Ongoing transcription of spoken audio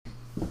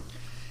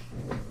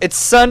It's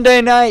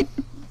Sunday night.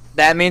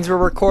 That means we're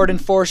recording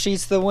 4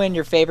 Sheets to the Wind,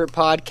 your favorite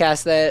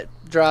podcast that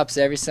drops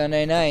every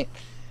Sunday night.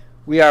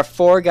 We are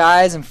 4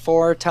 guys in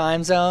 4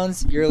 time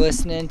zones. You're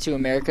listening to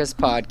America's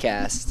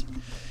podcast.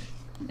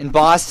 In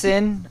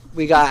Boston,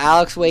 we got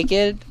Alex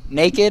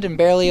naked and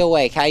barely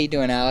awake. How you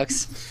doing,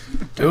 Alex?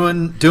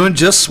 Doing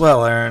just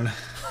swell, Aaron.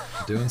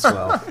 Doing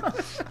swell.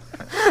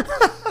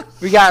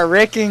 We got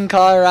Rick in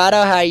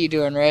Colorado. How you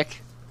doing,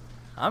 Rick?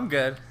 I'm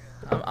good.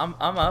 I'm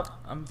up.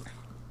 I'm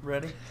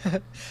ready.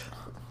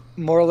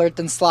 More alert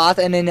than sloth.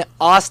 And in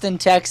Austin,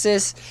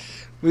 Texas,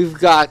 we've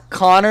got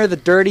Connor the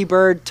Dirty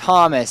Bird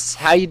Thomas.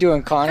 How you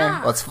doing,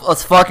 Connor?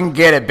 Let's fucking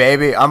get it,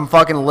 baby. I'm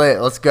fucking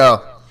lit. Let's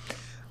go.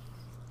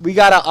 We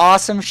got an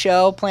awesome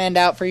show planned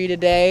out for you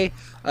today.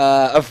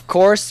 Of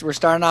course, we're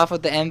starting off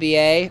with the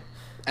NBA,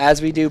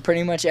 as we do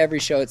pretty much every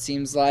show, it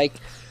seems like.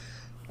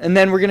 And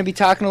then we're going to be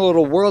talking a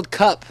little World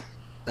Cup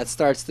that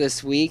starts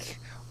this week.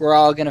 We're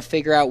all going to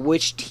figure out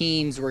which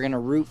teams we're going to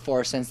root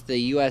for since the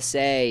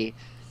USA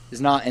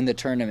is not in the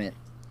tournament.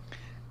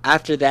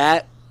 After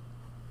that,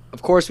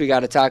 of course, we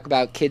got to talk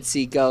about Kids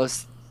See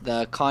Ghosts,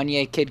 the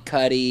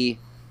Kanye-Cudi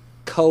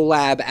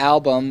collab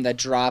album that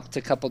dropped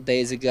a couple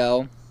days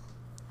ago.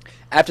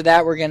 After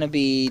that, we're going to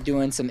be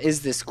doing some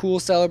Is This Cool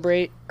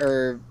segments,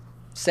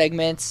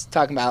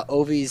 talking about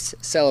Ovi's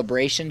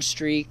celebration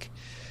streak.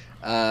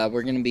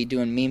 We're going to be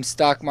doing meme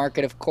stock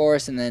market, of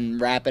course, and then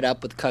wrap it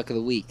up with Cuck of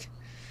the Week.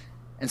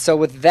 And so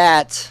with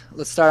that,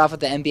 let's start off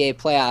with the NBA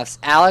playoffs.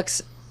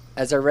 Alex,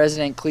 as a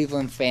resident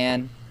Cleveland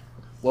fan,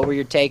 what were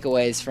your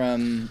takeaways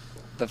from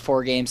the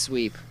 4-game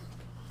sweep?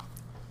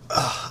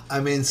 I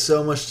mean,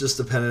 so much just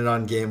depended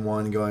on Game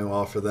 1 going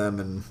well for them,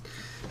 and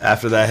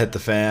after that hit the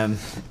fan,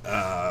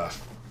 I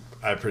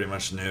pretty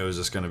much knew it was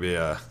just going to be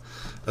a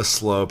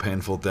slow,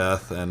 painful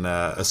death, and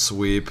a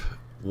sweep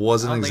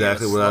wasn't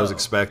exactly what I was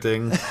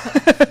expecting. More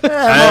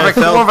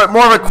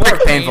of a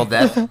quick, painful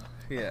death.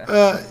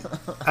 Yeah.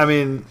 I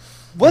mean...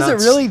 Was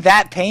it really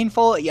that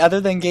painful,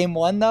 other than Game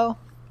 1, though?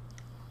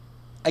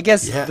 I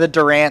guess the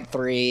Durant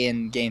 3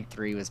 in Game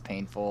 3 was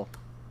painful.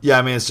 Yeah,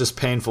 I mean, it's just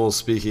painful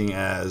speaking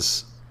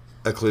as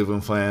a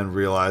Cleveland fan,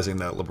 realizing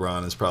that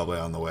LeBron is probably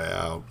on the way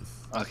out.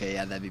 Okay,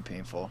 yeah, that'd be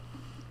painful.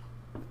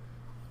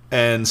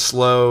 And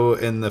slow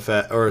in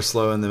regards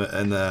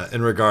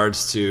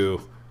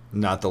to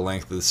not the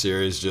length of the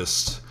series,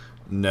 just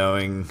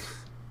knowing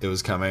it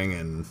was coming,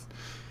 and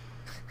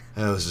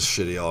it was just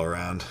shitty all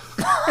around.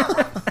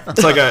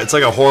 It's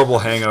like a horrible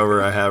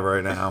hangover I have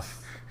right now.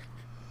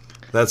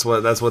 That's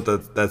what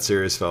that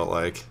series felt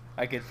like.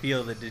 I could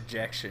feel the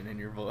dejection in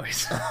your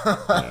voice.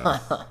 Yeah.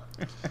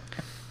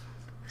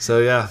 So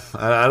yeah,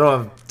 I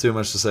don't have too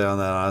much to say on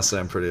that. Honestly,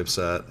 I'm pretty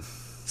upset.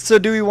 So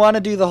do we want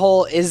to do the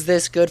whole "is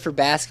this good for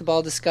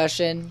basketball"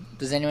 discussion?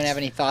 Does anyone have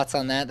any thoughts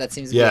on that? That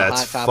seems to be a hot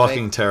topic. Yeah, it's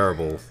fucking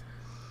terrible.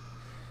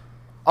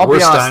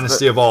 Worst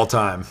dynasty of all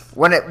time.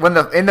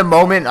 In the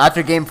moment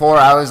after Game 4,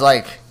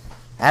 I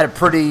had a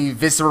pretty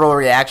visceral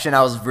reaction.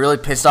 I was really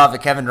pissed off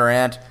at Kevin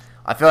Durant.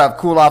 I feel like I've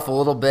cooled off a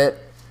little bit.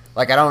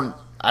 Like I don't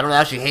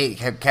actually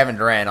hate Kevin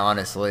Durant,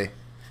 honestly,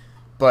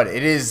 but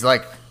it is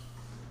like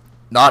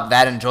not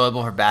that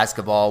enjoyable for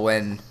basketball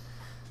when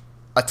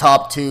a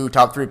top 2,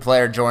 top 3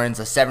 player joins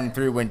a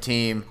 7-3 win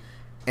team,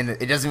 and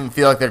it doesn't even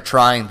feel like they're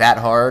trying that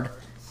hard,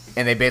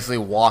 and they basically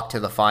walk to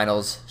the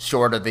finals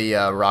short of the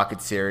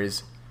Rockets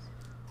series.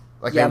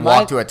 Like they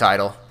walk to a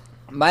title.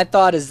 My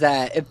thought is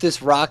that if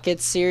this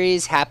Rockets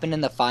series happened in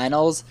the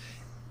finals,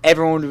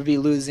 everyone would be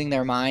losing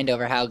their mind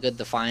over how good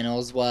the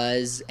finals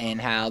was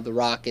and how the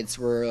Rockets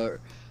were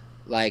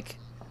like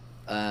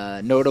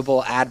a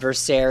notable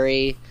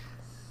adversary.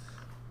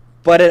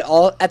 But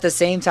at the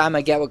same time,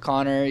 I get what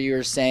Connor you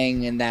were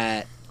saying in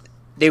that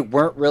they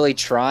weren't really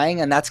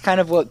trying, and that's kind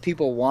of what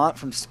people want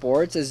from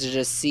sports, is to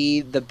just see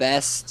the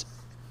best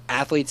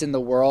athletes in the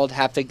world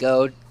have to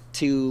go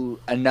to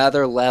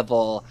another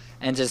level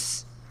and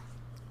just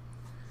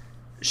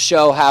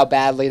show how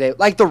badly they...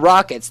 Like the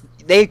Rockets,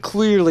 they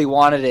clearly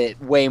wanted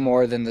it way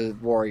more than the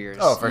Warriors.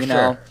 Oh, for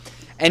sure.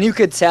 And you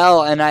could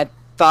tell, and I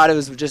thought it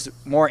was just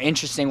more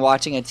interesting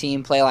watching a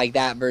team play like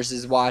that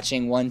versus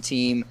watching one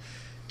team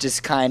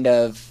just kind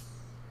of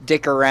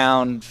dick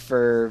around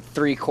for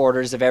 3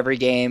 quarters of every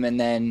game and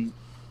then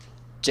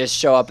just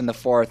show up in the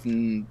 4th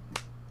and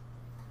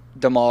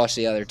demolish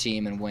the other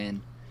team and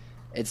win.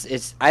 I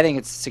think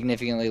it's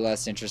significantly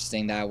less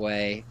interesting that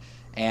way,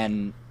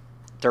 and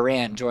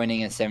Durant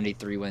joining a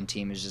 73-win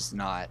team is just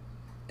not.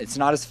 It's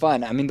not as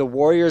fun. I mean, the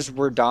Warriors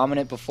were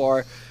dominant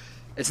before.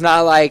 It's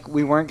not like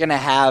we weren't going to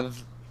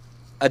have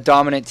a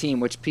dominant team,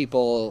 which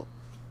people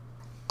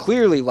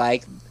clearly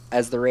like,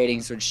 as the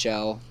ratings would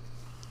show.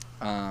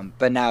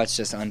 But now it's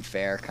just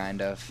unfair,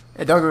 kind of.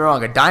 Hey, don't get me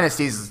wrong. A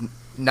dynasty is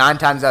 9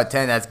 times out of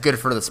 10, that's good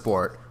for the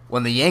sport.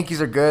 When the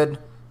Yankees are good,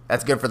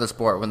 that's good for the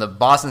sport. When the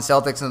Boston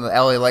Celtics and the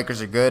LA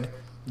Lakers are good,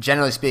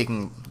 generally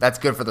speaking, that's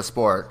good for the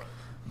sport.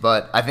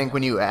 But I think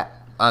when you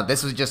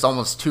this was just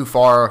almost too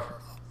far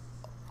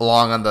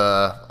along on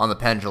the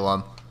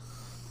pendulum.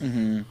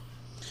 Mm-hmm.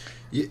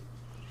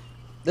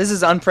 This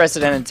is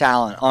unprecedented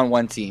talent on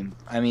one team.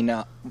 I mean,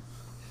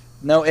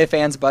 No ifs,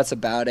 ands, buts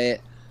about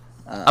it.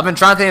 I've been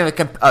trying to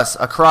think of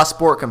a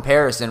cross-sport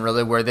comparison,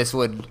 really, where this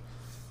would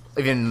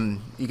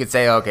even you could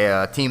say, okay,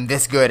 a team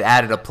this good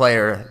added a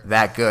player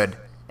that good,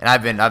 and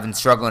I've been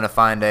struggling to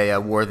find a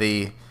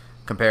worthy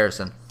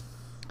comparison.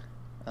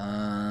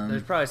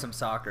 There's probably some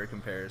soccer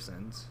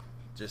comparisons,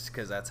 just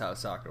because that's how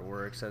soccer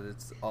works, as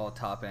it's all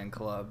top-end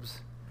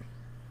clubs.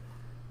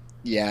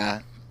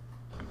 Yeah.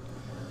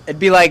 It'd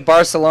be like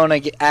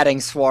Barcelona adding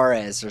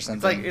Suarez or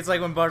something. It's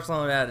like when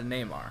Barcelona added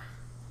Neymar.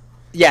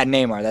 Yeah,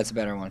 Neymar. That's a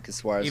better one because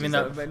Suarez. Even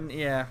was though, but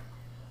yeah.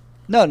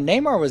 No,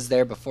 Neymar was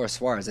there before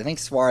Suarez. I think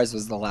Suarez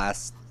was the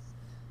last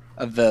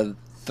of the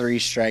three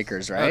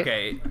strikers, right?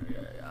 Okay.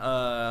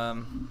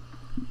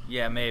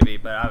 Yeah, maybe,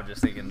 but I was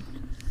just thinking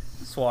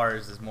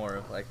Suarez is more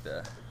of like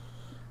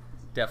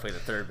definitely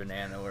the third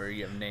banana, where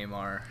you have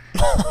Neymar.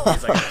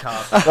 He's like the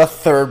top. The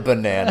third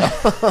banana.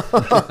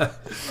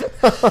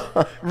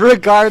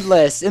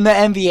 Regardless, in the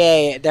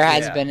NBA, there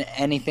hasn't been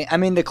anything. I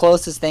mean, the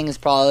closest thing is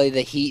probably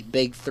the Heat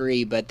Big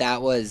Three, but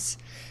that was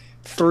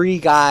three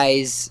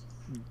guys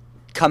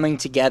coming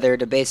together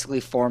to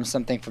basically form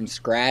something from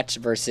scratch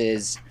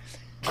versus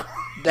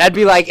that'd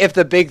be like if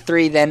the Big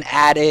Three then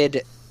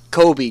added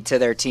Kobe to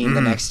their team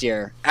the next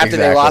year after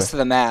they lost to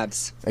the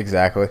Mavs.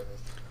 Exactly.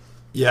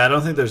 Yeah, I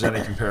don't think there's any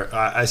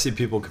I see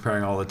people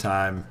comparing all the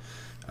time.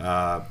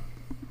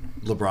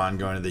 LeBron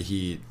going to the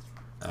Heat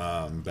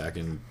back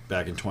in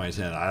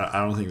 2010. I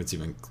don't think it's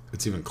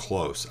even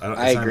close.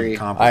 I agree.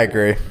 I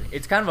agree.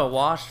 It's kind of a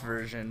washed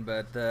version,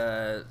 but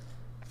the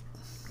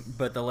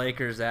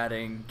Lakers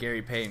adding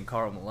Gary Payton,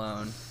 Karl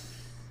Malone.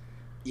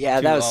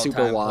 Yeah, that was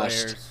super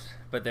washed. Players,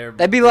 but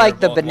that'd be like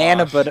the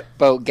banana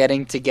boat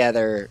getting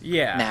together.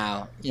 Yeah.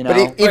 Now, you know.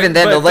 But even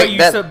then,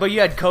 but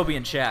you had Kobe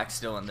and Shaq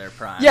still in their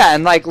prime. Yeah,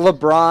 and like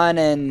LeBron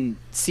and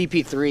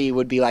CP3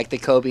 would be like the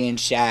Kobe and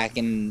Shaq,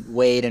 and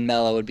Wade and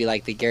Melo would be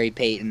like the Gary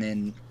Payton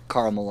and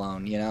Karl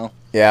Malone. You know.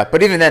 Yeah,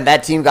 but even then,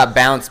 that team got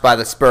bounced by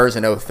the Spurs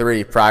in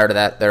 2003 prior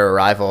to their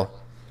arrival.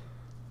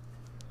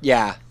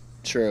 Yeah,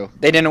 true.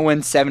 They didn't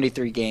win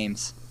 73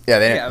 games. Yeah,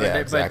 they didn't. Yeah,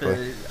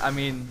 exactly. But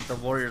the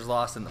Warriors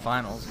lost in the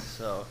finals,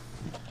 so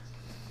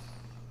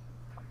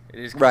it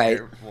is right.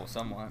 Well,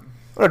 somewhat.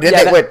 Oh, did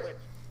they win?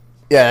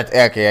 Yeah,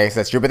 okay, I guess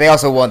that's true. But they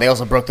also won. They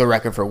also broke the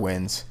record for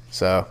wins.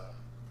 So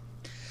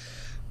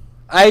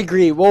I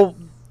agree. Well,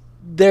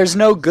 there's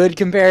no good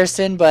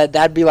comparison, but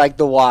that'd be like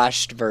the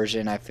washed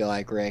version. I feel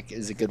like Rick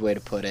is a good way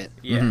to put it.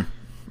 Yeah.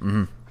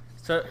 Mm-hmm.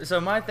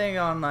 So my thing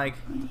on like,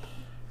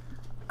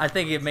 I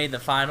think it made the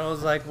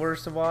finals like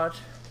worse to watch,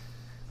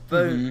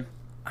 but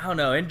I don't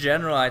know. In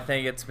general, I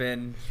think it's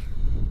been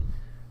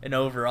an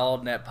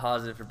overall net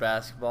positive for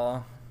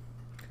basketball.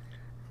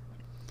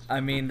 I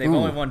mean, they've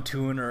only won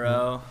 2 in a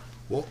row.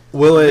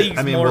 Will it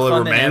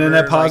remain a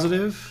net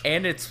positive? Like,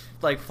 and it's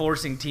like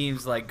forcing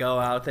teams to like go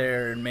out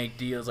there and make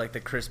deals like the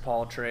Chris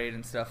Paul trade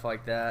and stuff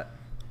like that.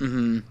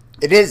 Mm-hmm.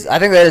 It is. I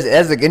think that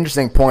is an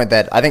interesting point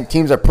that I think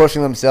teams are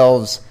pushing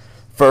themselves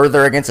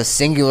further against a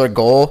singular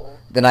goal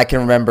than I can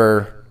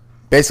remember.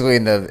 Basically,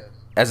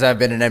 as I've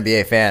been an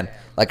NBA fan,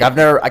 like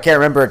I can't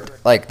remember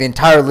like the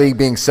entire league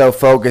being so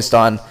focused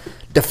on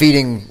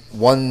defeating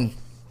one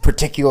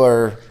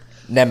particular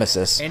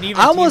nemesis. And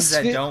even teams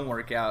that don't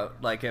work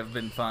out like have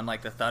been fun,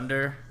 like the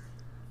Thunder.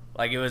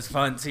 Like it was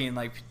fun seeing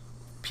like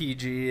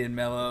PG and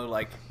Melo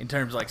like in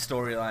terms of like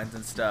storylines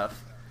and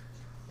stuff.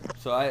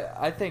 So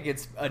I think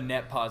it's a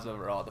net positive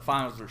overall. The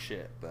finals were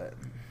shit, but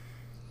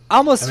I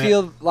almost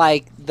feel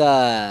like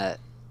the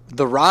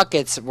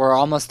Rockets were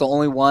almost the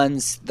only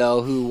ones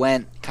though who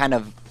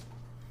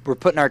were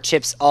putting our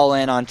chips all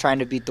in on trying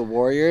to beat the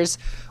Warriors,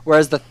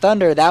 whereas the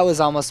Thunder, that was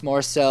almost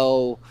more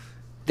so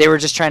they were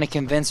just trying to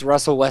convince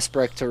Russell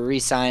Westbrook to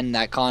re-sign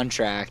that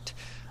contract.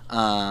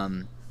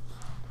 And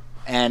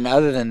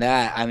other than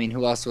that, I mean,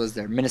 who else was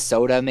there?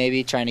 Minnesota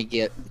maybe trying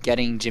to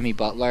getting Jimmy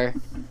Butler.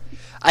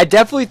 I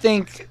definitely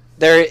think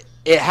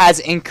it has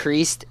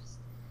increased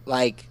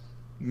like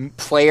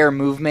player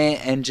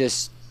movement and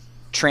just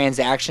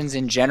transactions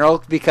in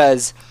general,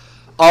 because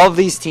all of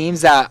these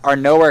teams that are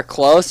nowhere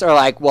close are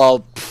like,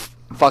 well,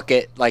 fuck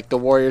it, like the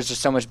Warriors are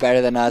so much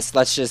better than us,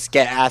 let's just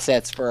get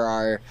assets for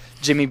our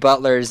Jimmy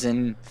Butlers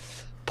and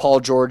Paul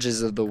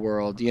Georges of the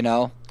world, you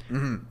know.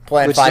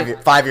 Playing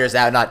 5 years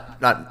out,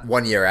 not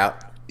 1 year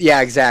out.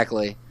 Yeah,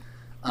 exactly.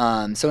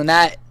 So in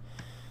that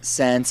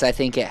sense, I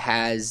think it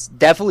has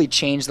definitely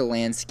changed the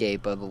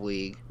landscape of the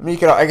league. I mean, you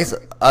could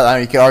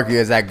argue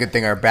is that a good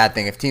thing or a bad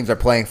thing if teams are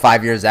playing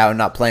 5 years out and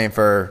not playing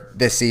for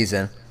this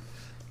season.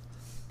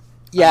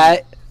 Yeah,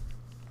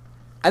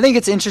 I think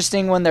it's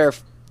interesting when they're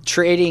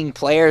trading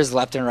players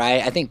left and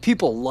right. I think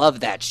people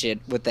love that shit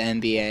with the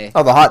NBA.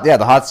 Oh, the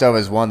hot stove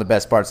is one of the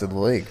best parts of the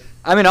league.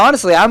 I mean,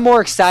 honestly, I'm more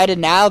excited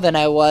now than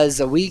I was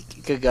a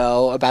week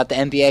ago about the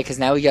NBA because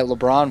now we get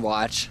LeBron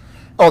watch.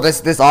 Oh,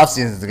 this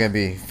offseason is going to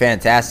be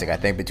fantastic, I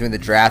think, between the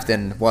draft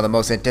and one of the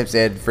most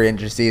anticipated free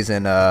agencies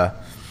in at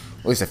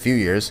least a few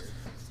years.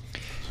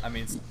 I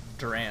mean,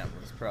 Durant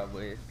was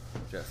probably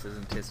just as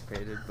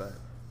anticipated, but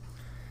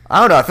I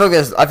don't know.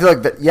 I feel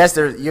like you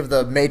have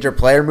the major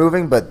player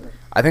moving, but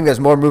I think there's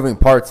more moving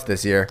parts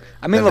this year.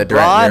 I mean, than the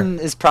Durant year.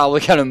 LeBron is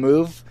probably going to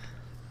move.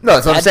 No,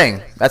 that's what I'm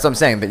saying. That's what I'm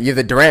saying. That you have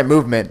the Durant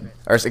movement,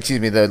 or excuse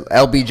me, the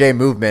LBJ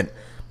movement.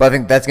 But I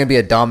think that's going to be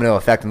a domino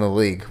effect in the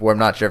league, where I'm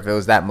not sure if it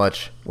was that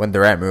much when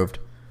Durant moved.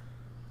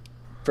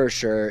 For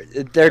sure.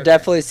 There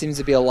definitely seems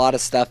to be a lot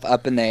of stuff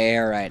up in the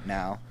air right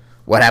now.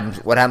 What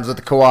happens with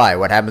the Kawhi?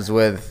 What happens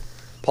with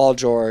Paul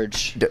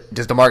George?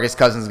 Does DeMarcus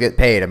Cousins get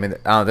paid? I mean,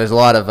 there's a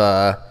lot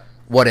of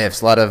what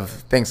ifs, a lot of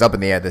things up in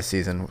the air this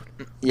season.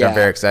 Yeah. I'm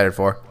very excited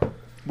for.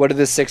 What do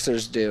the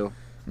Sixers do?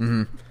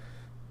 Mm-hmm.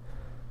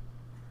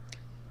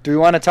 Do we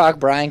want to talk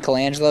Brian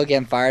Colangelo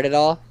getting fired at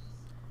all?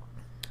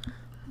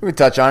 We can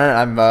touch on it.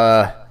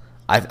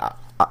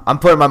 I'm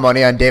putting my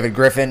money on David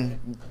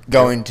Griffin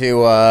going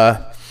to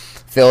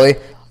Philly.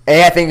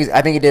 A, I think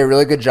he did a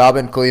really good job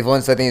in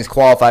Cleveland, so I think he's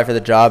qualified for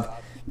the job.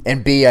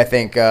 And B, I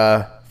think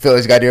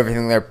Philly's got to do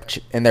everything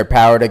in their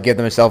power to give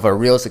themselves a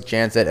realistic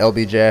chance at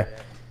LBJ.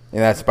 And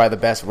that's probably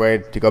the best way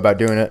to go about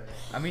doing it.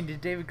 I mean, did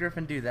David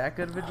Griffin do that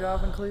good of a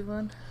job in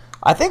Cleveland?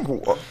 I think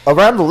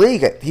around the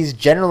league, he's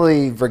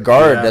generally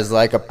regarded as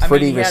like a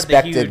pretty respected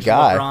guy. He had the huge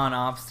guy. LeBron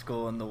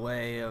obstacle in the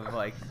way of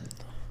like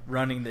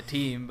running the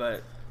team,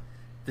 but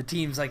the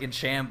team's like in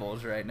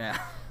shambles right now.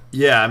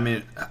 Yeah, I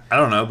mean, I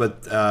don't know,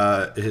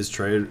 but his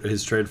trade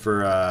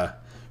for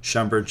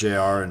Shumpert,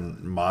 JR, and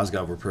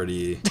Mozgov were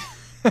pretty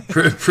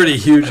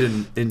huge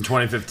in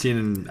 2015,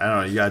 and I don't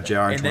know, you got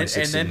JR in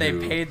 2016. And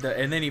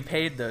then he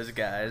paid those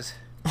guys.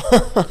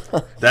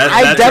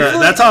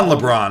 That's on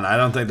LeBron. I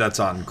don't think that's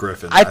on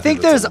Griffin. I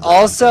think there's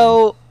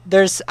also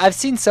I've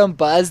seen some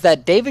buzz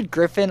that David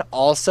Griffin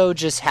also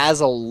just has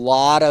a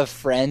lot of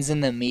friends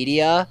in the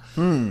media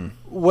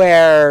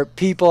where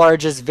people are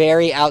just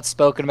very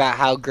outspoken about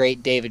how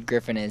great David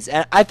Griffin is.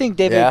 And I think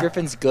David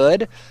Griffin's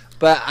good,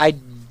 but I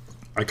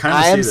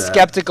am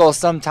skeptical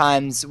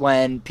sometimes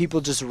when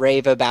people just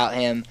rave about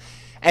him.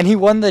 And he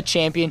won the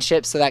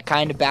championship, so that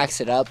kind of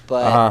backs it up.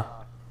 But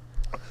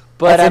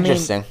that's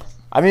interesting.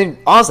 I mean,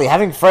 honestly,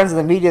 having friends in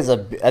the media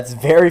that's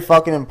very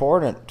fucking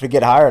important to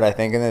get hired, I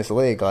think, in this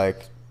league.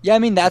 Like, yeah, I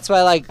mean, that's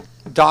why, like,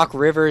 Doc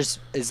Rivers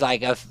is,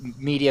 like, a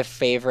media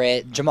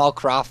favorite. Jamal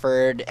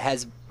Crawford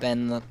has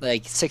been,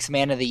 like, sixth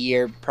man of the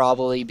year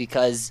probably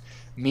because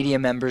media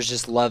members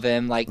just love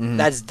him. Like,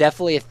 that's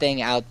definitely a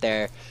thing out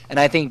there. And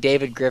I think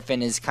David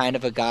Griffin is kind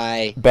of a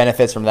guy.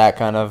 Benefits from that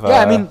kind of. Yeah,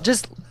 I mean,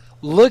 just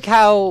look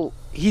how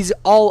he's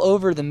all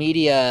over the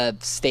media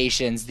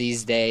stations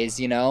these days,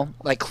 you know?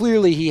 Like,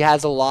 clearly he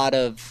has a lot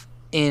of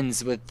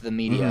ins with the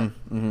media.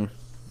 Mm-hmm.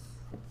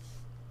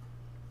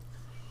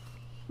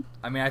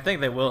 I mean, I think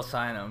they will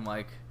sign him.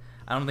 Like,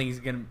 I don't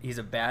think he's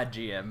a bad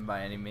GM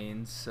by any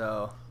means,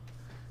 so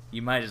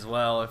you might as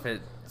well if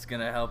it's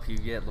going to help you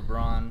get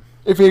LeBron.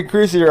 If you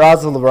increase your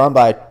odds of LeBron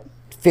by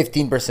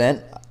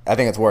 15%, I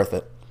think it's worth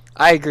it.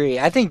 I agree.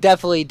 I think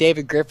definitely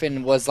David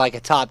Griffin was like a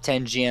top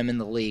 10 GM in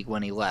the league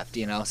when he left,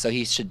 you know, so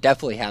he should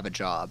definitely have a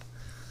job.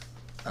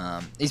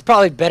 He's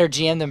probably better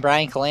GM than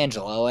Brian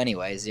Colangelo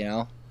anyways, you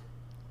know.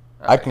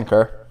 I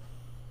concur.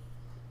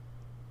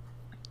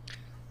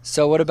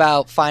 So what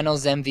about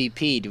Finals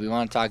MVP? Do we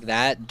want to talk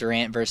that?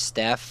 Durant versus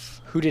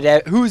Steph? Who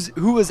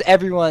was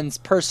everyone's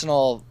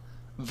personal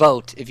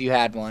vote if you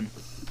had one?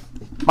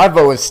 My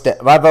vote was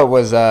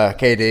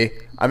KD.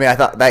 I mean, I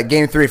thought that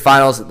Game 3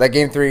 Finals, that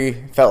Game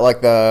 3 felt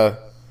like the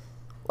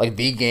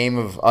game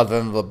of other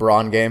than the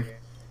LeBron game.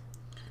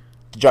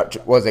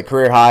 Was a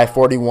career high,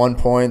 41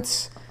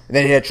 points, and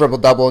then he had a triple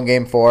double in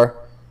Game 4.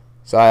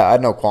 So I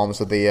had no qualms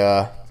with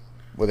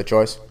the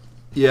choice.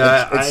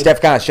 Yeah,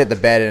 Steph kind of shit the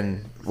bed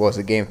in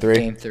Game 3.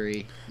 Game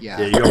 3, yeah.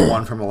 Yeah, you go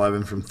 1 from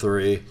 11 from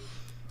 3.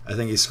 I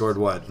think he scored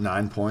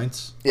 9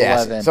 points. Yeah.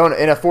 11. So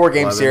in a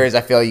 4-game series,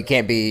 I feel you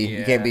can't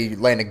be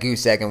laying a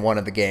goose egg in one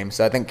of the games.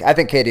 So I think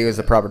KD was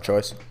the proper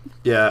choice.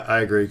 Yeah,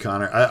 I agree,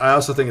 Connor. I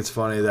also think it's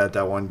funny that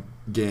one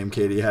game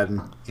KD had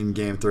in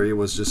Game 3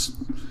 was just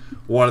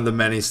one of the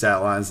many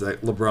stat lines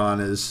that LeBron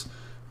has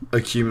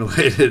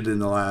accumulated in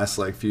the last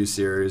few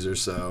series or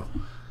so.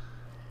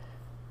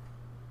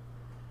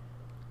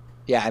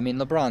 Yeah, I mean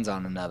LeBron's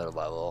on another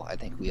level. I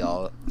think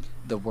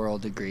the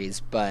world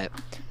agrees, but.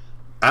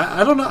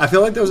 I don't know. I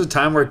feel like there was a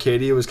time where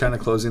KD was kind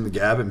of closing the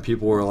gap, and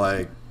people were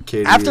like,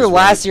 KD after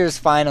last year's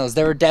finals,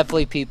 there were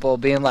definitely people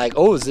being like,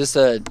 oh, is this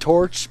a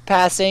torch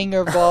passing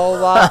or blah,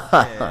 blah,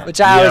 blah?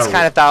 Which I always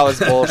kind of thought was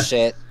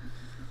bullshit.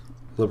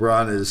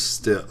 LeBron is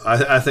still –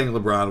 I think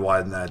LeBron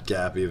widened that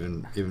gap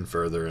even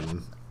further,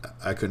 and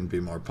I couldn't be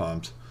more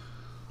pumped.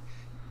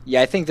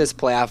 Yeah, I think this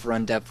playoff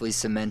run definitely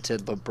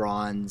cemented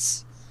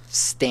LeBron's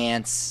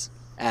stance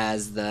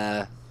as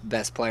the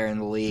best player in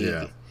the league.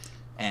 Yeah.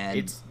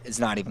 And it's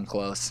not even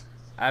close.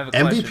 I have a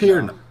question.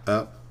 MVP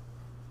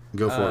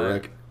go for it,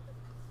 Rick.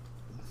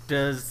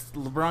 Does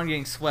LeBron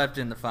getting swept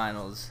in the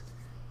finals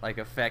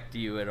affect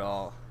you at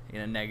all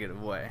in a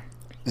negative way?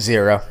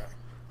 0.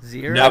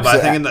 No, but I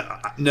think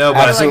I feel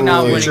like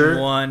not winning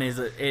one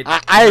is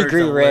I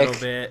agree, Rick. A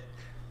little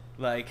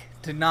bit.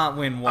 To not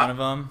win one of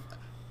them.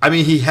 I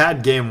mean, he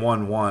had Game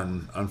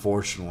 1-1,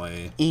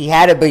 unfortunately. He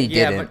had it, but he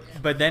didn't.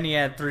 But then he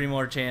had 3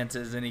 more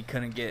chances, and he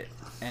couldn't get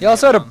He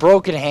also had a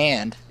broken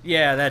hand.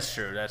 Yeah, that's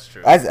true. That's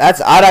true.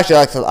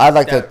 I'd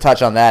like to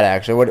touch on that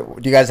actually.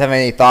 What do you guys have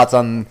any thoughts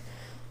on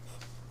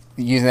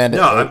using that?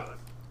 No,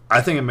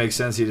 I think it makes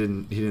sense. He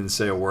didn't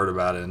say a word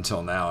about it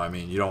until now. I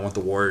mean, you don't want the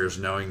Warriors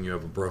knowing you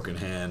have a broken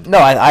hand. No,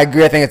 I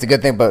agree. I think it's a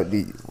good thing, but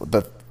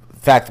the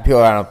fact that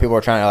people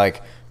are trying to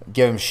like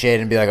give him shit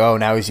and be like, oh,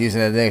 now he's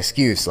using it as an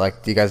excuse.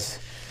 Like, do you guys?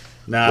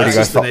 Nah, what do that's you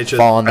guys just the nature.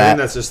 fall on I that? think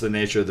that's just the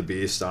nature of the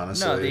beast,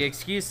 honestly. No, the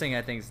excuse thing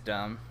I think is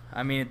dumb.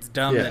 I mean, it's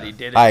dumb Yeah. that he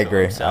did it I to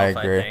agree. himself, I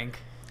agree. I think.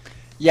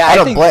 Yeah,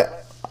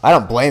 I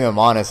don't blame him,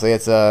 honestly.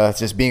 It's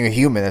just being a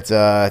human. It's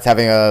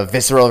having a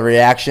visceral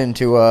reaction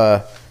to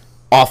a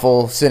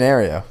awful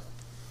scenario.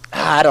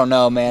 I don't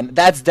know, man.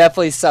 That's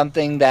definitely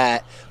something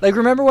that, like,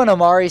 remember when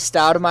Amari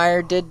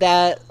Stoudemire did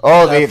that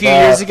a few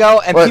years ago,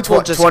 and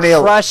people just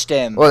crushed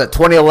him. Was it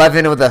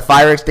 2011 with the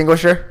fire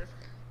extinguisher?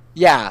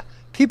 Yeah,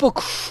 people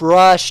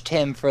crushed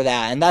him for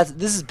that, and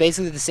this is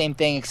basically the same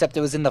thing, except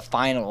it was in the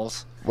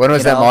finals. When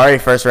was that, Amari?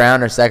 First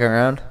round or second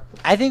round?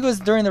 I think it was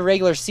during the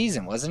regular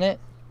season, wasn't it?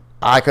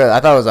 I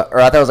thought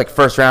it was like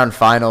first round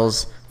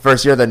finals.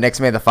 First year the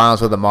Knicks made the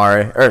finals with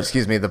Amari, or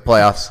excuse me, the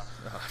playoffs.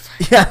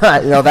 Yeah,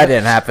 that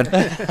didn't happen.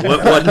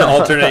 what an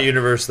alternate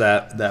universe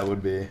that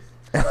would be.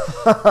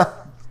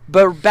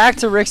 But back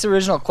to Rick's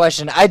original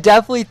question, I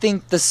definitely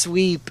think the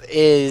sweep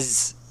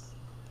is.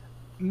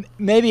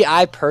 Maybe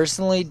I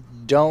personally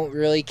don't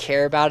really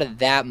care about it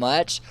that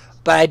much,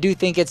 but I do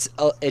think it's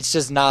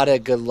just not a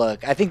good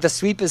look. I think the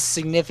sweep is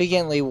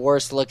significantly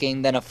worse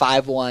looking than a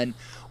 5-1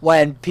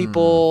 when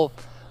people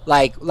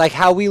like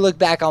how we look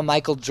back on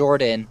Michael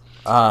Jordan.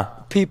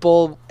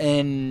 People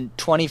in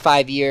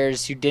 25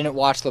 years who didn't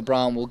watch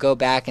LeBron will go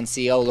back and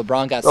see,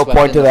 LeBron got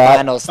swept in the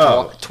finals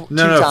two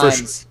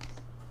times.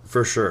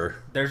 For sure.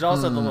 There's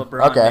also the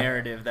LeBron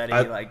narrative that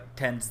he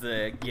tends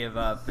to give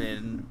up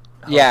in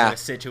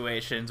hopeless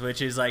situations,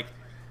 which is like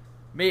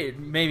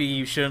maybe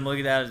you shouldn't look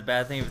at that as a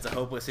bad thing if it's a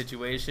hopeless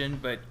situation,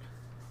 but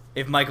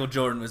if Michael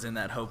Jordan was in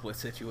that hopeless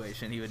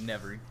situation, he would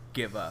never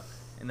give up.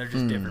 And they're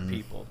just different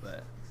people,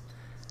 but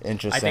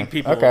interesting. I think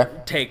people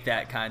take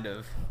that kind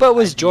of. But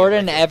was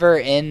Jordan ever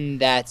in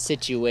that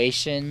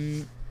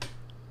situation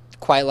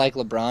quite like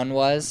LeBron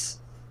was?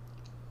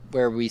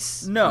 Where we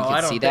see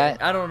that?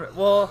 I don't.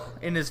 Well,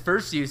 in his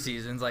first few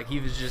seasons, like he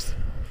was just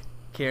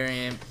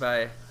carrying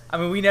by. I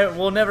mean,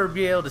 we'll never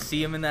be able to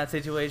see him in that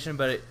situation,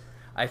 but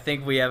I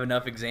think we have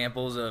enough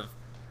examples of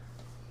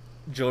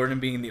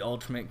Jordan being the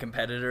ultimate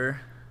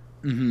competitor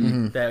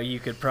that you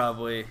could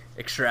probably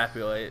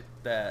extrapolate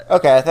that.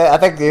 Okay, I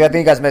think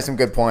you guys made some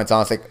good points.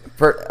 Honestly,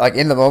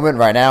 in the moment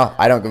right now,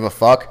 I don't give a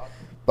fuck.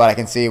 But I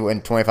can see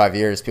in 25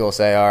 years, people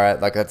say, "All right,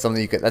 like that's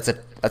something you could. That's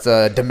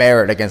a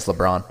demerit against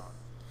LeBron."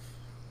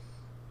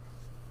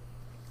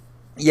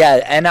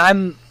 Yeah, and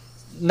I'm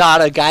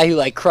not a guy who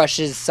like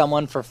crushes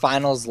someone for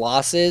finals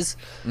losses.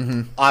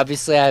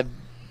 Obviously, I've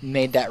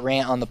made that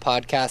rant on the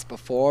podcast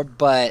before,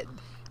 but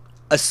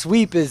a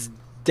sweep is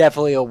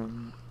definitely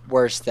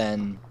worse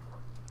than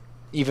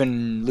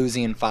even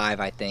losing in 5,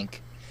 I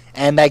think.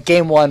 And that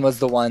game 1 was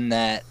the one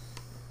that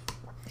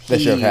they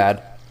should have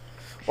had.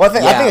 Well,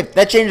 I think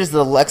that changes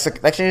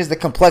that changes the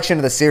complexion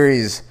of the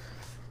series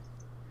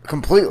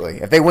completely.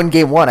 If they win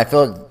game 1, I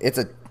feel like it's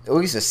at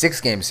least a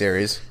 6-game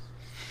series.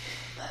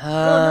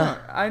 No,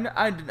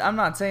 I'm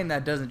not saying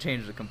that doesn't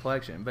change the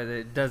complexion, but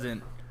it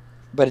doesn't.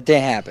 But it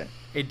didn't happen.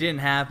 It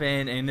didn't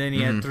happen, and then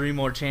he had 3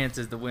 more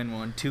chances to win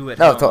one, 2 at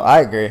home. No, I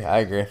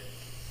agree.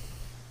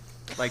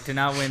 Like to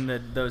not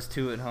win those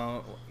 2 at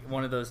home,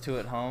 one of those 2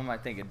 at home, I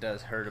think it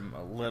does hurt him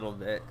a little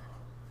bit.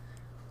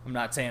 I'm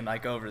not saying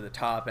like over the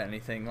top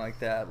anything like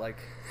that. Like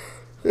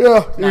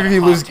yeah, even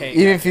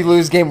if you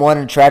lose game 1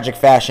 in tragic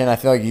fashion, I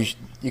feel like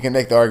you can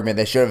make the argument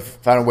they should have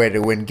found a way to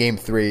win game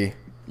 3.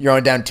 You're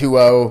only down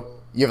 2-0.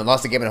 You haven't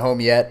lost a game at home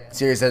yet.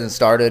 Series hasn't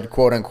started,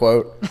 quote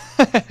unquote.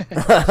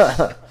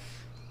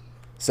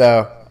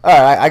 So,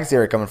 all right, I can see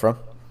where you're coming from.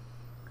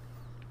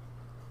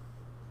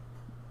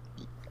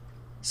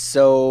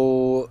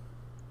 So,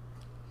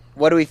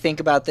 what do we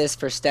think about this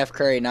for Steph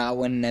Curry not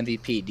winning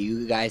MVP? Do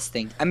you guys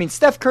think? I mean,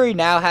 Steph Curry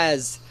now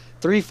has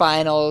 3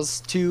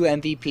 finals, 2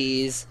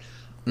 MVPs.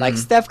 Like,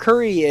 Steph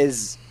Curry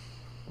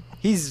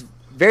he's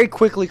very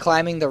quickly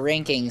climbing the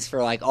rankings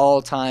for, like,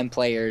 all-time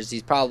players.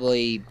 He's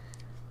probably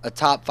a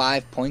top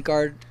 5 point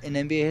guard in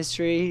NBA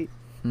history.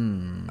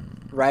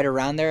 Right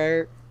around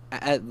there,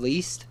 at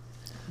least.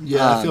 Yeah,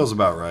 that feels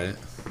about right.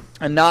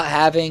 And not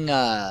having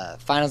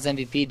Finals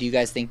MVP, do you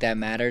guys think that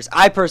matters?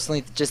 I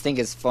personally just think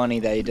it's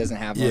funny that he doesn't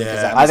have one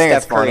because I'm a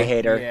Steph Curry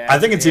hater. Yeah, I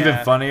think it's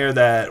even funnier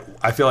that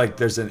I feel like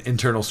there's an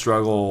internal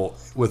struggle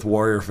with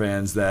Warrior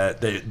fans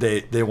that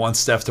they want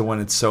Steph to win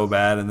it so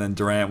bad, and then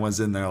Durant was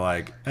in there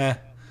like,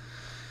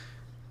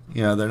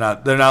 You know, they're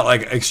not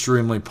like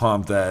extremely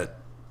pumped that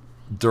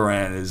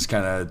Durant is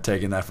kind of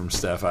taking that from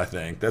Steph, I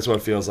think. That's what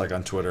it feels like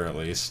on Twitter, at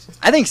least.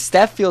 I think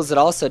Steph feels it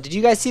also. Did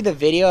you guys see the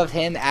video of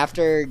him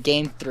after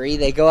Game 3?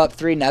 They go up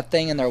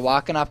 3-0, and they're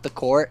walking off the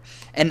court,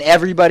 and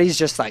everybody's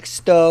just, like,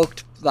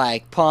 stoked,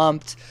 like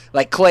pumped.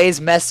 Like Clay's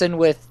messing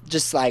with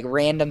just like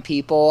random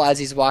people as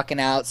he's walking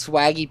out.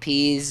 Swaggy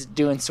P's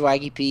doing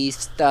Swaggy P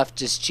stuff,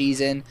 just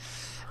cheesing.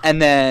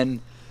 And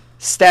then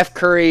Steph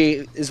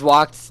Curry is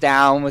walked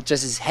down with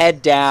just his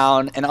head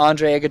down, and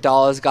Andre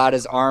Iguodala's got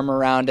his arm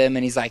around him,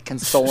 and he's like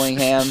consoling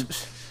him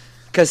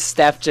because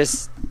Steph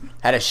just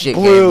Had a shit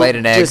game, laid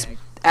an egg. just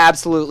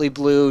absolutely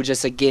blew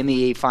just a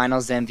gimme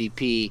Finals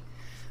MVP.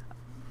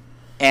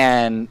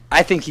 And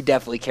I think he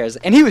definitely cares.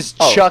 And he was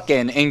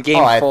chucking in Game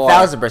 4.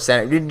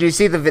 1,000%. Did you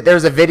see there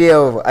was a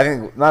video, I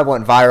think it might have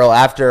went viral,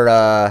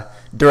 after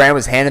Durant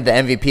was handed the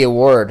MVP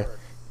award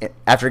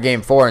after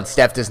Game 4, and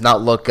Steph does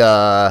not look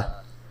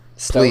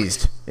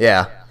pleased.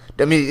 Yeah.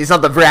 I mean, it's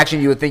not the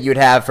reaction you would think you would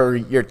have for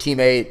your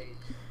teammate,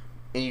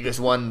 and you just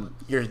won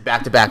your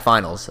back-to-back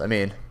finals. I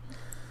mean,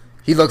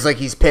 he looks like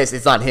he's pissed.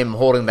 It's not him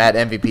holding that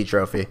MVP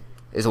trophy,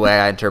 is the way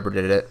I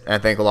interpreted it. And I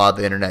think a lot of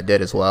the internet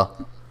did as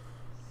well.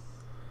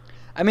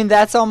 I mean,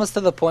 that's almost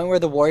to the point where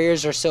the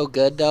Warriors are so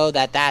good, though,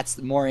 that's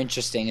more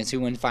interesting is who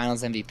won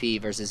Finals MVP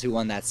versus who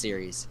won that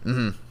series.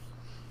 Mm-hmm.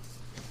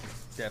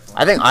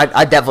 Definitely.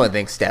 I definitely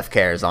think Steph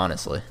cares,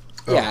 honestly.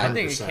 Yeah, I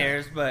think he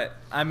cares, but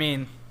I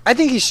mean, I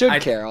think he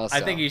should care also. I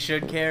think he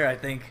should care. I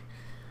think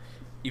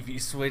if you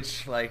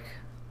switch like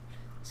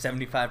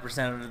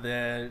 75% of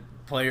the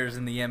players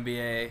in the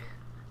NBA,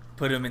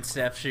 put them in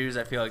Steph's shoes,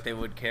 I feel like they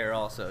would care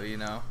also, you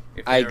know?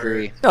 If I they were-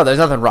 agree. No, there's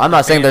nothing wrong. I'm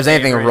not saying there's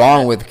anything favorite.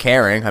 wrong with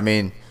caring. I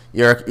mean,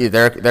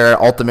 they're an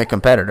ultimate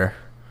competitor.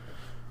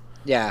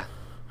 Yeah.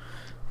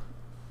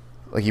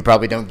 Like, you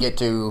probably don't get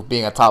to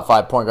being a top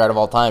 5 point guard of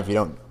all time if you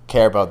don't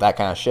care about that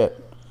kind of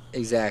shit.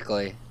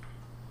 Exactly.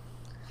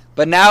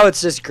 But now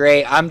it's just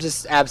great. I'm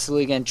just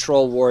absolutely going to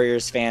troll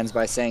Warriors fans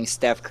by saying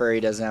Steph Curry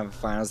doesn't have a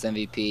Finals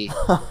MVP.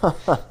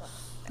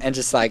 And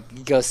just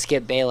like go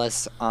Skip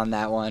Bayless on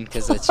that one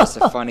because it's just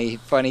a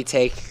funny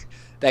take.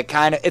 That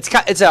kind of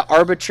it's an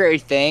arbitrary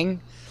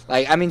thing.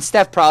 Like, I mean,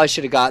 Steph probably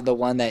should have got the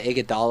one that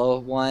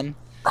Iguodala won.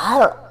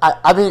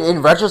 I mean,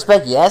 in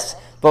retrospect, yes.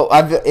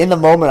 But in the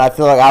moment, I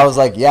feel like I was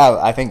like, yeah,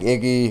 I think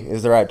Iggy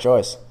is the right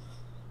choice.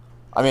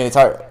 I mean, it's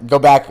hard. Go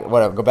back 4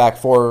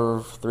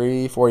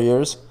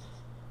 years.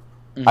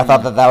 Mm-hmm. I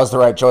thought that was the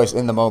right choice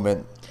in the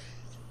moment.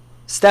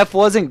 Steph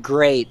wasn't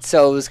great,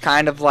 so it was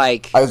kind of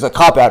like... It was a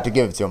cop-out to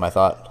give it to him, I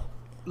thought.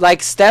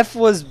 Like, Steph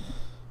was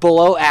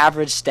below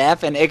average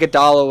Steph, and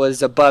Iguodala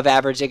was above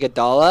average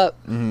Iguodala.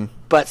 Mm-hmm.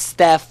 But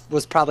Steph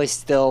was probably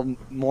still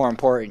more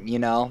important, you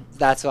know?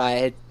 That's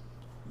why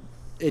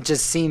it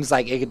just seems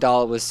like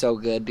Iguodala was so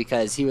good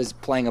because he was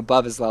playing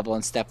above his level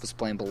and Steph was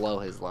playing below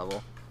his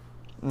level.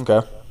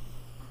 Okay.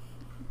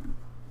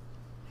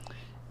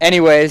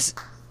 Anyways,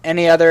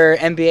 any other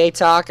NBA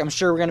talk? I'm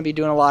sure we're going to be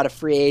doing a lot of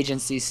free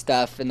agency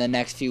stuff in the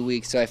next few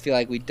weeks, so I feel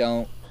like we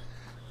don't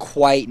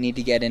quite need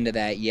to get into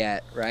that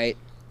yet, right?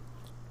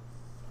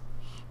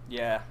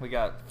 Yeah, we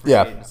got free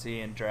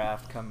agency and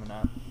draft coming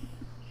up.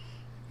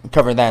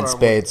 Covering that in For our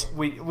spades.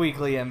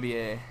 Weekly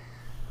NBA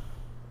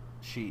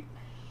sheet.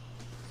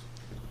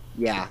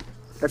 Yeah.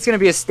 That's going to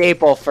be a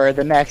staple for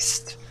the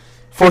next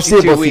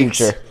Foreseeable 52 weeks.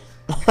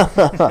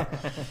 future.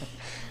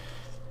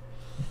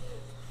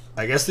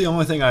 I guess the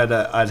only thing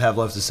I'd have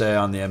left to say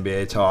on the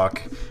NBA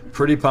talk,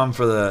 pretty pumped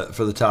for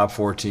the top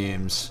 4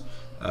 teams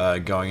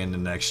going into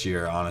next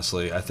year.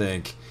 Honestly, I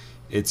think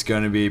it's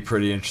going to be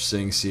pretty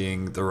interesting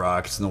seeing the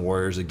Rockets and the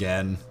Warriors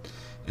again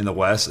in the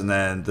West, and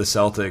then the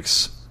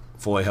Celtics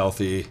fully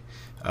healthy,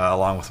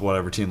 along with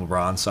whatever team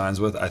LeBron signs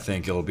with. I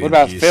think it'll be. What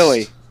about the East.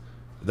 Philly?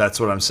 That's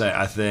what I'm saying.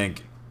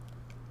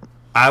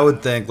 I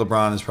would think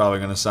LeBron is probably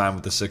going to sign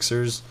with the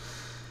Sixers.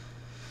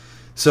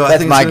 So That's I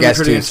think my it's gonna be guess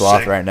pretty too, Sloth,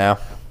 interesting. right now.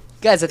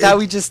 Guys, I thought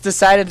we just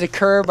decided to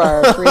curb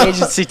our free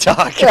agency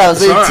talk. Yeah,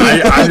 so Sorry,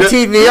 you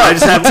teed me up.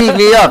 Teed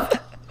me up.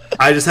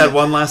 I just had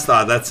one last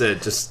thought. That's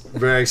it. Just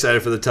very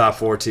excited for the top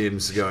 4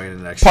 teams going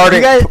into next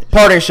year.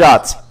 Parting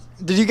shots.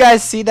 Did you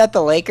guys see that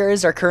the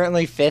Lakers are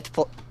currently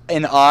 5th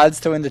in odds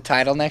to win the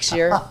title next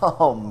year?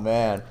 Oh,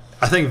 man.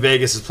 I think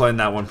Vegas is playing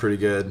that one pretty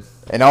good.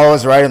 And all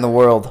is right in the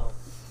world.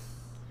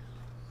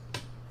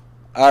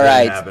 All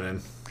right.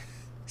 Happening.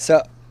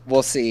 So,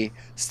 we'll see.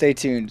 Stay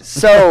tuned.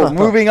 So,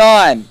 moving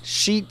on.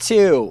 Sheet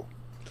 2.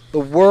 The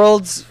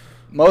world's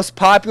most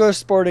popular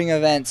sporting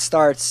event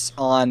starts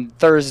on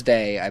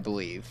Thursday, I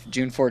believe,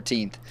 June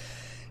 14th.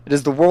 It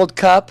is the World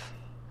Cup.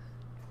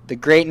 The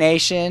great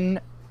nation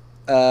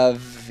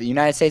of the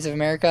United States of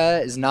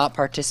America is not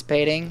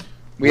participating.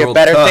 We have World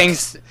better Cup.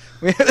 things.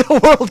 The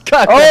World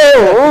Cup.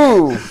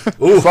 Oh,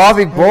 ooh.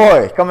 Frothy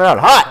boy. Coming out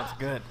hot.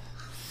 That's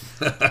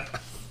good.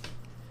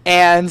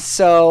 And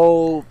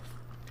so,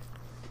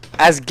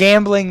 as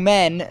gambling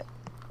men,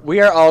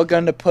 we are all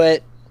going to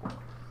put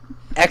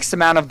X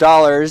amount of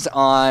dollars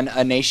on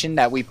a nation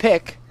that we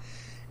pick.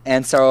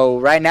 And so,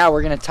 right now,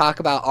 we're going to talk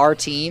about our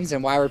teams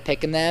and why we're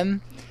picking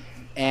them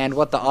and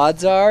what the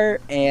odds are.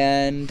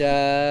 And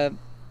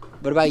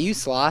what about you,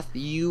 Sloth?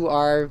 You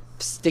are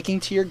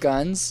sticking to your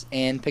guns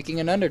and picking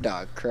an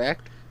underdog,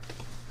 correct?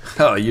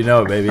 Oh, you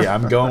know, baby.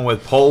 I'm going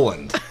with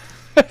Poland.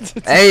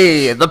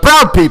 Hey, the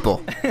proud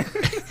people.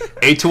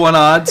 8-1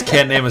 odds.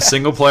 Can't name a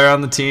single player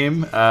on the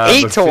team.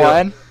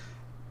 8-1.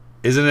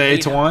 Isn't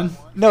it 8-1?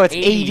 No, it's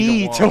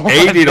 80-1.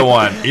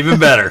 80-1. Even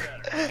better.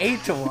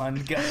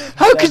 8-1.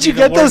 How could you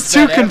get those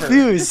two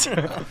confused?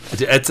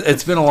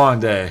 It's been a long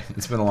day.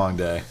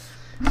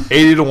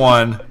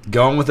 80-1.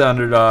 Going with the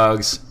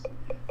underdogs.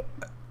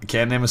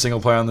 Can't name a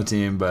single player on the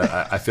team, but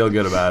I feel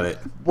good about it.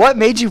 What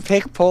made you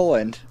pick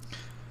Poland?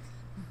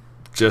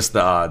 Just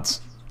the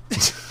odds.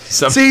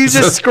 So you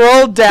just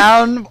scrolled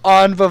down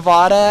on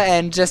Bovada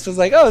and just was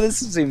like, "Oh, this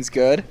seems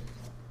good."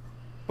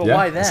 But Yeah,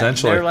 why then?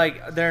 essentially.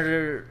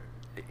 They're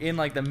in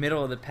like the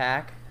middle of the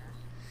pack.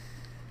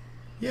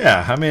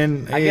 Yeah, I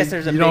mean, I guess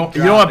there's a you big don't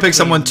drop want to pick between-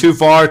 someone too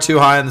far, too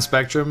high in the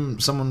spectrum.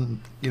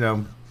 Someone,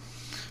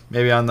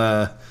 maybe on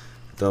the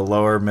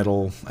lower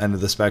middle end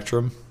of the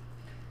spectrum.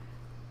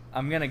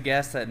 I'm gonna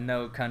guess that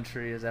no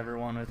country has ever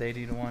won with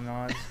 80-1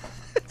 odds.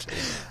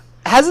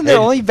 Hasn't there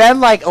only been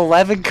like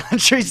 11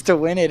 countries to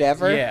win it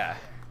ever? Yeah.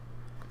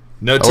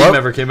 No Hello? team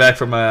ever came back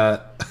from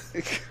a.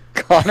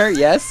 Connor,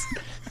 yes.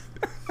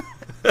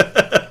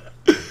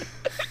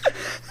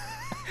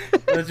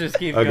 Let's just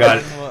keep Oh,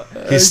 going. God.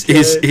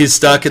 He's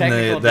stuck in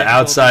Technical the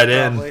outside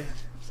in. difficulties,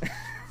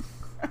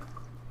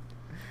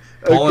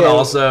 Poland Okay.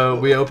 also,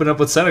 we open up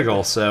with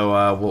Senegal,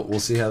 so we'll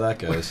see how that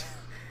goes.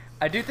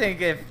 I do think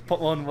if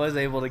Poland was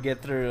able to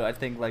get through, I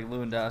think like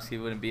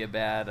Lewandowski wouldn't be a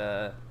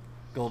bad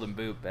golden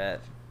boot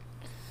bet.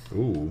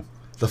 Ooh,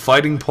 the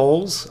Fighting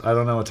Poles. I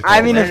don't know what to call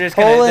I mean, them. They're if just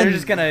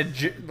Poland- gonna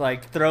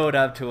like throw it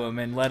up to him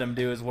and let him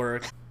do his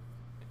work.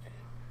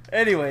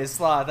 Anyways,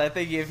 Sloth, I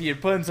think if you're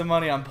putting some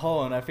money on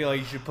Poland, I feel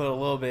like you should put a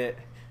little bit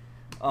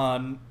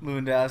on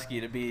Lewandowski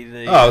to be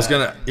the. Oh, I was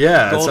gonna.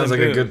 Yeah, it golden sounds like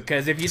a boot. good.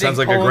 Because if you sounds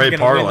think like a Poland's great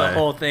gonna win parlay. the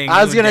whole thing,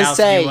 I was gonna Lewandowski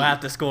say- will have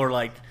to score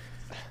like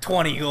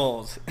 20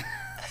 goals.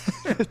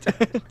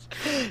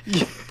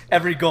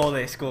 Every goal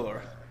they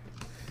score.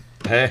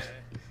 Hey,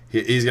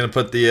 he's gonna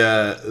put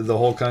the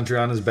whole country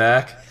on his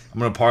back. I'm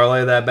gonna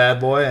parlay that bad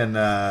boy, and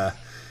I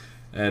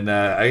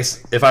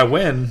guess if I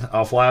win,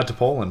 I'll fly out to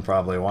Poland.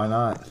 Probably. Why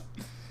not?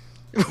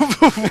 I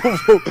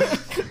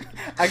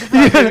could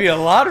probably give you a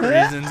lot of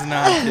reasons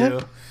not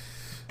to.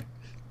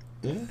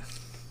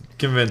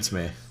 Convince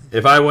me.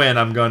 If I win,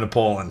 I'm going to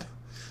Poland.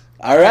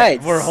 All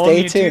right, We're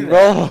holding stay you to tuned.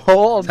 that. We'll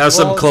hold. Have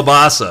some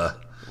klobasa.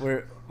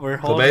 We're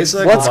holding.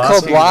 Klobasa? What's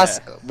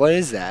Klobasa? klobasa? What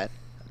is that?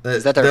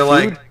 Is that their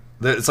They're food?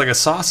 it's like a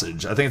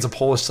sausage. I think it's a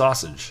Polish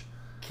sausage.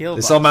 Kielbasa.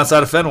 They sell them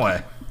outside of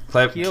Fenway.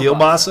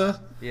 Kielbasa?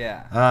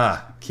 Yeah.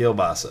 Ah,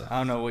 kielbasa. I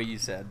don't know what you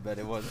said, but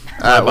it wasn't.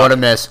 What a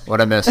miss.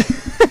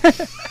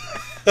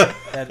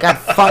 God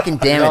fucking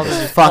damn it.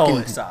 This fucking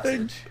Polish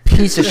sausage.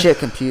 piece of shit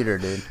computer,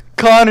 dude.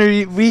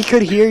 Connor, we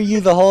could hear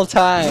you the whole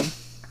time.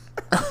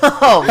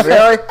 Oh,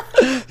 really?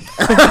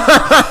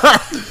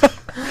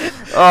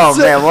 Oh,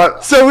 man,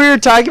 what? So we were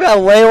talking about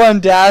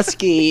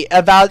Lewandowski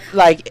about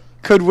like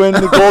could win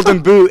the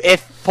Golden Boot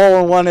if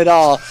Poland won it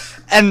all,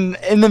 and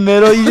in the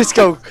middle you just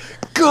go,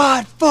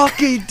 God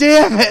fucking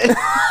damn it!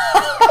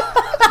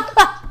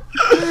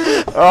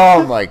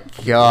 Oh, my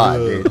God,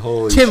 dude.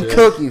 Holy Tim shit.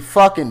 Cook, you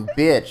fucking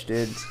bitch,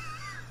 dude.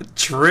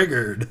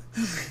 Triggered.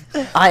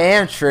 I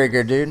am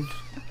triggered, dude.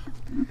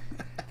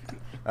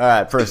 All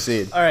right,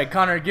 proceed. All right,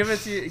 Connor, give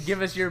us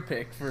your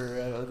pick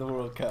for the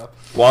World Cup.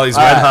 While he's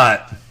All red right.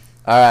 hot.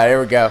 All right,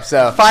 here we go.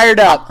 So, Fired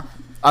up.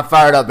 I'm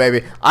fired up,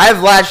 baby.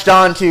 I've latched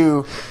on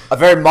to a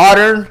very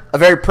modern, a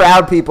very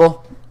proud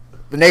people,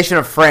 the nation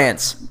of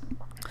France.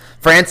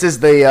 France is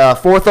the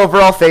fourth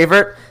overall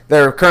favorite.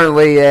 They're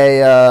currently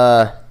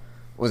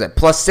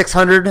plus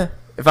 600,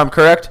 if I'm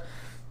correct.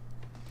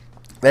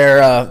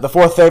 They're the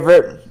fourth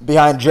favorite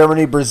behind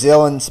Germany,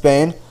 Brazil, and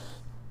Spain.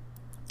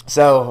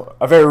 So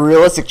a very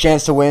realistic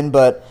chance to win,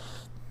 but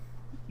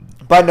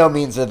by no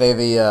means are they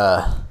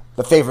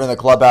the favorite in the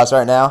clubhouse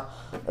right now.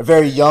 A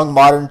very young,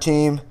 modern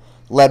team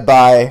led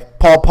by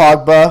Paul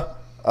Pogba,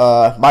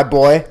 my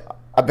boy.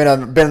 I've been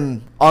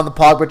on the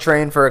Pogba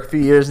train for a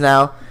few years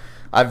now.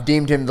 I've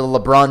deemed him the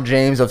LeBron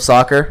James of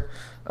soccer.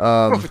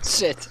 Oh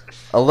shit!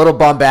 A little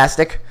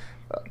bombastic.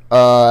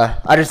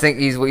 I just think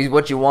he's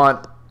what you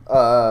want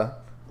a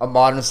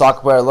modern soccer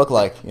player to look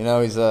like. You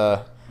know, he's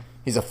a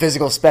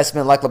physical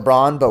specimen like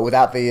LeBron, but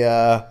without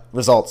the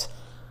results,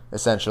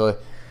 essentially.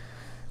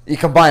 You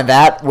combine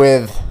that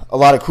with a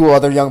lot of cool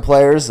other young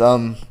players.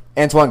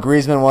 Antoine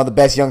Griezmann, one of the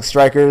best young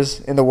strikers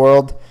in the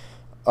world.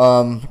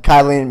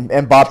 Kylian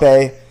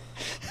Mbappe.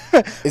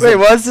 Wait,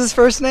 what's his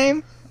first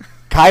name?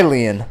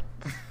 Kylian.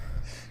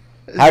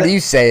 How do you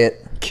say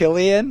it?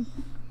 Killian?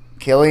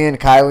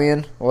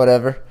 Kylian,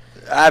 whatever.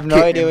 I have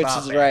no idea which is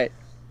Mbappe. right.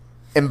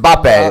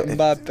 Mbappe.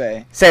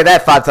 Mbappe. Say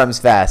that 5 times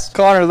fast.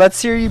 Connor,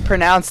 let's hear you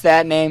pronounce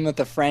that name with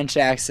a French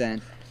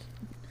accent.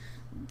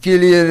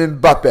 Kylian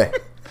Mbappe.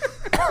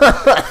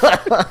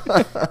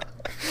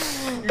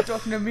 You're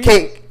talking to me?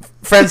 Okay,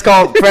 friends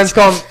call him.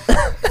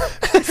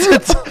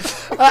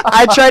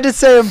 I tried to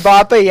say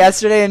Mbappe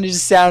yesterday and it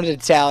just sounded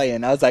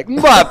Italian. I was like,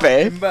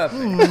 Mbappe.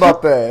 Mbappe.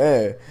 Mbappe.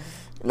 Hey.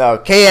 No,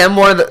 KM,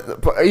 one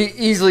of the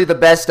easily the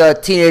best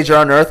teenager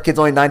on earth. Kid's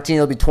only 19.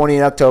 He'll be 20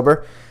 in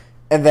October.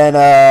 And then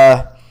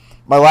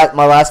my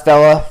last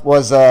fella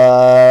was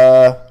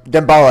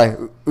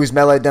Dembele,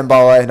 Ousmane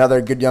Dembele,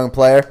 another good young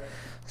player.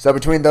 So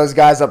between those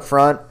guys up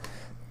front,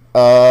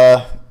 you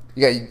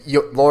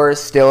got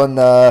Loris still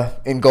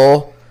in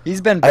goal.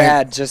 He's been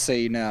bad, just so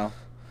you know.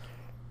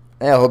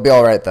 Yeah, he'll be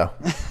all right though.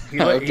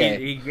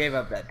 Okay. He gave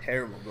up that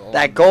terrible goal.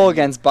 That goal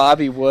against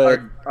Bobby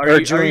Wood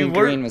Julian Green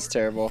Green was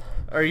terrible.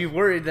 Are you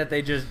worried that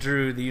they just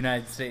drew the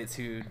United States,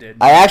 who did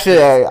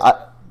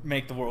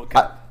make the World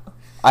Cup?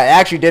 I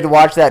actually did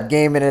watch that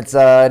game in its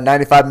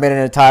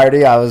 95-minute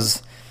entirety. I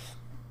was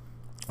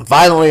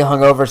violently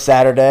hungover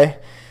Saturday.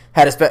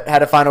 Had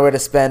to find a way to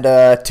spend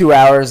 2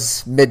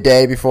 hours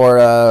midday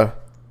before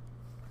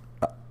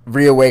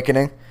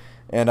reawakening,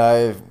 and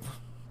I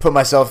put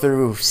myself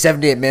through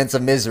 78 minutes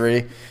of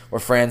misery where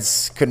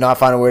France could not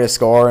find a way to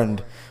score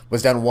and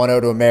was down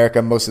 1-0 to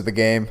America most of the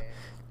game.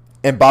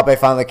 And Mbappe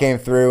finally came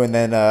through, and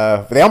then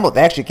they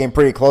actually came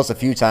pretty close a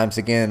few times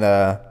to gain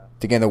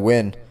the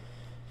win.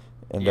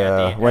 And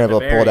weren't able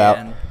to pull it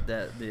out.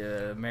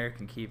 The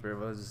American keeper,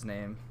 what was his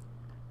name,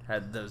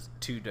 had those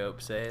 2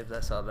 dope saves.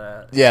 I saw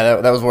that. Yeah,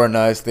 that was very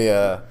nice. In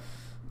the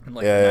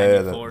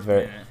 94th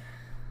minute.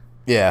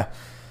 Yeah,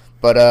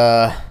 but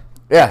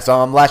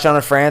so I'm latching on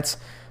to France.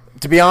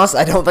 To be honest,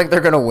 I don't think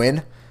they're gonna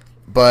win,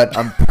 but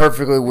I'm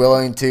perfectly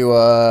willing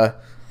to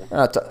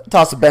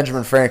toss a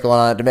Benjamin Franklin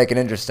on it to make it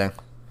interesting.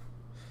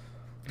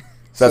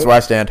 So that's where I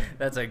stand.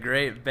 That's a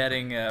great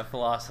betting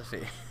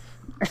philosophy.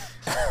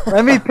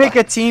 Let me pick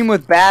a team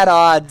with bad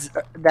odds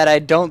that I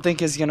don't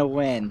think is going to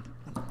win.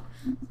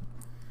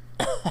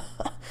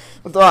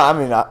 I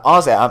mean,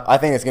 honestly, I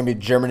think it's going to be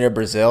Germany or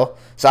Brazil.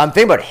 So I'm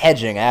thinking about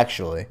hedging,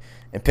 actually,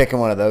 and picking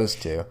one of those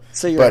two.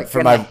 So you're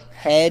going to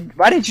head?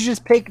 Why didn't you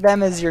just pick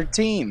them as your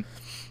team?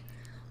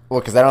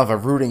 Well, because I don't have a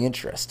rooting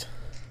interest.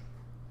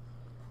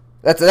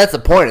 That's the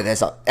point of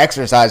this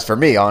exercise for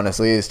me,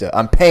 honestly, is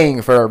I'm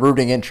paying for a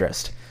rooting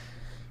interest.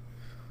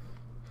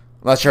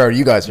 I'm not sure how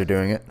you guys are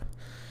doing it.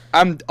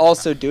 I'm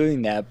also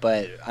doing that,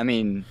 but, I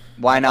mean,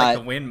 why not? Like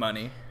to win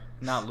money,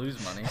 not lose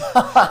money.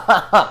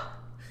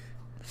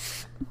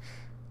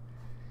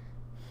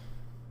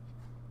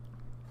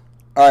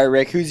 All right,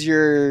 Rick, who's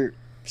your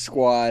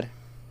squad?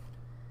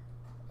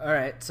 All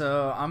right,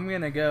 so I'm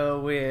going to go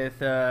with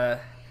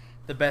the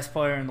best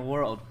player in the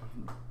world.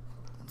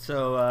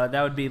 So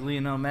that would be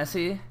Lionel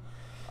Messi.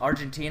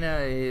 Argentina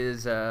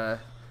is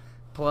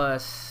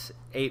plus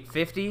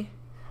 850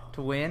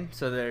 to win,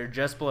 so they're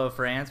just below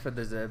France, but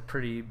there's a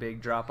pretty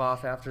big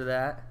drop-off after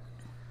that.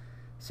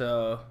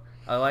 So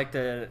I like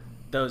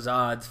those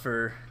odds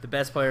for the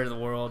best player in the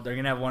world. They're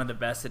going to have one of the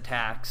best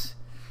attacks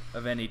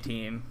of any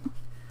team.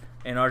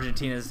 And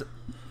Argentina's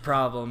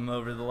problem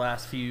over the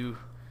last few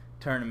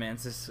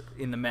tournaments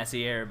in the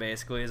Messi era,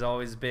 basically, has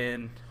always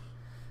been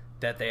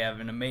that they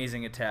have an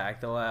amazing attack.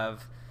 They'll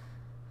have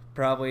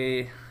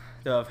Higuain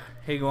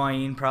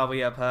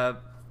probably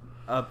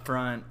up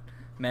front,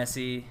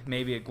 Messi,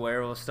 maybe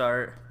Aguero will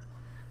start.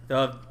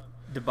 They'll have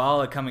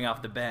Dybala coming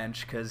off the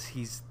bench because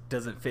he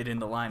doesn't fit in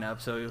the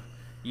lineup. So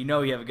you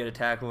have a good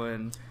attack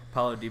when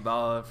Paulo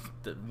Dybala,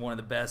 one of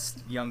the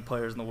best young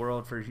players in the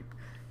world for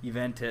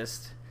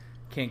Juventus,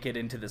 can't get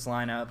into this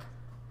lineup.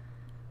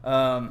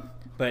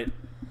 But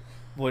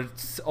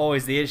what's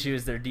always the issue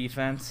is their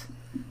defense.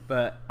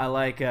 But I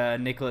like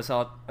Nicolas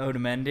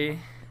Otamendi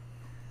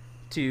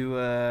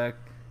to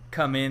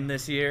come in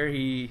this year.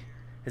 He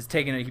has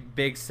taken a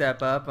big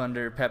step up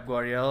under Pep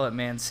Guardiola at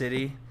Man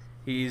City.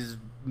 He's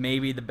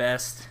maybe the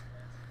best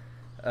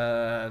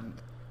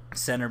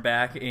center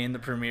back in the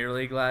Premier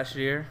League last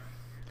year.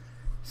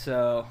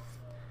 So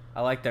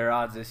I like their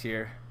odds this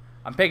year.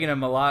 I'm picking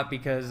him a lot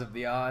because of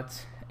the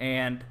odds,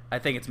 and I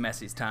think it's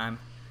Messi's time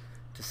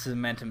to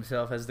cement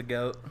himself as the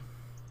GOAT.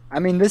 I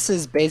mean, this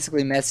is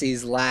basically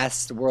Messi's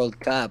last World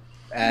Cup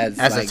as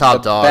a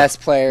top dog, best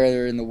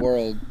player in the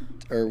world.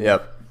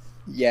 Yep.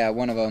 Yeah,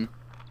 one of them.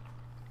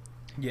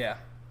 Yeah.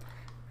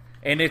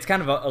 And it's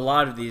kind of a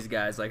lot of these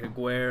guys, like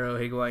Aguero,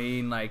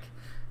 Higuain, like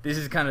this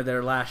is kind of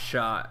their last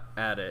shot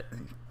at it.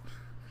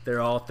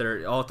 They're all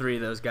 30. All three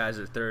of those guys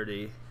are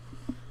 30.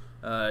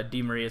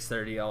 Di Maria's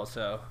 30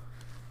 also.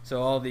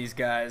 So all these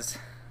guys,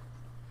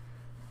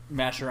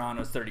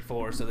 Mascherano's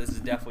 34, so this is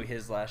definitely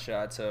his last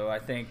shot. So I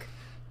think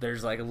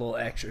there's like a little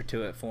extra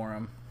to it for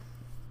him.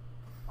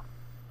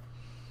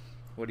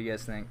 What do you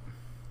guys think?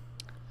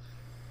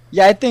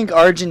 Yeah, I think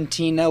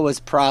Argentina was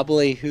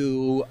probably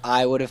who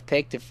I would have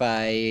picked if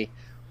I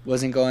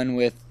wasn't going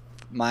with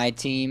my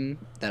team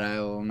that I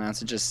will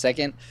announce in just a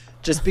second.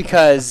 Just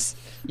because,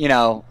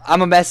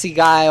 I'm a Messi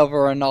guy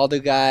over a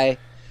Ronaldo guy.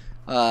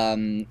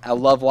 I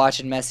love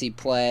watching Messi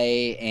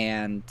play,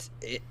 and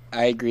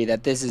I agree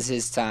that this is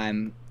his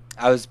time.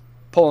 I was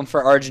pulling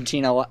for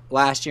Argentina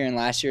last year in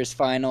last year's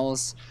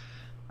finals.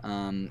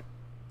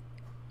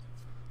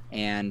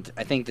 And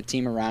I think the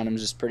team around him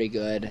is just pretty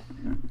good.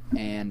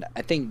 And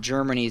I think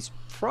Germany's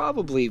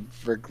probably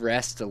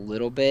regressed a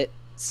little bit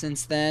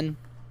since then.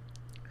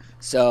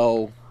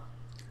 So,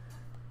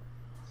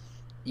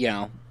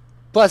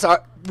 plus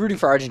rooting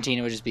for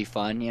Argentina would just be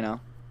fun,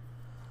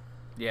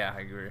 Yeah,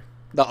 I agree.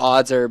 the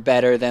odds are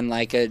better than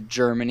like a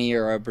Germany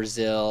or a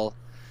Brazil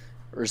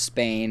or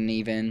Spain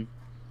even.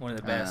 One of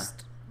the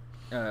best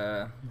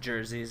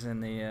jerseys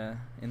in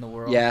the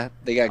world. Yeah,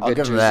 they got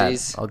good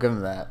jerseys. I'll give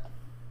them that.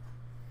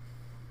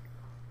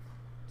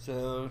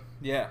 So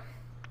yeah,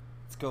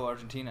 let's go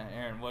Argentina.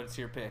 Aaron, what's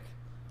your pick?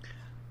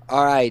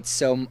 All right,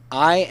 so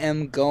I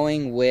am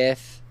going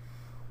with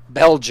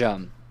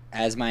Belgium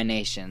as my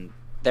nation.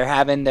 They're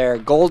having their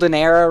golden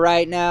era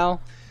right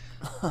now,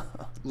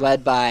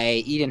 led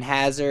by Eden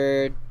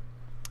Hazard,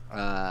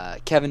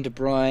 Kevin De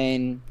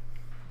Bruyne.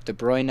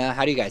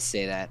 How do you guys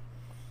say that?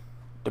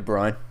 De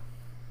Bruyne.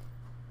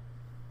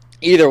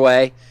 Either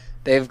way,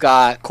 they've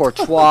got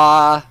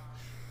Courtois.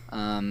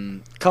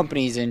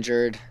 Company's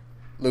injured.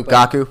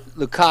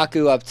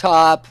 Lukaku up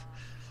top.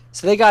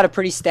 So they got a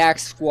pretty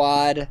stacked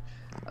squad.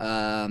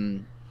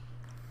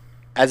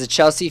 As a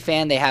Chelsea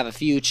fan, they have a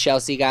few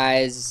Chelsea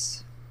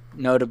guys,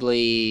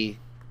 notably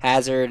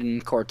Hazard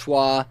and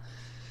Courtois.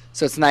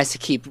 So it's nice to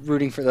keep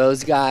rooting for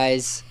those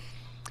guys.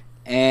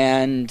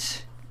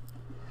 And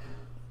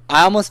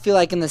I almost feel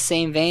like in the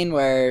same vein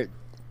where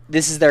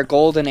this is their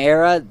golden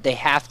era, they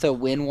have to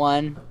win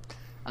one.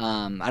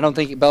 I don't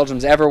think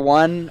Belgium's ever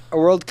won a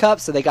World Cup,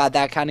 so they got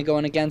that kind of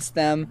going against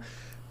them.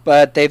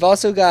 But they've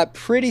also got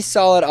pretty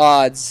solid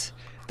odds.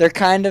 There's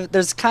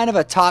kind of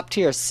a top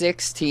tier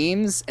 6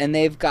 teams, and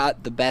they've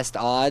got the best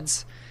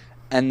odds.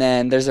 And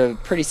then there's a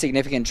pretty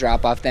significant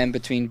drop off then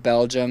between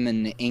Belgium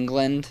and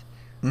England,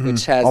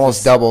 which has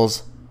almost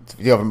doubles.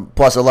 You have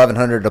plus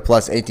 1,100 to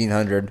plus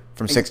 1,800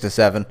 from 6 to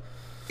 7.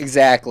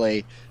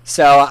 Exactly.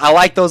 So I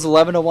like those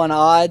 11-1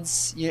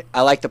 odds.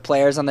 I like the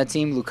players on the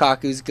team.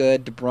 Lukaku's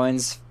good. De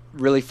Bruyne's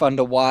really fun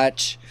to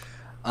watch.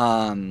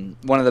 One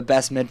of the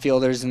best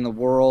midfielders in the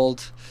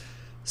world.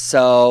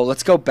 So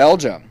let's go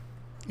Belgium.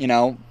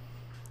 I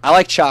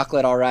like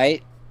chocolate, all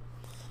right.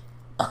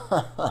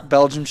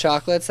 Belgium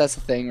chocolates, that's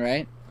the thing,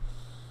 right?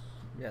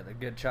 Yeah, they're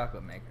good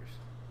chocolate makers.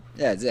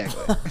 Yeah,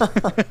 exactly.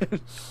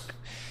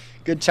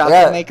 Good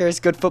chocolate makers,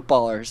 good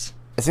footballers.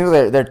 It seems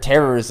like their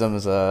terrorism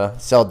is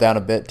settled down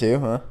a bit too,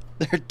 huh?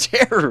 Their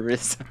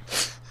terrorism?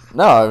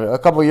 No, a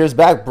couple years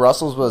back,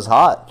 Brussels was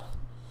hot.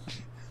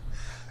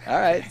 All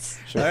right.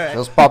 Sure, it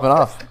was popping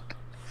off.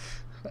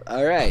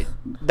 All right.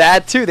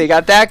 That, too. They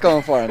got that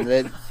going for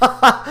them.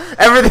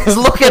 Everything's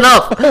looking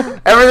up.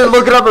 Everything's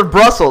looking up in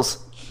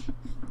Brussels.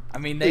 I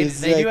mean, they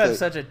do have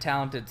such a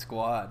talented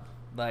squad.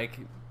 Like,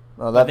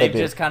 they've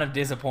just kind of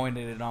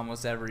disappointed in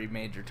almost every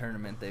major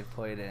tournament they've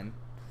played in.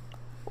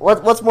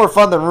 What's more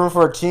fun than room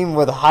for a team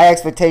with high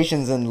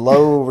expectations and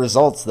low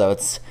results, though?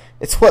 It's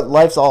what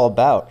life's all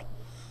about.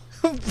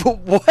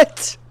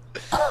 What?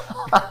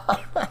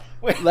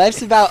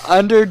 Life's about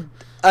under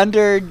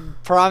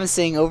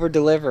promising, over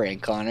delivering,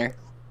 Connor.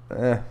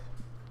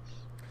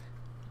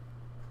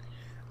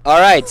 All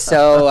right,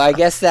 so I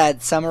guess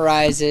that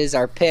summarizes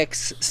our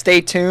picks. Stay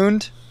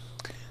tuned.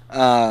 Hey,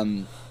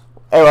 all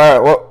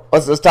right,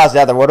 let's toss it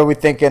out there. What are we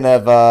thinking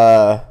of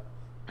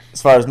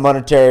as far as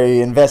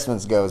monetary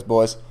investments goes,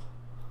 boys?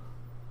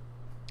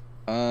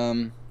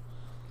 I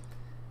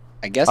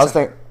guess I was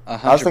thinking $100. a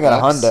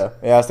hundo.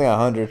 Yeah, I was thinking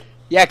 100.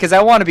 Yeah, because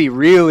I want to be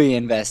really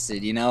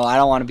invested. I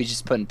don't want to be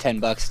just putting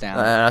 $10 down.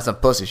 That's some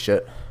pussy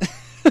shit.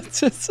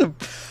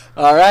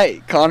 All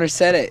right, Connor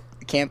said it.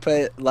 Can't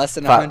put less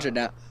than 100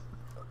 down.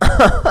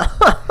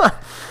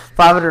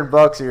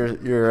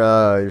 $500,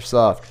 you're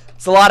soft.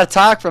 It's a lot of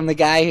talk from the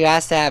guy who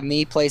has to have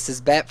me place his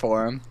bet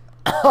for him.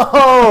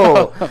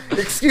 Oh,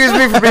 excuse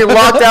me for being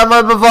locked out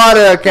my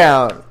Bovada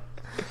account.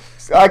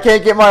 I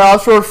can't get my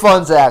offshore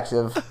funds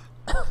active.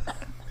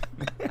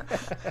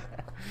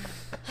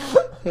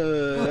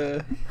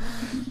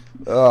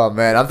 Oh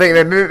man, I'm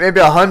thinking maybe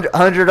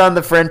 100 on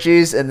the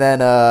Frenchies, and then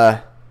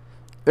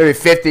maybe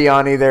 50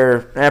 on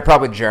either.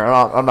 Probably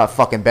Germany. I'm not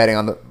fucking betting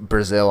on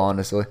Brazil,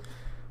 honestly.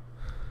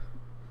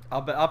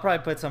 I'll probably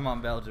put some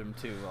on Belgium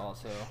too,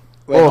 also.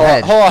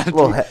 Wait, hold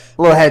on.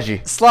 Little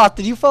hedgy. Sloth,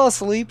 did you fall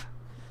asleep?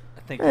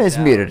 I think He's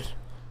muted.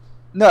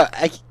 No,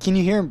 can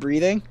you hear him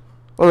breathing?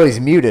 Oh, he's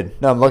muted.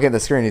 No, I'm looking at the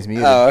screen. He's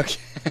muted. Oh, okay.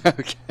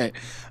 Okay.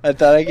 I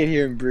thought I could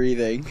hear him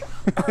breathing.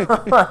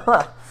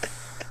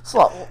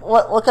 Sloth,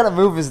 what kind of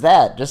move is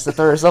that? Just to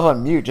throw yourself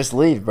on mute. Just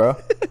leave, bro.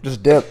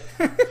 Just dip.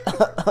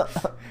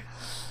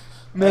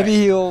 Maybe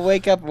he'll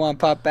wake up and want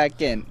to pop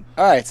back in.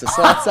 All right, so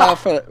Sloth's out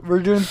for. We're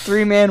doing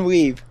 3-man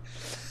weave.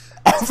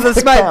 So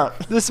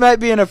this might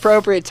be an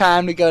appropriate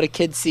time to go to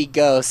Kids See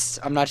Ghosts.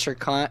 I'm not sure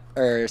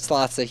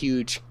Sloth's a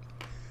huge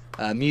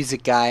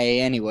music guy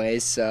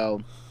anyways,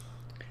 so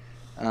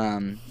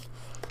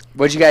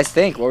what'd you guys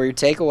think? What were your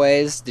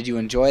takeaways? Did you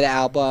enjoy the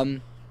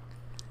album?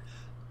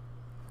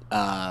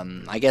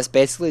 I guess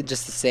basically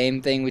just the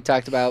same thing we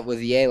talked about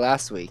with Ye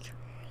last week.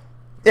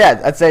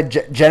 Yeah, I'd say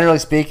generally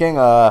speaking,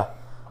 I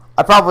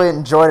probably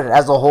enjoyed it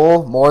as a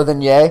whole more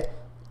than Ye.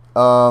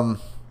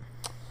 Another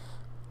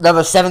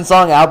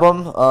 7-song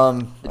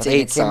album. It's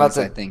 8 songs,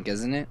 I think,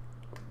 isn't it?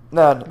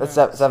 No, it's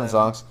 7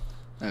 songs.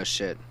 Oh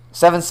shit.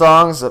 7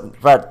 songs,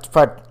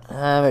 probably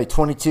maybe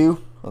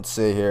 22. Let's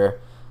see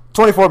here,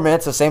 24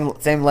 minutes, the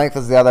same length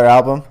as the other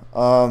album.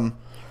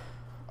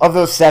 of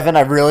those 7,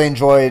 I really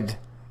enjoyed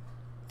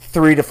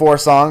 3 to 4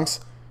 songs.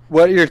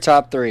 What are your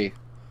top 3?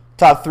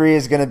 Top 3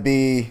 is going to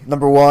be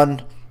number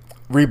 1,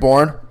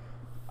 Reborn.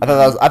 I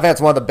think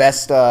that's one of the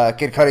best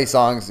Kid Cudi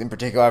songs in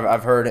particular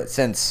I've heard it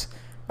since.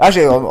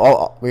 Actually,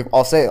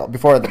 I'll say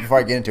before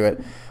I get into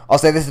it, I'll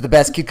say this is the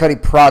best Kid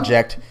Cudi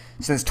project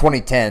since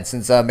 2010,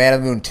 since Man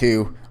of the Moon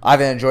 2. I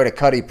haven't enjoyed a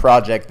Cudi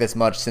project this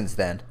much since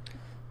then.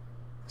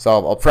 So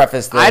I'll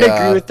preface I'd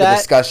agree with the that.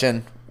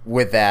 discussion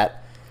with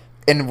that.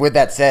 And with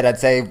that said, I'd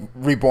say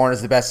Reborn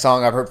is the best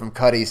song I've heard from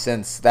Cudi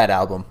since that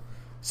album,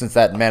 since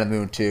that Man of the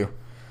Moon 2.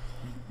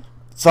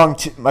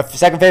 My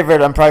second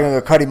favorite, I'm probably going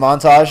to go Cudi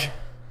Montage.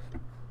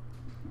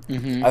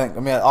 Mm-hmm.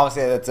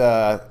 Obviously,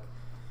 that's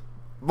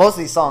most of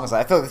these songs.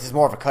 I feel like this is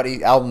more of a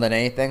Cudi album than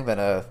anything, than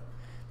a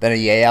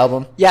Ye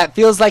album. Yeah, it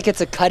feels like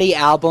it's a Cudi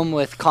album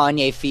with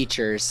Kanye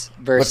features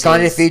versus With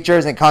Kanye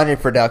features and Kanye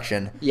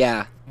production.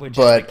 Yeah,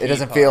 But it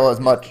doesn't feel as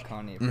much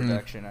Kanye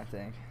production, I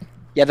think.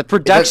 yeah. The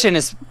production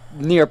is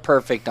near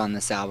perfect on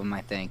this album,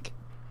 I think.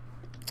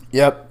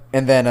 Yep.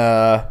 And then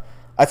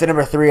I'd say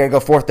number 3, I'd go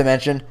Fourth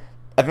Dimension.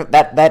 I think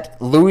that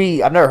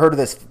Louis. I've never heard of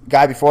this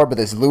guy before, but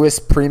this Louis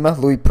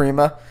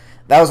Prima.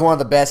 That was one of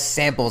the best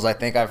samples I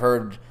think I've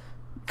heard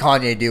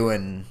Kanye do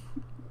in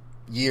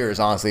years.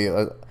 Honestly,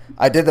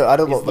 I did the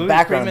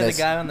background Prima of this.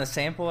 The guy on the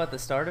sample at the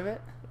start of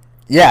it.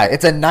 Yeah,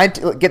 it's a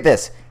get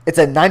this. It's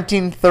a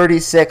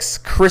 1936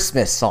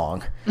 Christmas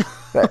song.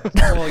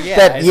 Well, yeah,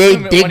 that Ye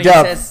digged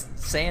up. He says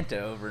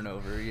Santa over and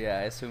over. Yeah,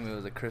 I assume it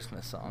was a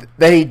Christmas song.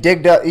 That he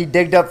digged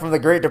up from the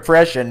Great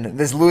Depression.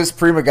 This Louis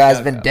Prima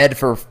guy's been dead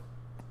for.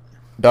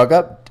 Dug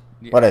up?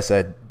 Yeah. What I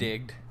said?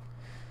 Digged.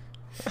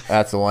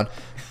 That's the one.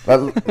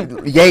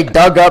 But Ye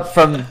dug up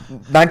from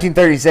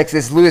 1936.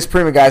 This Louis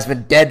Prima guy's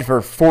been dead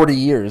for 40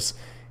 years,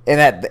 and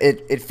that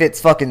it fits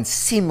fucking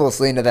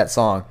seamlessly into that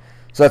song.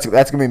 So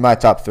that's gonna be my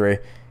top 3.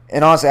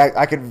 And honestly,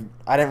 I didn't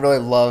really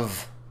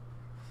love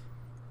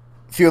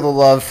Feel the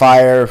Love,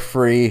 Fire,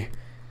 Free,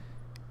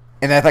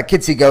 and I thought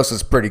Kids See Ghosts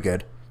was pretty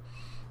good.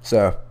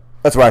 So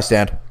that's where I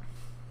stand.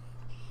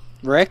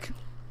 Rick?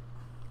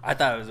 I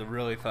thought it was a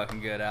really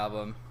fucking good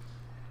album.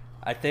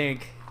 I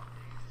think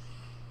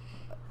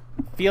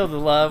Feel the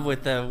Love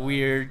with the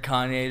weird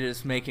Kanye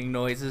just making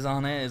noises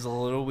on it is a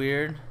little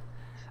weird.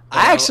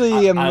 I'm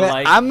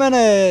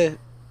gonna.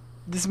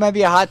 This might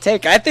be a hot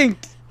take. I think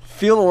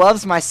 "Feel the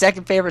Love's" my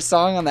second favorite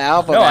song on the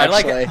album. No,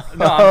 actually. I like it.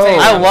 No,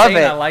 I love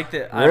it. I liked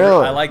it.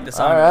 Really? I like the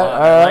song All a right, lot.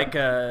 all I right.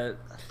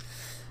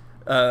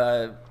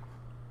 like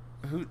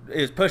who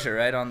it was Pusha,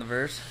 right, on the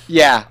verse.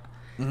 Yeah.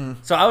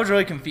 So I was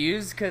really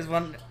confused because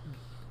when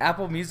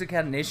Apple Music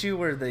had an issue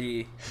where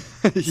the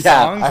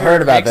Yeah, songs I were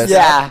heard about mixed this. up.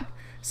 Yeah.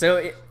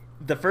 So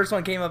the first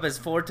one came up as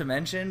Fourth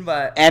Dimension,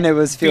 but And it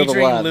was "Feel the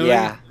featuring Love."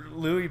 Yeah.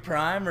 Louis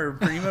Prime or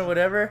Prima,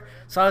 whatever.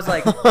 So I was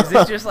like, is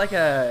this just like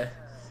a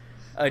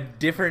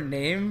different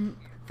name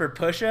for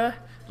Pusha?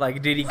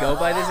 Like, did he go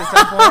by this at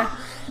some point?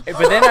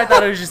 But then I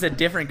thought it was just a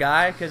different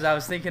guy because I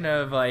was thinking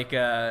of like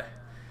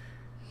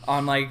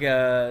on like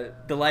The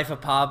Life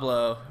of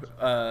Pablo,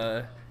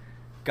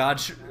 God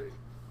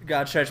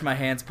Stretch My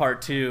Hands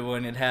Part 2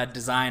 when it had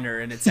Designer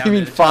and it sounded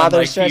mean Father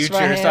like Stretch Future.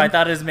 My Hand? So I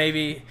thought it was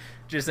maybe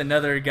just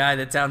another guy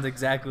that sounds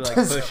exactly like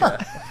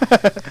Pusha.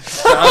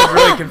 So I was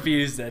really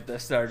confused at the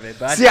start of it.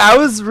 But See, I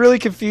was really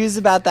confused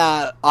about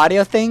that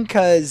audio thing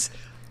because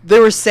they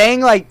were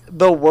saying like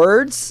the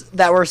words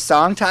that were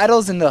song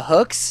titles and the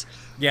hooks,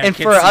 yeah, and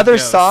Kids for See other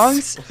Ghosts.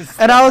 songs,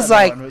 and I was That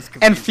like, one was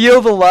and confusing. "Feel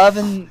the Love"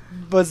 and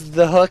was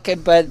the hook,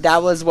 but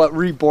that was what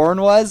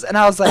 "Reborn" was, and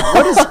I was like,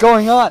 what is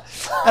going on?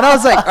 And I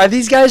was like, are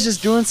these guys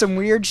just doing some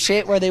weird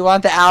shit where they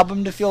want the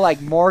album to feel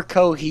like more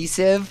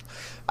cohesive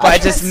by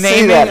just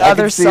naming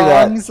other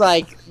songs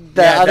like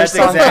the other that's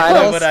song exactly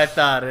titles? what I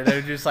thought. And it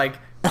was just like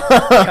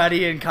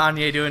Cudi and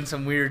Kanye doing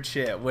some weird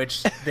shit,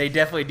 which they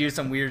definitely do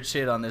some weird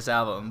shit on this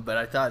album. But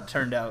I thought it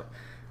turned out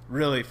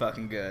really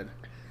fucking good.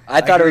 I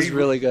thought it was agree.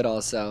 really good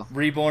also.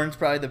 Reborn's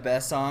probably the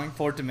best song.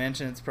 Fourth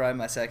Dimension's probably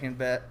my second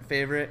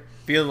favorite.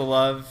 Feel the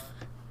Love.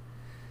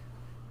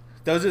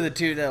 Those are the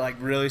two that like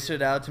really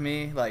stood out to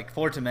me. Like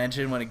Fourth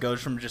Dimension when it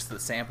goes from just the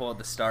sample at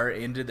the start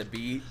into the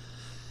beat.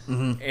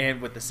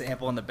 And with the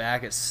sample in the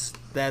back, that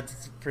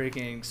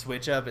freaking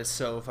switch up is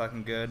so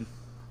fucking good.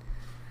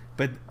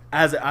 But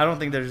I don't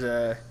think there's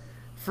a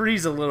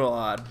Free's a little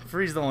odd.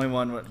 Free's the only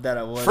one that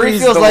I was. Free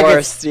Free's feels the like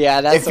worst. Yeah,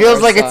 that's it the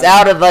feels worst like it's song.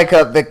 out of like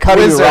the Cudi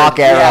Wizard, rock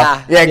era.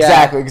 yeah, Yeah,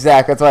 exactly.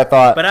 That's what I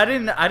thought. But I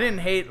didn't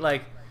hate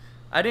like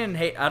I don't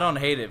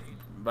hate it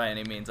by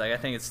any means. Like I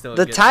think it's still a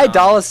The good Ty song.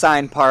 Dolla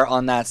 $ign part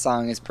on that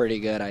song is pretty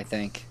good, I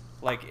think.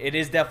 Like it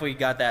is definitely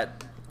got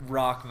that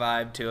rock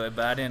vibe to it,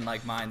 but I didn't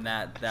like mind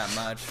that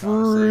much.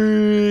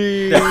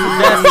 Honestly. It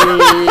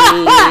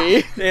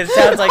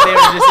sounds like they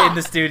were just in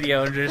the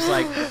studio and just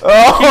like,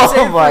 keep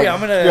saying my free. I'm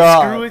gonna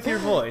God. screw with your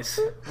voice.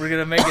 We're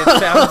gonna make it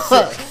sound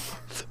sick.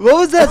 What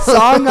was that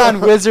song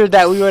on Wizard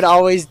that we would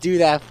always do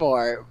that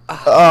for?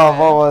 Oh,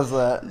 what was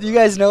that? You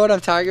guys know what I'm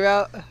talking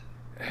about?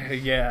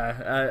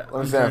 Yeah, I'm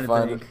Let's trying to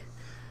find think.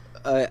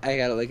 it. I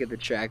gotta look at the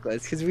track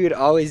list because we would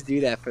always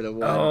do that for the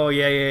one. Oh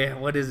yeah.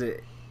 What is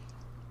it?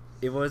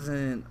 It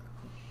wasn't.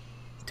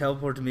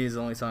 Teleport to Me is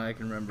the only song I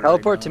can remember.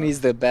 Teleport right to now. Me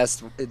is the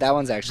best. That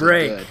one's actually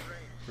Break. good.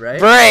 Right?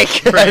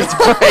 Break.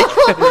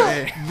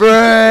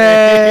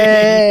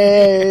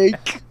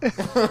 Break.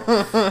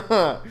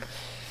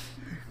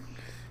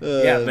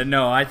 Yeah, but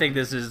no, I think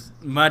this is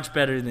much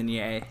better than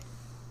Ye,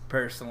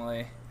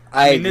 personally.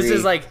 I mean, this agree.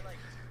 is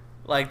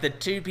like the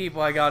two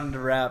people I got into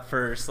rap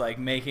first, like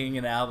making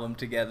an album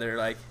together,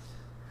 like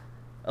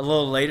a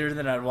little later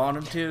than I'd want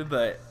them to,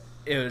 but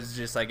it was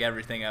just like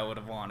everything I would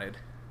have wanted.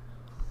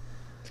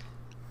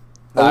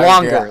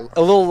 a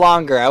little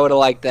longer. I would have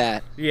liked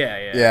that.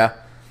 Yeah. Yeah.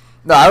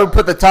 No, I would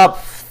put the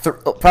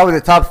probably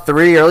the top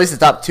 3 or at least the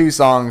top 2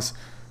 songs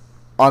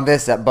on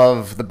this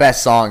above the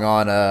best song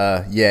on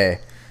Yay.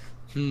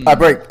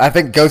 I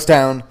think Ghost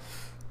Town,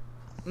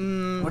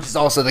 which is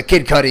also the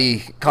Kid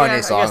Cudi Kanye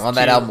I song guess on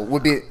that 2. album,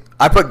 would be.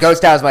 I put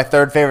Ghost Town as my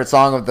 3rd favorite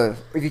song of the.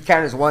 If you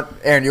count it as one,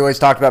 Aaron, you always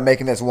talked about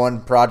making this one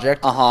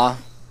project.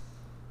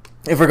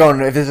 If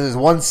this is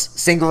one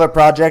singular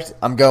project,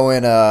 I'm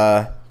going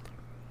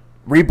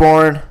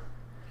Reborn,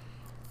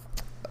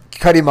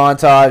 Cudi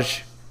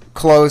Montage,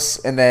 Close,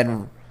 and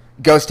then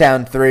Ghost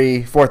Town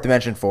 3, Fourth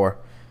Dimension 4,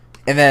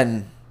 and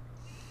then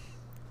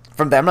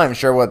from that, I'm not even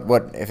sure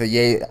what if a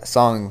Ye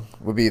song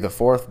would be the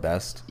 4th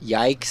best.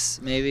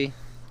 Yikes, maybe.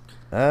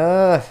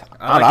 I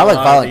like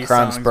Violent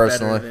Crimes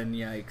personally. Better than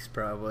Yikes,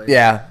 probably.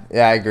 Yeah,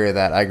 I agree with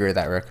that.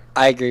 Rick.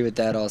 I agree with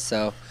that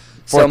also.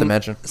 Fourth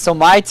Dimension. So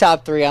my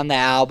top 3 on the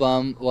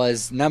album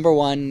was number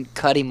 1,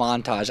 Cudi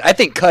Montage. I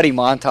think Cudi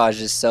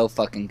Montage is so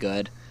fucking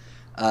good.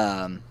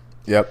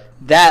 Yep.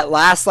 That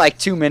last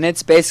 2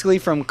 minutes, basically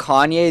from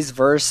Kanye's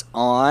verse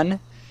on,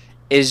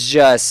 is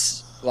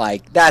just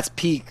that's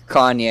peak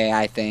Kanye.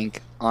 I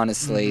think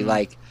honestly,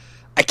 I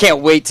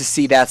can't wait to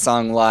see that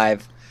song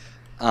live.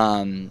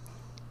 The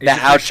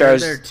outro.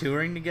 They're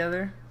touring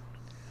together.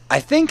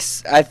 I think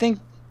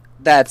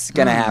that's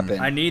gonna happen.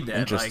 I need that.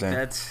 Interesting.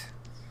 That's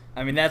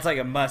like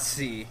a must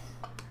see.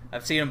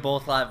 I've seen them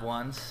both live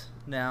once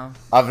now.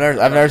 I've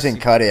never seen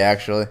Cudi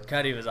actually.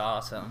 Cudi was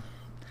awesome.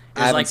 It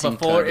I was haven't seen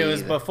before. Cudi It was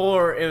either.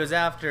 before. It was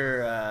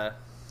after.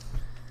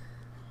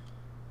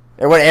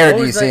 What era do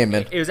you was see him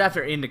in? It was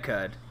after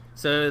Indicud.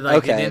 So it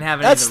Okay, didn't have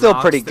any that's of the still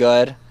rock pretty stu-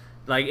 good.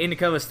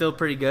 Indicud was still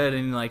pretty good,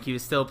 and he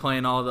was still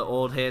playing all the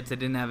old hits. It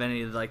didn't have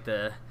any of the. It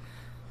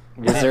didn't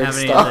Wizard have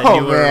any stuff. of the Oh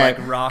newer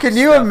man! rock Can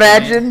you stuff in it.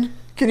 imagine?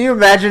 Can you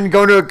imagine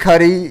going to a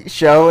Cudi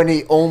show and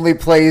he only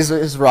plays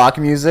his rock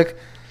music?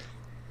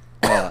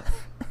 Yeah.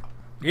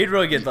 He'd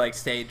really get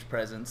stage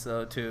presence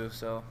though too,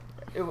 so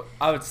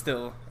I would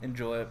still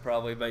enjoy it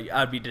probably, but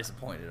I'd be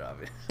disappointed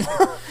obviously.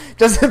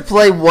 Doesn't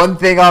play one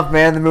thing off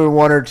Man in the Moon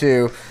 1 or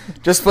 2.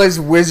 Just plays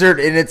Wizard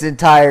in its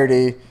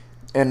entirety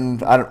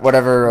and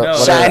whatever. No,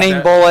 Shining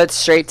that- Bullets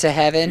Straight to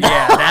Heaven.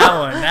 Yeah, that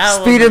one.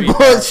 That Speed one and would be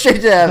Bullets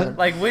straight to heaven.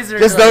 Wizard.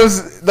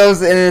 Just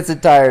those in its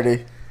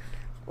entirety.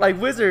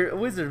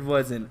 Wizard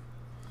wasn't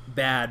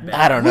bad.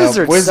 I don't know.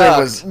 Wizard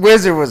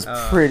Wizard was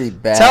pretty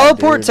bad.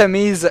 Teleport dude. to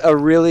Me is a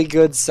really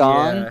good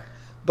song, Yeah.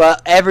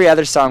 but every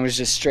other song was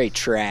just straight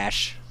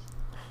trash.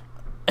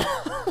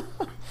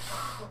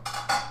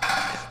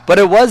 But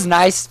it was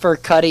nice for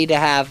Cudi to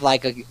have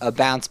a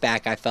bounce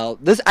back. I felt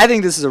I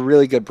think this is a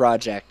really good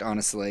project,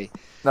 honestly.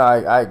 No,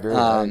 I agree.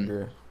 I Um,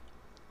 agree.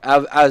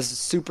 I was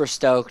super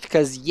stoked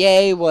because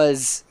Ye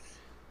was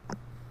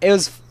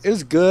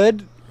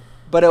good,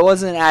 but it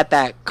wasn't at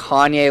that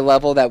Kanye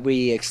level that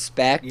we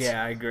expect.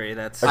 Yeah, I agree.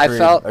 That's I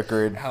felt-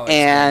 agreed. how I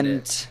explained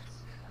it.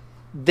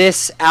 And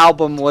this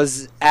album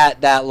was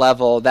at that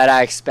level that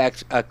I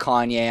expect a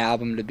Kanye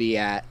album to be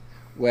at.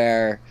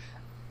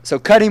 So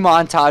Cudi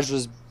Montage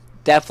was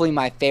definitely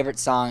my favorite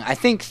song. I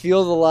think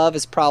Feel the Love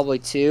is probably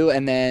 2,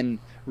 and then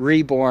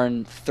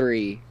Reborn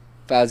 3,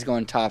 if I was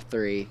going top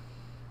 3.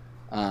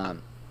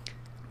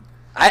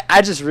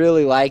 I just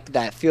really like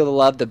that Feel the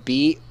Love, the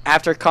beat.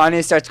 After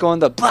Kanye starts going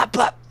the blah,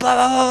 blah, blah,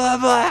 blah, blah,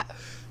 blah,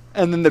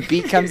 and then the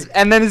beat comes,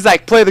 and then he's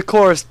play the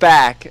chorus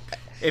back.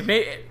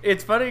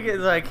 It's funny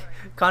because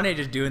Kanye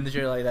just doing the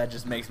shit like that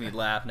just makes me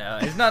laugh now.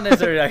 It's not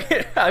necessarily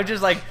I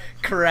just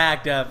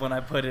cracked up when I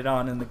put it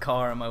on in the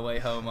car on my way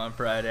home on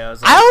Friday. I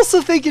was I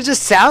also think it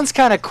just sounds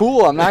kind of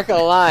cool. I'm not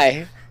gonna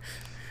lie.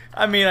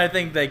 I mean, I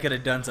think they could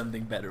have done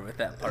something better with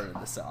that part of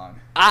the song.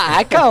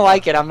 I kind of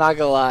like it. I'm not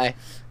gonna lie.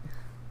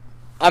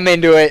 I'm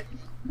into it.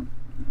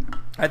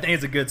 I think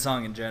it's a good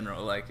song in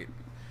general.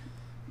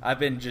 I've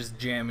been just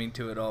jamming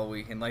to it all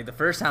week, and the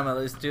first time I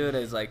listened to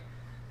it,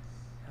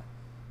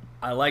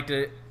 I liked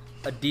it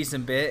a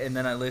decent bit, and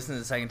then I listened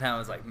the second time. I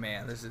was like,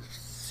 man, this is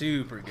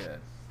super good.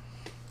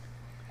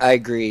 I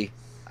agree.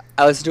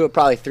 I listened to it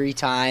probably 3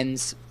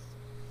 times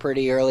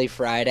pretty early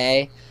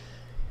Friday,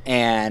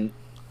 and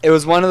it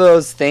was one of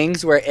those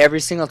things where every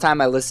single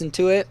time I listened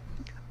to it,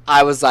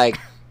 I was like,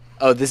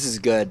 oh, this is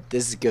good.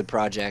 This is a good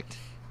project,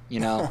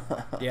 Yeah,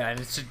 and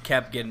it just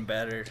kept getting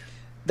better.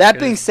 That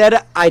being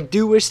said, I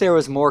do wish there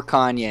was more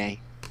Kanye.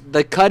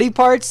 The Cudi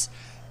parts,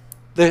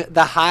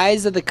 the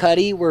highs of the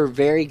Cudi were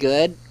very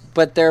good,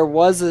 but there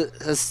was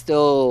a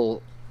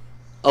still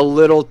a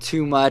little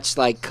too much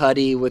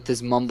Cudi with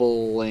his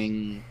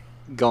mumbling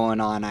going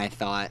on. I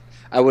thought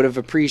I would have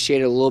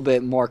appreciated a little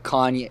bit more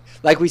Kanye.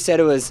 Like we said,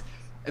 it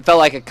felt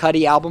like a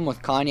Cudi album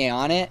with Kanye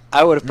on it.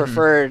 I would have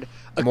preferred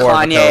a More of a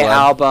Kanye collab.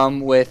 album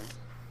with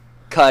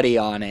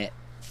Cudi on it.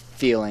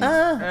 Feeling.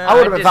 I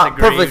would have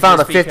perfectly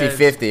found a just because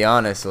 50-50,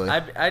 honestly.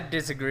 I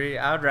disagree.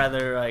 I would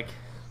rather like,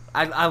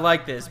 I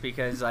like this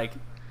because like,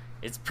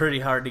 it's pretty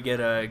hard to get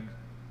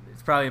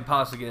it's probably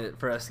impossible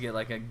for us to get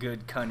like a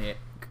good Cudi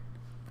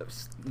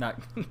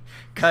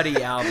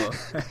album.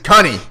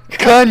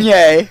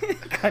 Kanye.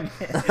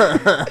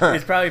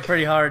 It's probably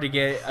pretty hard to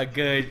get a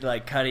good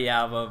like Cudi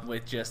album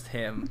with just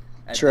him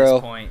at True.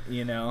 this point,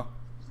 you know.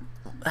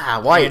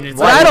 Why? And it's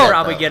Why like is we'll that,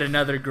 probably though? get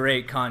another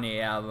great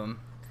Kanye album.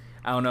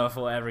 I don't know if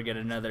we'll ever get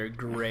another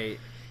great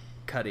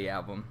Cudi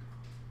album.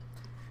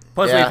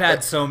 Plus, Yeah, we've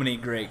had so many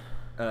great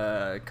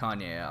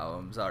Kanye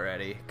albums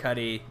already.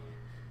 Cudi,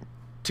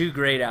 2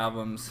 great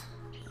albums.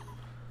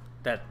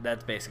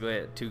 That's basically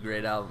it. 2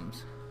 great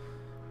albums.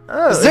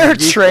 Oh, Is there a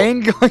that's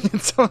train going in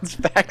someone's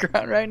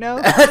background right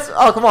now?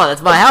 oh, come on,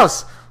 that's my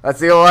house. That's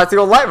the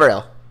old light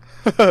rail.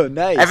 Oh,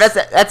 nice. And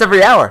that's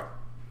every hour.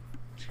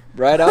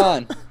 Right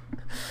on.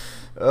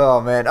 Oh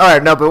man. All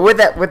right, no, but with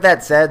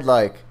that said,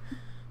 like,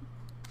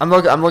 I'm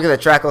looking at the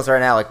track list right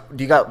now. Like,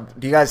 do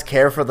you guys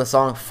care for the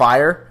song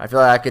 "Fire"? I feel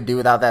like I could do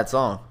without that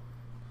song.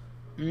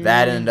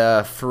 That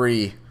and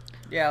 "Free."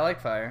 Yeah, I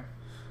like Fire.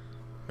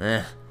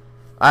 I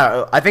don't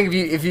know. I think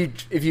if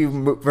you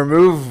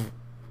remove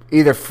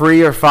either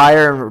 "Free" or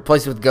 "Fire" and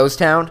replace it with "Ghost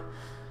Town,"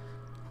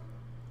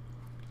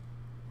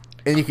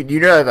 and you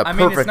know the I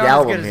mean, it's perfect not as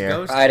album good as here.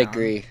 Ghost I'd Town.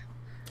 agree.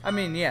 I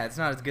mean, yeah, it's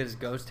not as good as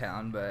Ghost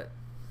Town, but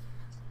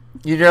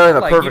You know the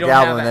like you perfect don't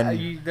album, have and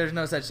then there's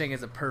no such thing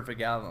as a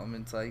perfect album.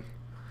 It's like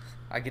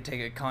I could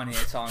take a Kanye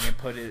song and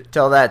put it.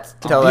 tell that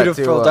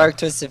Beautiful to Dark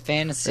Twisted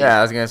Fantasy. yeah,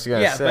 I was gonna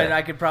say. Yeah, but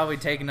I could probably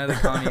take another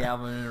Kanye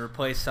album and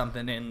replace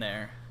something in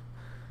there,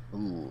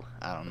 Ooh,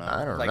 I don't know.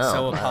 I don't like know. So I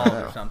don't Appalled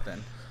know. or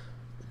something.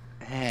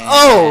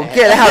 Oh,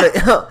 get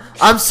out!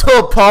 I'm so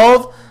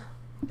appalled.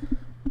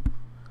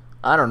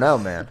 I don't know,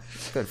 man.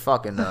 Good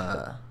fucking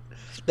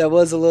That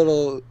was a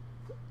little.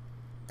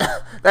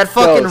 that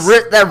fucking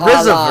Ghost. that A la.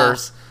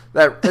 RZA-verse.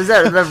 That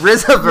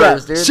RZA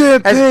verse, dude.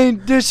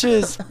 Champagne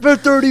dishes for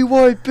 30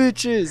 white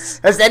bitches.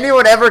 Has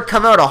anyone ever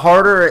come out a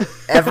harder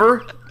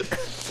ever?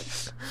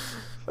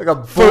 Like a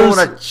bull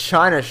in a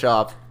china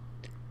shop.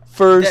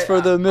 Furs Yeah,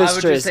 for the I was just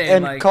mistress saying,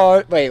 and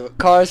like-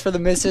 cars for the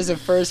missus and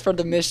furs for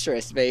the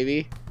mistress,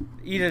 baby.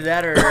 Either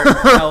that or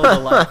Hell of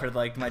a Life are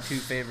like my 2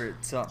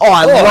 favorite songs. Oh,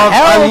 I love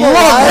Hell of a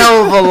Life.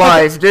 Hell of a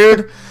Life,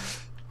 dude.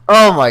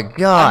 Oh my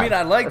god. I mean,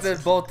 I like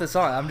both the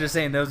songs. I'm just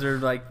saying those are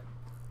like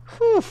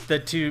the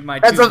 2 my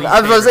That's 2 what- least I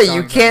was gonna favorite say,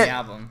 you songs on can't- the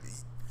album.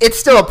 It's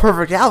still a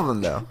perfect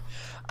album, though.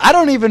 I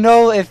don't even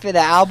know if the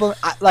album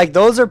like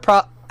those are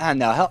I don't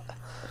know.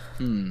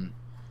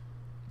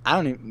 I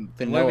don't even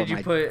know. What what would you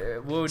my-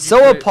 put? What would you So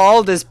put?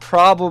 Appalled is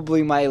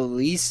probably my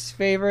least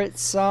favorite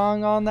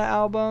song on the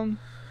album.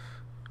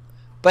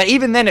 But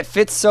even then, it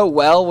fits so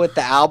well with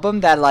the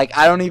album that like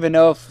I don't even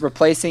know if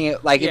replacing it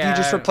if you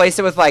just Yeah. replace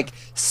it with like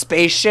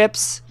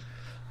Spaceships,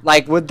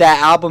 like would that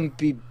album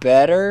be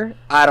better?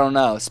 I don't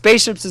know.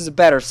 Spaceships is a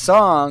better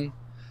song.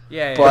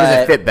 Yeah, but-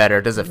 Does it fit better?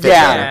 Does it fit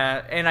Yeah. better?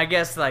 yeah, and I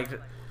guess like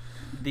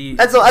the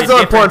That's the only point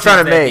I'm difference trying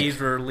is to that make. These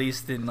were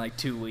released in like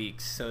 2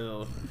 weeks,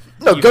 so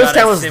No, you Ghost got a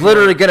Town was similar-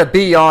 literally gonna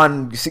be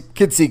on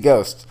Kids See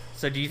Ghost.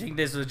 So do you think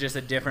this was just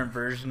a different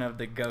version of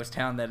the Ghost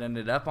Town that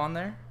ended up on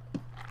there?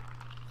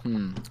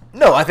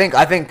 No, I think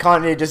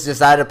Kanye just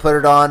decided to put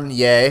it on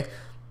Yay,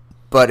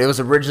 but it was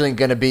originally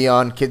gonna be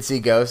on Kids See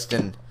Ghost,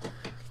 and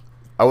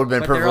I would have been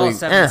But they're all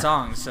perfectly. 7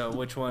 songs, so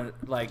which one?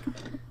 Like,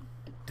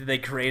 did they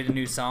create a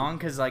new song?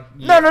 Because like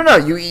No. I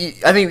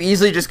think you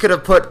easily just could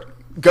have put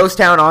Ghost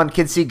Town on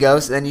Kids See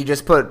Ghost, and then you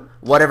just put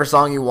whatever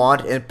song you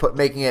want and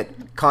making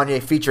it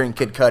Kanye featuring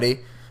Kid Cudi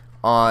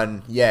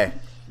on Yay.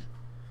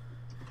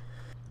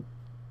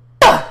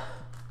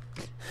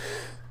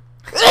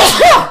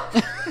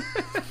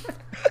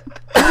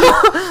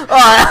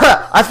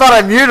 Oh, I thought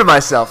I muted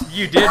myself.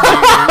 You did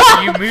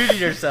you muted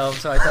yourself,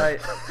 so I thought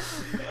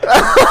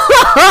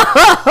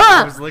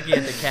I was looking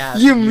at the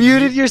cast. You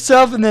muted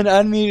yourself and then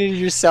unmuted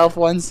yourself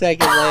 1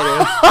 second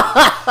later.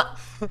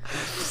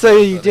 So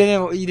you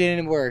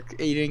didn't work.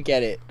 You didn't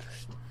get it.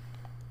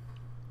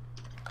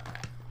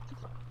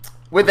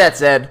 With that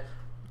said,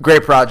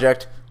 great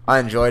project. I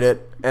enjoyed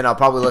it, and I'll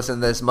probably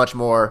listen to this much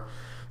more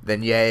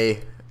than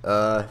Yay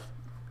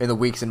in the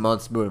weeks and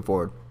months moving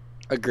forward.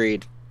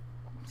 Agreed.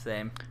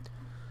 Same.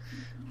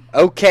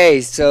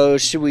 Okay, so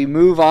should we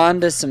move on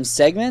to some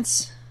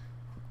segments?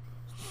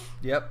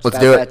 Yep. Let's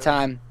About do that it.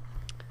 time.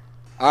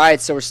 All right,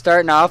 so we're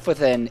starting off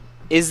with an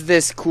 "Is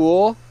this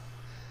cool?"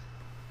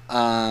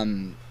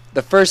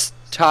 The first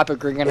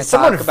topic we're gonna Is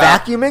someone talk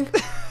about. vacuuming?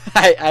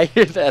 I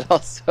hear that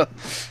also.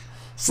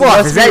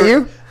 Sloth, is that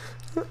you?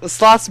 Well,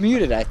 Sloth's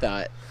muted, I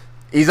thought.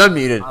 He's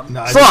unmuted.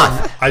 No,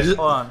 Sloth, I just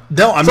Hold on.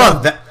 no. I'm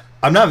Sloth. not.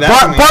 I'm not bark,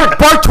 vacuuming.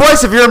 bark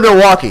twice if you're in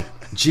Milwaukee.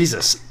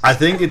 Jesus, I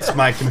think it's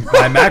my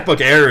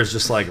MacBook Air is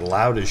just like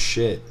loud as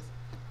shit.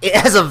 It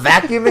has a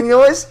vacuuming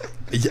noise?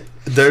 Yeah,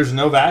 there's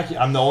no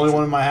vacuum. I'm the only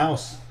one in my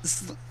house.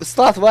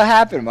 Sloth, what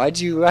happened? Why'd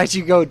you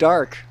go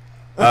dark?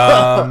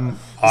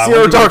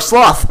 Zero Dark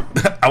Sloth.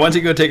 I went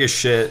to go take a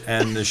shit,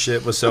 and the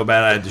shit was so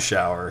bad I had to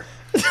shower.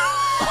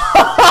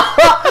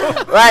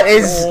 That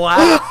is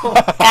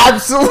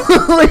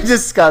absolutely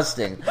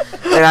disgusting,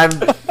 and I'm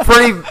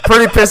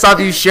pretty pissed off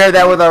you shared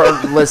that with our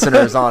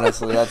listeners.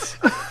 Honestly, that's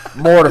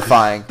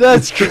mortifying.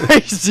 That's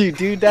crazy,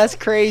 dude. That's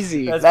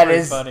crazy. That's That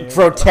is funny,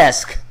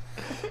 grosque.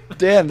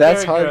 Damn,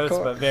 that's very hardcore.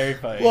 gross, but very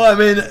funny. Well, I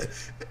mean,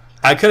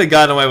 I could have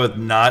gotten away with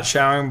not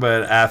showering,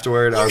 but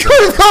afterward, I was like,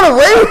 I've gone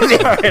away with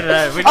it.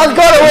 I've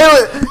gone away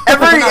with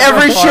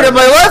every shit in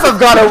my life. I've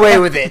gone away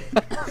with it.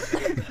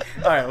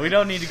 All right, we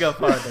don't need to go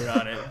farther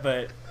on it,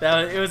 but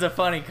it was a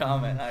funny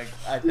comment. I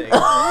think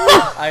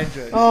I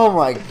enjoyed it. Oh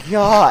my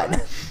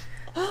god.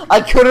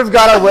 I could have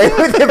got away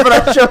with it, but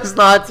I chose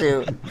not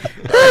to.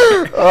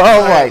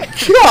 Oh my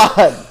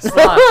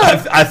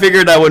god. I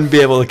figured I wouldn't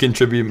be able to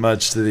contribute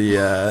much to the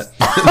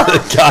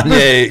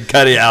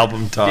Kanye-Cudi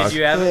album talk. Do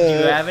you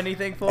have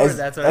anything for it?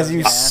 That's what As I you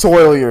was gonna ask.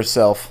 soil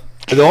yourself.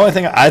 The only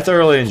thing, I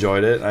thoroughly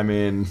enjoyed it. I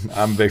mean,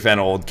 I'm a big fan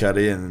of old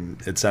Cudi, and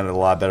it sounded a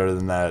lot better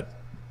than that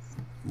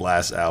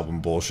last album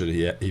bullshit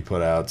he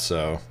put out.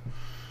 So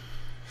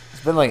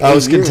It's been like I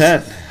was 8 years.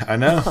 content. I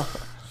know.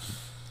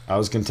 I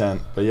was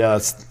content. But yeah,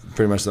 that's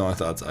pretty much the only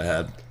thoughts I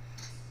had.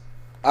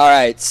 All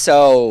right,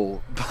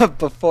 so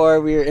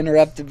before we were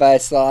interrupted by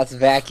Sloth's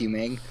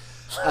vacuuming,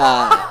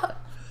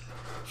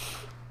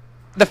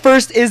 the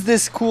first is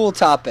this cool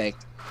topic.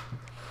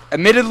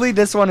 Admittedly,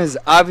 this one is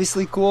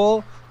obviously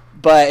cool,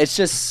 but it's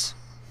just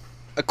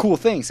a cool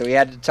thing, so we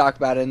had to talk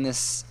about it in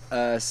this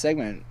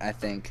segment, I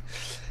think.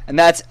 And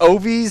that's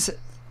Ovi's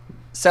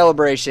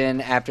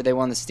celebration after they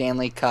won the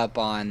Stanley Cup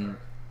on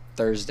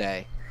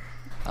Thursday.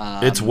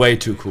 It's way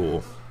too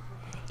cool.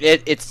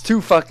 It's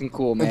too fucking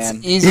cool, man.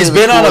 It's easily He's the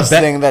been on a coolest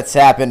thing that's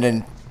happened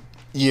in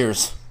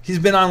years. He's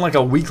been on like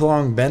a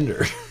week-long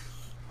bender.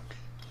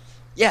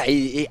 Yeah,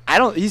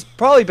 he's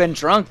probably been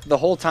drunk the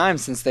whole time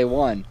since they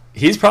won.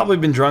 He's probably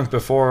been drunk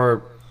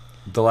before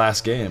the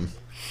last game.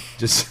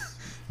 Just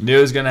knew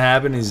it was going to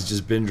happen. He's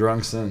just been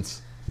drunk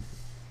since.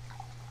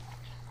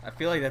 I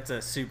feel like that's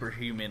a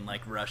superhuman,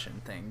 like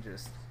Russian thing.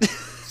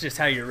 It's just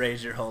how you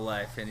raise your whole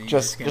life, and you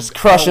Just can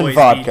crushing always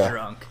vodka. Be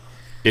drunk.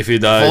 If he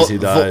dies, he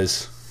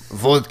dies.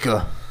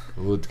 Vodka.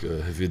 Vodka.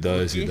 If he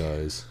dies, he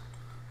dies.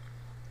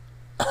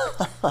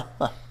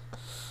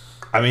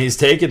 I mean, he's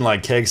taken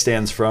like keg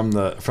stands from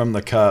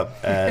the cup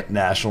at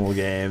national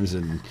games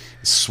and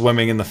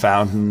swimming in the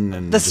fountain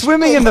and The just-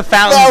 swimming in the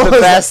fountain's the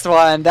was best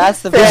one.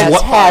 That's the best.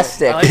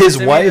 Fantastic. I like His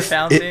the wife-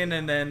 fountain,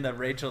 and then the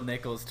Rachel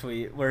Nichols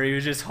tweet where he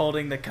was just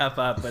holding the cup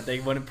up, but they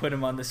wouldn't put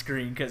him on the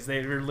screen because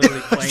they were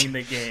literally playing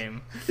the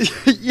game.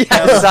 Yeah,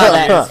 That I was saw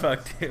funny that. as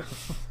fuck too.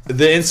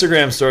 The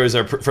Instagram stories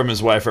from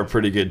his wife are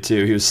pretty good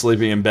too. He was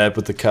sleeping in bed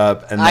with the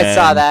cup, and I then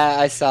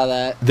saw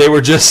that. They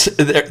were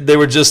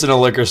just in a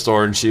liquor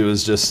store, and she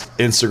was just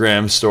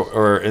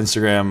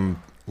Instagram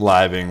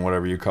living,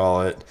 whatever you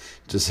call it,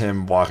 just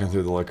him walking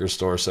through the liquor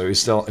store. So he's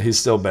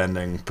still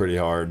bending pretty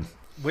hard.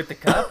 With the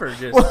cup or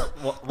just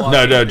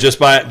No,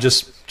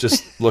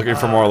 just looking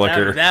for more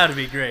liquor. That would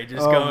be great.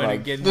 Just Oh going my-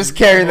 and getting just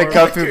carrying the more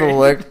cup through the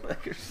liquor.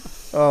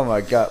 Oh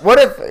my god. What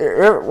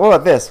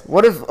about this?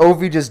 What if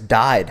Ovi just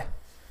died?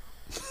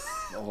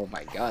 Oh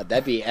my god,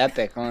 that'd be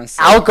epic,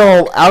 honestly.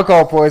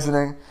 Alcohol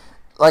poisoning.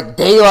 Like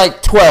day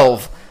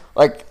 12.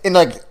 Like in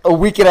like a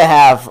week and a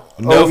half.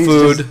 No Ovi's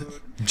food,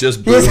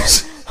 just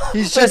booze.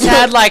 He's just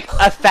had like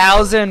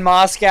 1,000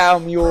 Moscow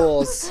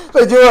mules.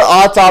 They do an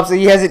autopsy.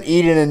 He hasn't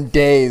eaten in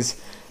days.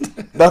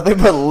 Nothing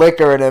but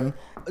liquor in him.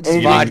 And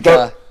he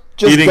Vodka.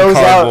 just Eating goes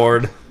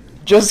cardboard. out.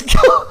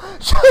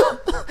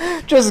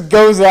 Just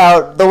goes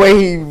out the way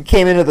he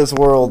came into this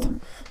world,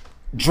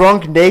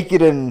 drunk,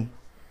 naked, and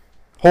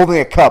holding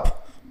a cup.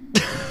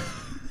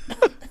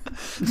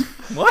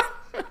 What?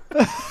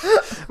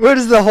 Where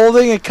does the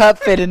holding a cup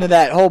fit into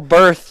that whole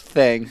birth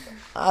thing?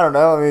 I don't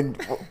know. I mean,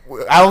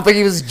 I don't think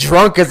he was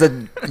drunk as a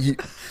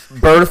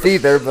birth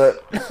either,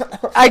 but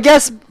I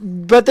guess,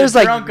 but there's The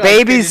like drunk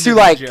babies fit who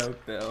into the like,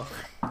 joke, though.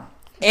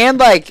 and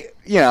like,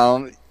 you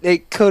know,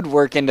 it could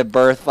work into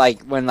birth,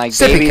 like when like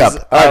sippy babies.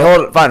 cup. All right,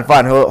 hold it.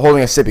 Fine.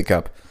 Holding a sippy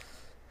cup.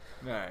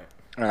 All right.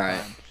 All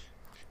right.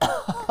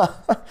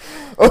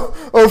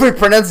 Ovi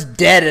pronounced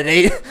dead at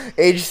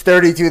age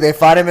 32. They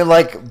find him in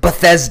like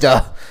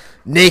Bethesda,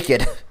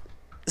 naked.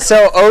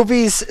 So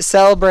Ovi's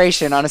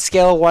celebration on a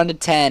scale of 1 to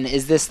 10,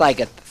 is this like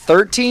a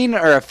 13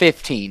 or a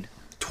 15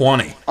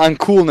 20. on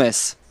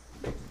coolness?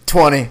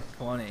 20.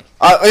 20.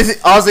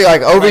 Honestly,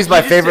 like Ovi's Like,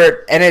 my he just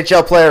favorite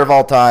NHL player of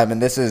all time,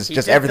 and this is He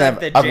just did everything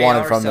the I've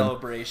wanted JR from him.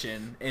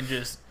 celebration and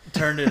just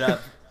turned it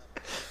up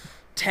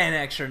 10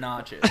 extra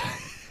notches.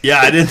 Yeah,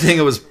 I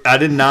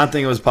did not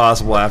think it was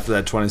possible after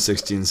that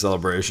 2016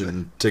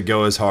 celebration to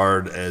go as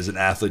hard as an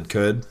athlete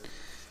could.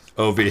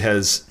 Ovi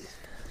has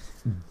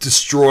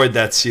destroyed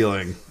that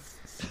ceiling.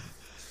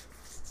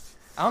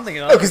 I don't think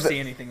I'll ever 'cause see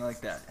anything like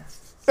that.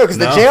 No, because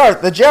No.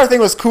 the JR thing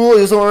was cool.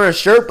 He was wearing a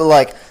shirt, but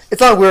like it's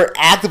not like we were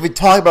actively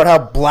talking about how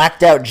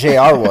blacked out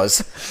JR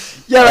was.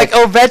 Yeah, like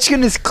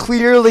Ovechkin is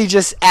clearly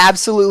just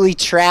absolutely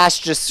trash,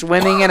 just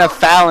swimming in a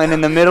fountain in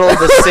the middle of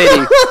the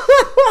city.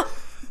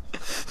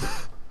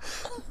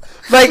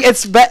 Like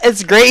it's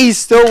great. He's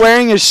still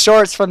wearing his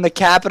shorts from the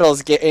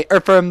Capitals game or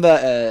from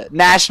the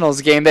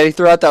Nationals game that he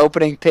threw out the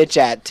opening pitch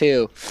at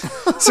too.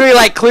 So he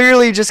like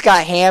clearly just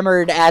got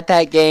hammered at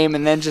that game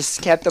and then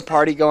just kept the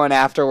party going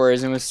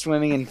afterwards and was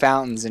swimming in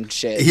fountains and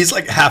shit. He's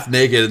like half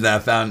naked in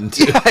that fountain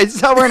too. Yeah,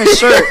 he's not wearing a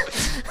shirt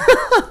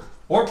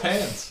or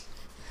pants.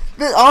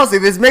 Honestly,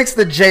 this makes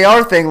the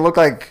JR thing look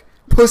like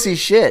pussy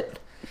shit.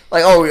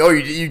 Like,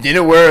 you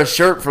didn't wear a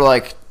shirt for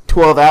like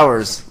 12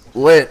 hours.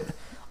 Lit.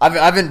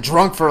 I've been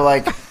drunk for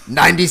like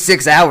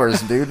 96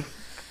 hours, dude.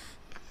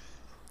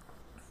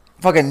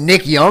 Fucking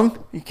Nick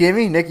Young? You kidding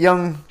me? Nick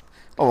Young.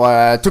 Oh,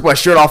 I took my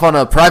shirt off on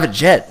a private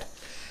jet.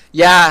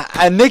 Yeah,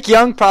 and Nick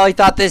Young probably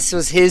thought this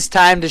was his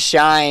time to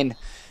shine.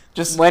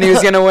 Just when he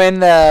was going to win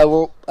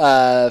the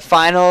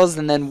finals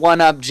and then one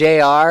up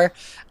JR.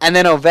 And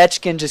then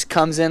Ovechkin just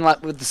comes in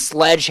like with the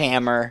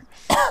sledgehammer.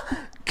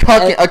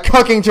 A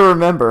cucking to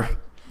remember.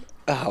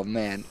 Oh,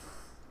 man.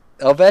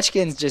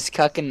 Ovechkin's just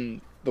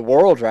cucking the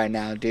world right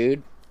now,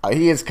 dude.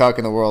 He is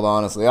cucking the world,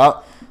 honestly.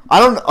 I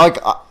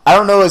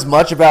don't know as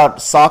much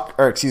about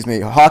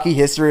hockey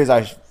history as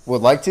I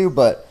would like to,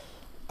 but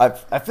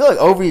I feel like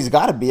Ovi's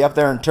got to be up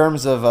there in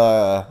terms of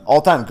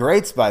all-time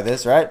greats by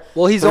this, right?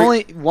 Well, he's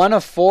only one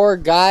of 4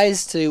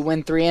 guys to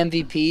win 3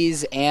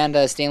 MVPs and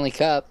a Stanley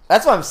Cup.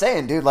 That's what I'm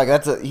saying, dude. Like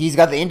he's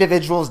got the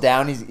individuals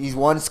down. He's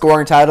won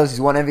scoring titles. He's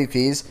won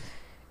MVPs,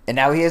 and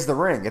now he has the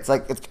ring. It's I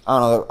don't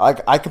know.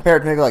 I compare it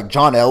to maybe like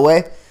John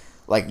Elway.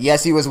 Like,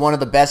 yes, he was one of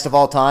the best of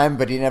all time,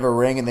 but he didn't have a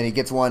ring, and then he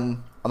gets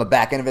one on the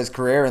back end of his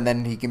career, and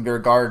then he can be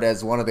regarded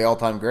as one of the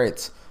all-time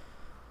greats.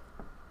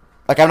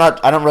 Like, I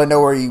don't really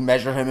know where you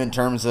measure him in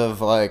terms of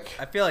like.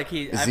 I feel like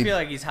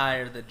he's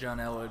higher than John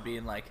Elway would be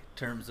in like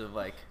terms of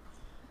like,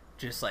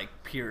 just like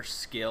pure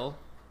skill.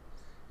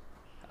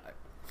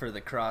 For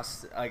the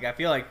cross, like I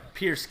feel like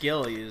pure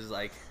skill is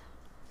like.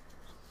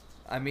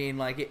 I mean,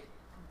 like,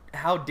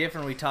 how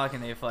different are we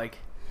talking if like,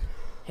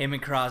 him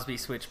and Crosby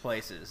switch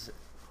places?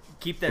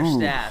 Keep their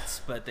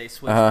stats, but they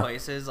switch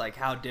places. Like,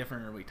 how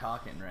different are we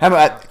talking right now? How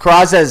about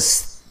Crosby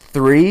has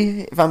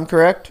 3, if I'm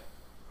correct?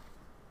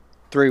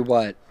 3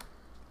 what?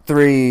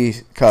 3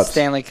 cups.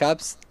 Stanley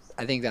Cups?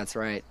 I think that's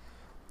right.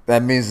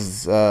 That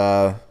means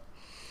Malkin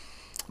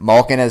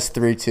has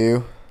 3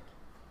 too.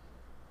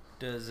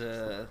 Does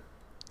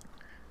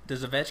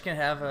Ovechkin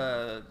have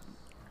a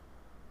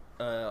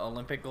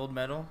Olympic gold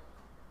medal?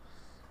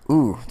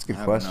 Ooh, that's a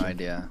good question. I have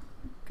no idea.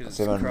 Because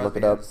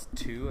Crosby has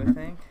 2, I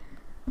think.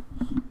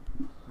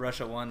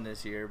 Russia won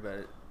this year,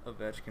 but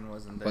Ovechkin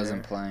wasn't there.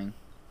 Wasn't playing.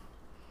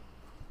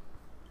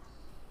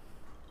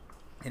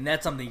 And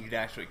that's something you'd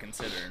actually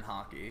consider in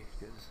hockey.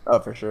 Oh,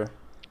 for sure.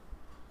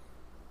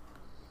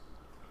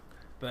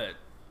 But,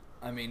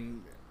 I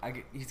mean,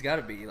 he's got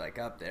to be, like,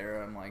 up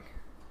there. I'm, like,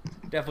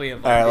 definitely a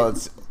All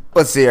right,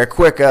 let's see here.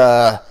 Quick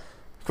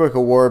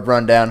award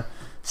rundown.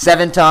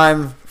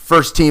 7-time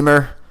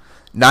first-teamer,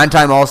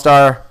 9-time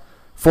All-Star,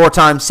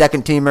 4-time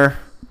second-teamer,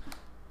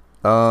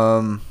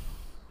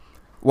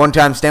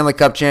 1-time Stanley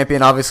Cup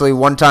champion, obviously,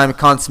 1-time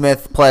Conn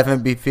Smythe playoff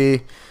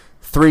MVP,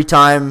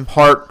 3-time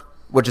Hart,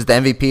 which is the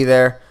MVP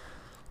there,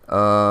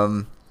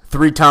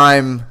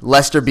 3-time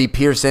Lester B.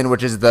 Pearson,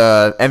 which is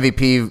the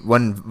MVP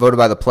when voted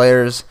by the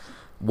players,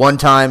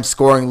 1-time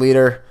scoring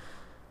leader.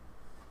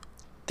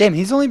 Damn,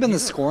 he's only been the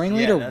scoring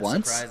leader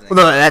once? Surprising.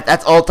 Well, no,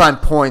 that's all-time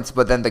points,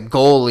 but then the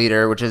goal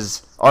leader, which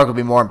is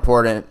arguably more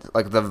important,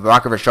 like the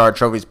Rocket Richard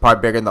trophy is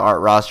probably bigger than the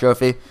Art Ross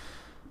trophy.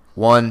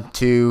 1,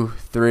 2,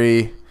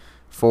 3,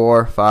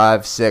 4,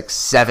 5, 6,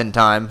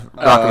 7-time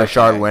Rocket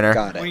Richard winner.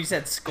 Got it. When you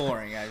said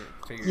scoring, I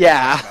figured you were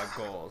Yeah. talking about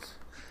goals.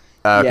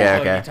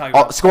 Okay.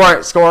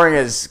 Scoring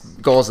is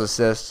goals,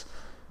 assists.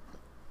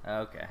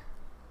 Okay.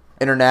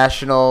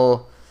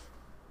 International.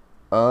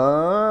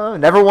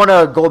 Never won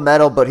a gold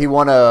medal, but he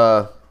won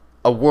a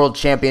world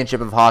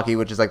championship of hockey,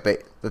 which is like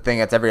the thing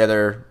that's every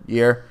other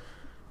year,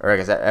 or I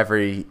guess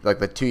every like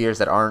the 2 years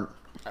that aren't.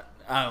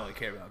 I don't really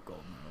care about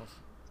gold medals.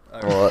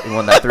 Well, he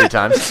won that 3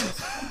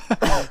 times.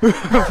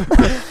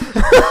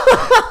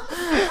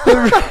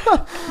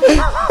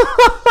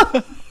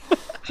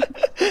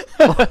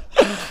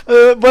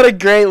 What a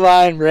great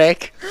line,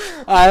 Rick.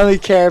 I only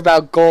care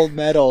about gold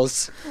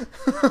medals.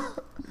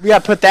 We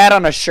gotta put that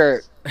on a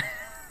shirt.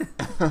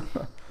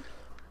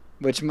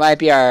 Which might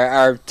be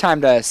our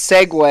time to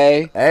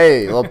segue.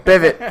 Hey, little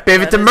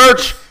pivot to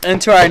merch.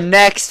 Into our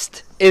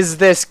next Is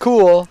This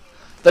Cool?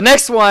 The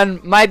next one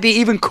might be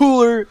even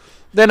cooler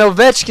than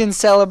Ovechkin's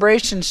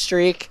celebration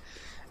streak,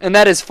 and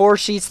that is 4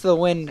 Sheets to the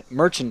Wind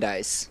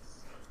merchandise.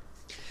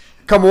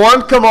 Come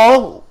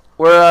on.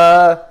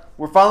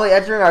 We're finally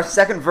entering our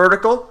second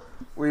vertical.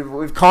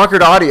 We've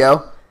conquered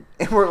audio,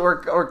 and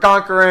we're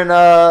conquering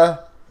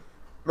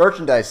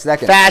merchandise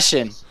second.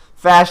 Fashion.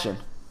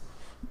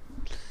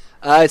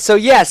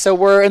 So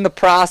we're in the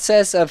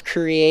process of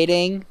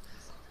creating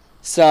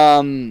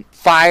some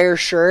fire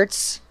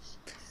shirts.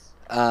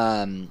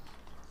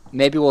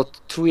 Maybe we'll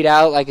tweet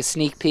out like a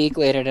sneak peek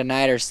later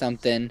tonight or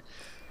something.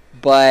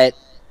 But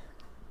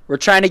we're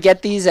trying to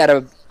get these at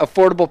a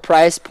affordable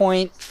price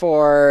point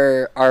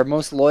for our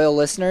most loyal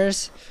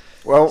listeners.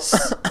 Well,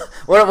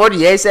 what do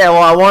you say?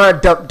 Well, I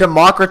want to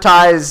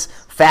democratize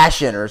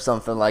fashion or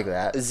something like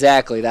that.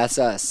 Exactly, that's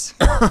us.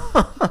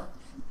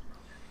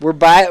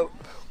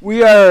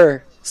 We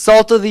are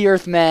salt of the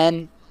earth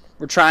men.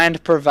 We're trying to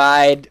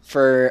provide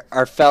for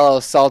our fellow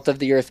salt of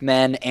the earth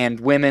men and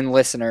women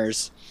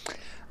listeners.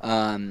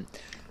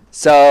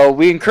 So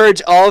we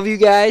encourage all of you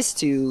guys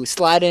to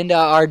slide into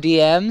our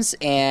DMs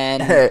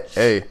and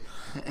hey.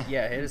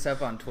 Yeah, hit us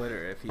up on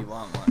Twitter if you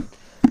want one.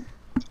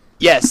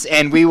 Yes,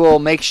 and we will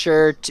make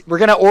sure we're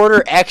gonna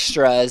order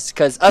extras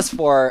because us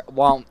four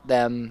want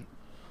them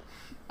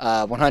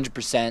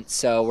 100%.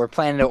 So we're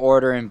planning to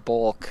order in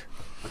bulk,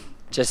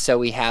 just so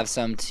we have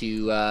some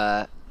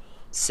to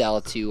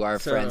sell to our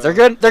friends. They're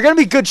good. They're gonna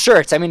be good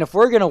shirts. I mean, if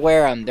we're gonna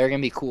wear them, they're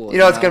gonna be cool. You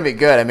know, it's gonna be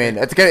good. I mean,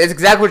 it's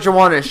exactly what you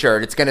want in a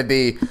shirt. It's gonna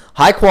be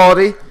high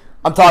quality.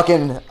 I'm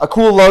talking a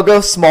cool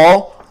logo,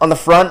 small on the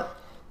front,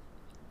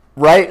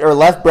 right or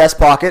left breast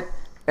pocket.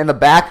 In the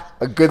back,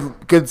 a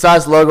good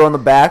sized logo on the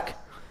back.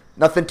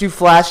 Nothing too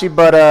flashy,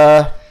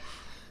 but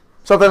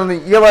something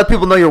you gotta let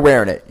people know you're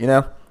wearing it. You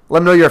know, let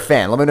them know you're a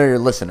fan. Let them know you're a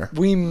listener.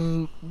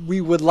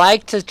 We would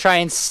like to try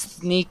and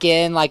sneak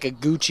in like a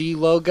Gucci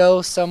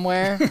logo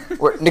somewhere.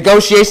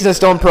 Negotiations are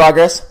still in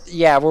progress.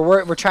 Yeah,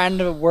 we're trying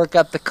to work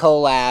up the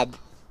collab.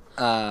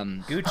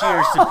 Gucci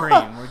or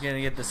Supreme? We're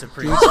gonna get the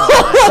Supreme.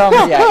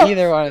 Yeah,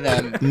 either one of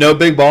them. No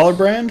big baller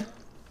brand?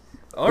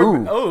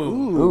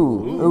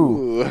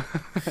 Ooh.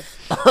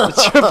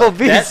 The Triple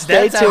B. That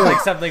Stay sounds tuned. like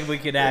something we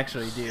could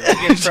actually do.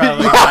 We could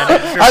probably find a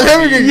Triple I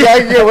think we can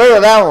get away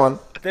with that one.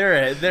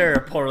 They're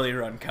a poorly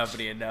run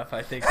company enough.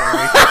 I think that we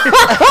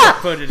could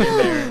put it in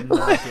there and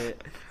not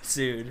get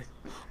sued.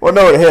 Well,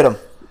 no, it hit him.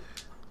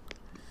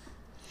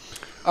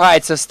 All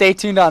right, so stay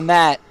tuned on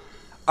that.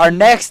 Our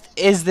next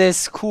Is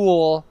This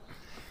Cool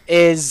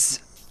is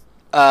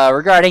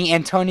regarding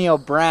Antonio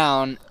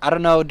Brown. I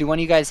don't know, do one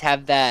of you guys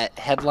have that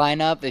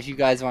headline up if you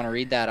guys want to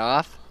read that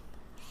off?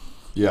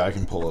 Yeah, I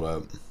can pull it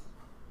up.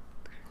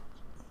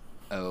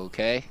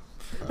 Okay.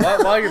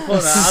 While you're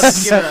pulling that, I'll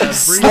just give it a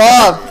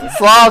brief.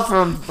 Slob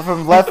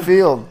from left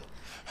field.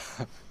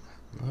 I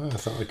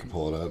thought I could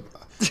pull it up.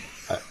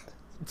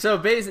 So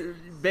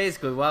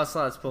basically, while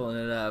Slot's pulling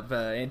it up,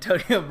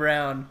 Antonio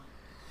Brown.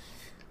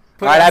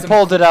 All right, I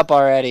pulled it up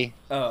already.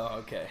 Oh,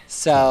 okay.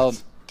 So,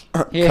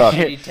 He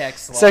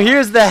texts Slot. so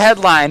here's the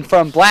headline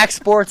from Black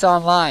Sports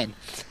Online.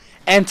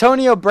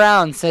 Antonio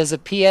Brown says a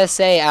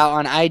PSA out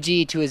on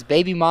IG to his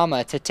baby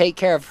mama to take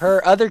care of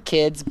her other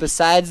kids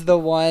besides the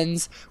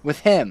ones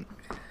with him.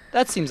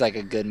 That seems like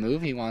a good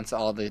move. He wants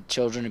all the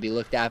children to be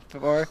looked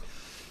after.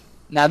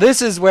 Now this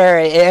is where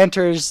it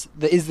enters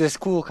the Is This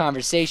Cool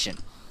conversation.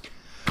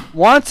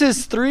 Wants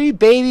his 3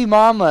 baby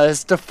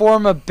mamas to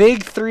form a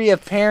big 3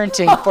 of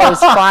parenting for his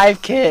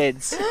 5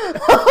 kids.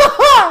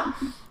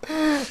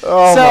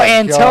 Oh So my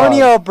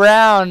Antonio God.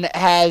 Brown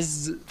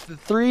has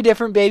 3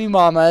 different baby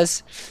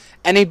mamas,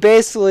 and he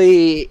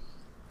basically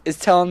is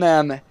telling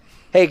them,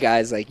 hey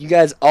guys, like you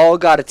guys all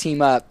got to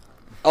team up.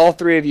 All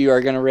 3 of you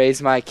are going to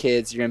raise my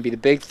kids. You're going to be the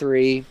big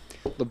 3.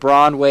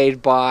 LeBron,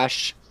 Wade,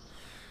 Bosh.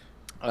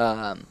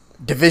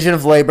 Division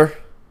of labor.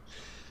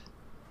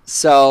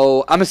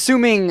 So I'm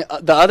assuming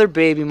the other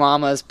baby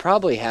mamas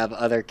probably have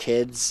other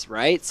kids,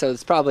 right? So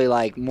it's probably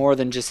like more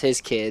than just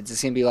his kids.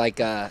 It's going to be like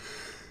Well,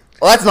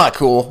 that's not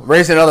cool.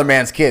 Raising another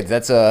man's kids.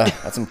 That's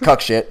some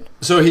cuck shit.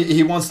 So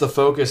he wants to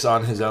focus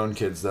on his own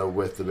kids, though,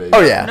 with the baby.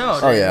 Oh, yeah. No,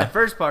 Oh, in yeah. the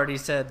first part he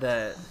said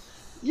that.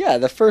 yeah,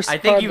 the first I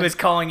think part he of- was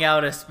calling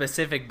out a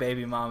specific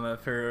baby mama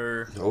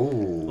for Oh.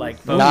 like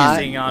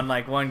focusing on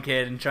like one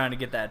kid and trying to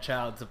get that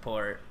child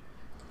support.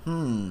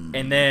 And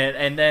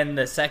then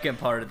the second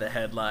part of the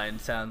headline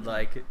sounds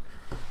like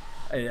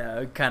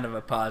kind of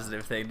a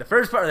positive thing. The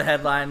first part of the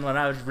headline, when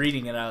I was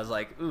reading it, I was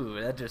like,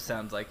 "Ooh, that just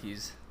sounds like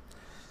he's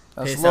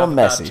That's a pissed little off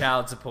messy. about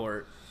child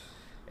support."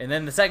 And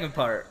then the second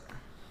part,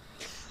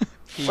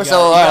 he Well, got,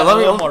 so, he got let a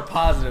me- little more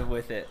positive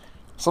with it.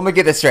 So let me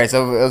get this straight.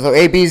 So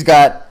AB's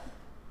got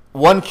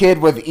 1 kid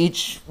with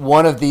each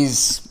one of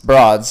these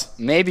broads.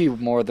 maybe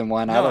more than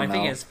one. I No, don't I know.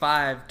 think it's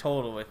 5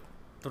 total with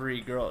 3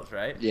 girls,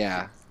 right?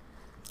 Yeah.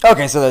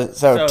 Okay, so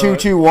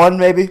 2-2-1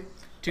 maybe,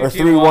 Two, or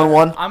two,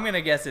 3-1-1, I'm gonna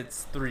guess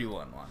it's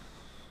 3-1-1.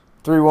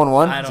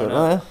 3-1-1. I don't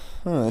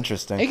know.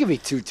 Interesting. It could be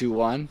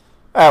 2-2-1.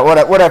 All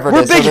right, whatever. it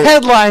We're is. big So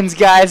headlines,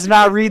 guys,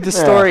 not read the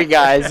story,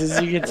 guys,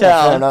 as you can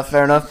tell.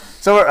 Fair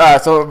enough. So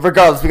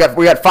regardless,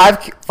 we got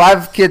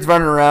five kids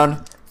running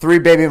around, 3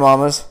 baby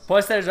mamas.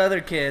 Plus, there's other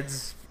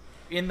kids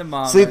in the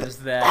mamas See,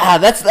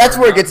 that. that's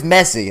where it gets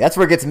messy. That's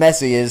where it gets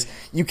messy. Is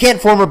you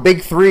can't form a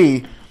big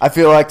 3. I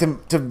feel like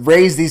to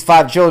raise these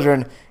 5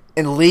 children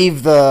and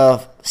leave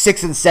the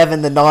 6 and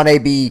 7, the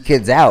non-AB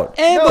kids out.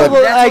 And, No,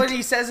 but, that's like, what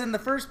he says in the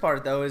first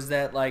part, though, is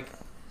that like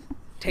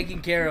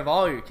taking care of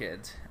all your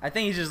kids. I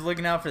think he's just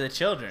looking out for the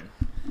children.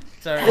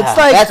 So It's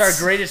like- that's our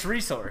greatest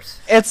resource.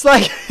 it's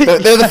like They're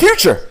the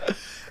future.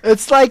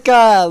 It's like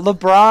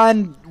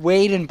LeBron,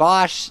 Wade, and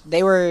Bosch.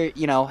 They were,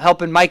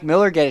 helping Mike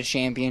Miller get a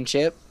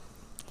championship.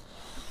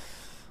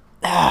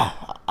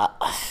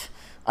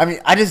 I mean,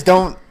 I just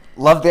don't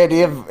love the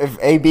idea of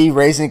AB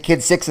raising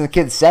kid 6 and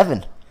kid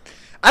 7.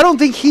 I don't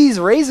think he's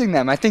raising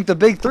them. I think the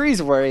big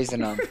threes were raising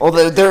them. Well,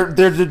 they're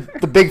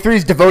the big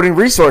three's devoting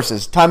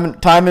resources, time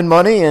and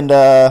money, and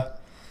they're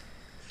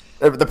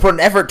putting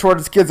effort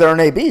towards kids that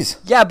aren't ABs.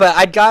 Yeah, but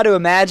I'd got to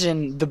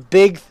imagine the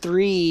big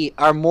three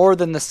are more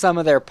than the sum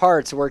of their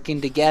parts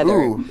working together,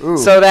 Ooh.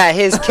 so that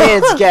his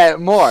kids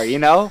get more.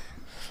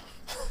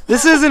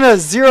 This isn't a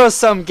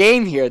zero-sum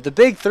game here. The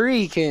big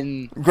three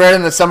can. Greater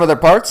than the sum of their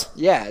parts.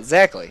 Yeah,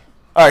 exactly.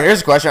 All right,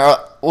 here's a question.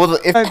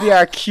 It might be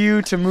our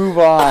cue to move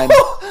on.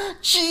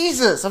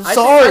 Jesus, I'm I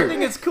sorry.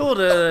 think it's cool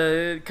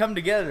to come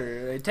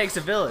together. It takes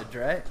a village,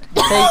 right?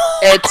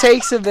 It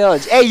takes a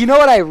village. Hey, you know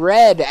what I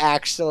read,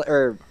 actually?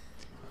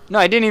 No,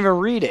 I didn't even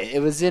read it. It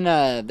was in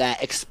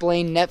that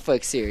Explain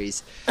Netflix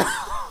series.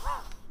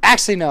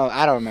 Actually, no,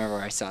 I don't remember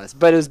where I saw this.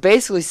 But it was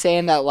basically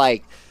saying that,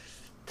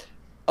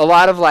 a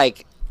lot of,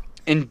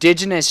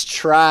 indigenous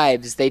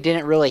tribes, they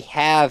didn't really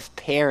have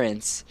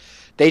parents.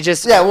 They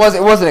just... Yeah, it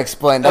wasn't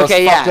explained. That was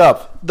fucked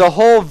up. The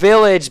whole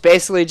village,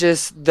 basically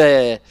just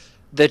the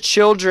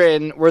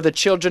children were the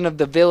children of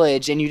the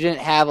village, and you didn't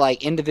have,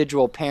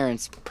 individual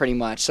parents, pretty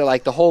much. So,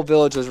 the whole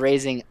village was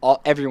raising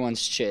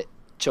everyone's children.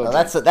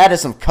 That is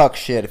some cuck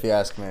shit, if you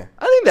ask me.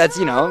 I think that's,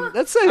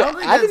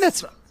 I think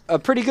that's a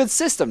pretty good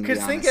system, to be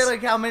Because honest.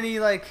 think of, how many,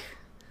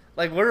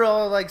 we're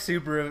all,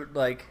 super,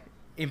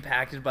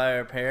 impacted by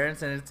our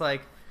parents, and it's,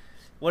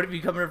 what if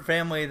you come from a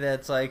family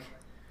that's, With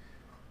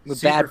super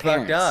bad parents.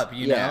 fucked up,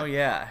 you know?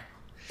 Yeah.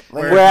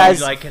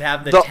 Whereas you, could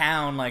have the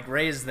town,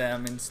 raise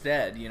them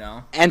instead,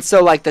 And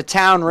so, the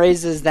town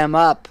raises them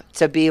up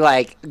to be,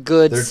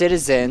 good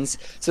citizens,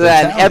 so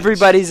that townies.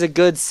 everybody's a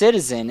good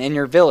citizen in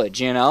your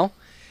village,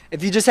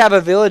 If you just have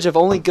a village of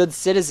only good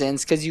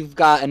citizens because you've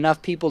got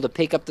enough people to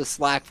pick up the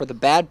slack for the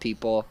bad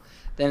people,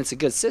 then it's a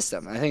good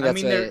system. I think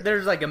that's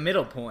there's, a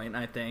middle point,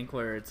 I think,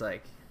 where it's,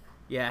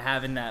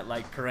 having that,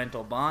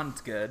 parental bond's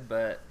good,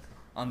 but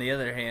on the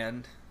other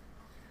hand...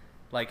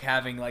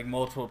 having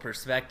multiple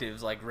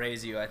perspectives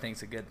raise you, I think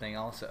is a good thing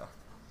also.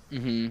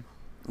 Mhm.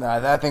 No,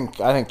 I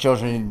think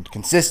children need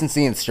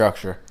consistency and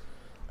structure.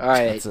 All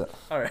right. That's it.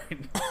 All right.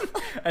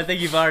 I think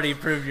you've already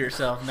proved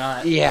yourself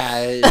not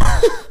Yeah.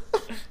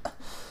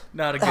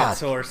 not a good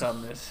source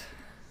on this.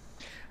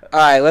 All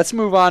right, let's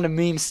move on to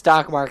meme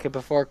stock market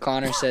before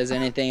Connor says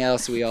anything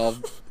else we all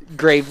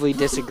gravely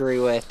disagree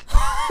with.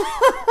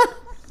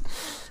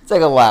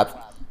 Take a lap.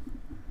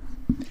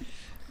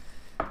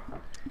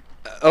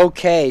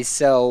 Okay,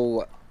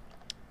 so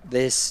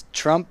this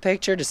Trump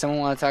picture, does someone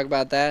want to talk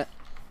about that?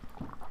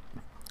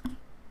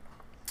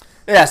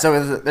 Yeah,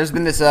 so there's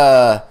been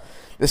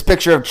this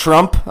picture of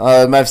Trump.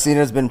 I've seen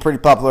it. It's been pretty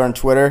popular on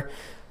Twitter.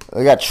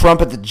 We got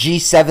Trump at the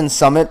G7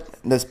 summit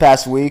this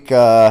past week,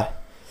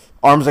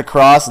 arms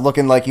across,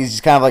 looking like he's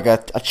just kind of like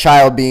a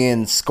child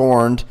being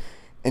scorned.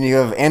 And you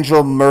have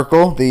Angela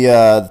Merkel,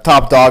 the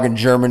top dog in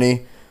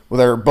Germany, with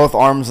her both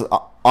arms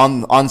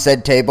on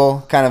said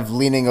table, kind of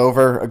leaning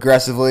over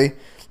aggressively.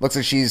 Looks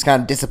like she's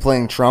kind of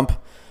disciplining Trump.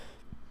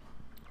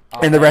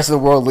 And the rest of the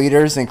world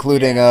leaders,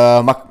 including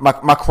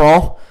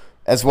Macron,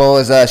 as well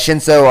as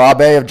Shinzo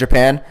Abe of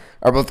Japan,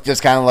 are both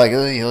just kind of like,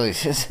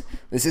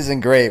 this isn't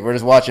great. We're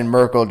just watching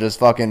Merkel just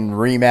fucking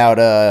ream out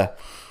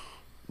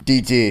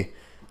DT.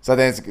 So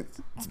I think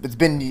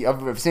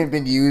I've seen it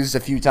been used a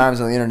few times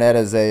on the internet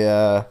as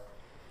a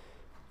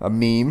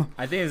meme.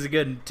 I think it's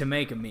good to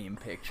make a meme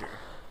picture.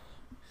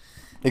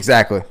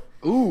 Exactly.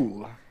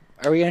 Ooh.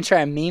 Are we going to try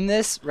and meme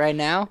this right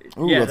now?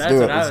 Ooh, yeah, let's that's do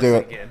what it. I Let's was do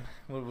it. thinking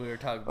when we were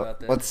talking about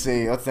this. Let's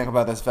see. Let's think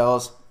about this,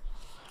 fellas.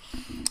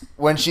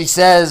 When she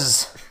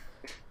says,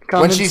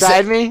 Come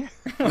inside me?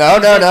 no. Well,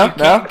 that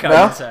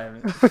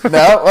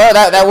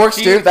works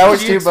too. That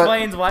works she too. But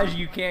explains why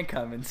you can't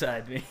come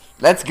inside me.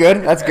 that's good.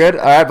 All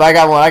right, but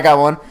I got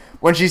one.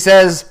 When she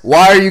says,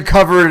 "Why are you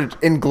covered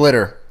in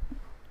glitter?"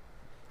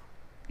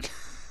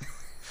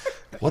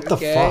 What the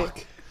Okay. fuck?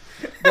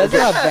 That's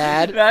not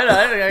bad.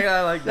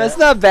 I like that. That's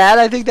not bad.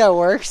 I think that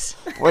works.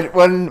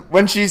 When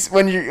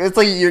it's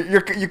like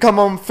you come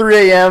home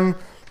 3 a.m.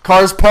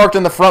 Cars parked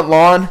on the front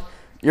lawn.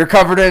 You're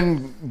covered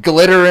in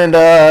glitter and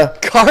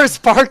Cars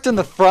parked in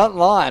the front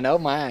lawn. Oh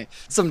my.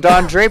 Some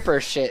Don Draper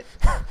shit.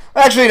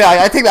 Actually, no.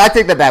 I take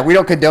that back. We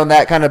don't condone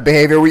that kind of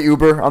behavior. We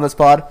Uber on this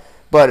pod,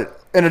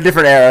 but in a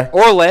different era.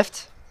 Or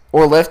Lyft.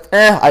 Or Lyft.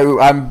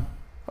 I'm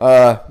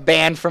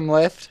Banned from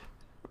Lyft.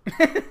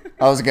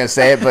 I wasn't gonna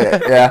say it,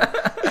 but yeah.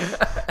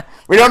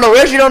 We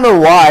actually don't know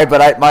why,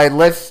 but my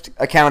Lyft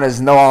account is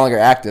no longer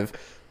active.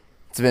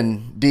 It's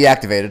been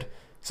deactivated.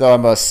 So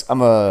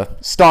I'm a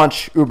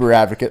staunch Uber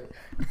advocate.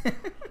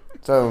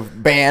 So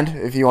banned,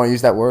 if you want to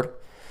use that word.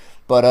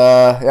 But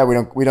yeah,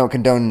 we don't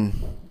condone.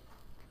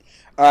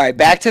 All right,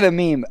 back to the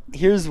meme.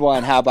 Here's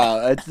one. How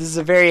about this is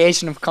a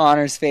variation of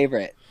Connor's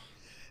favorite.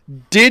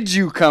 Did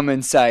you come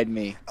inside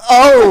me?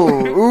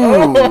 Oh,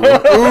 ooh,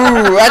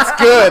 that's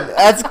good.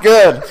 That's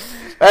good.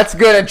 That's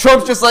good. And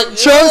Trump's just like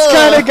Trump's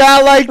kind of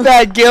got like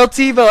that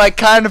guilty, but like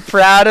kind of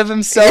proud of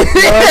himself.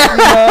 You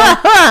know?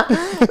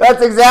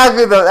 That's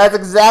exactly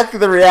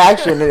the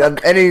reaction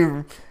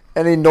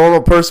any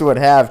normal person would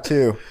have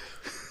too.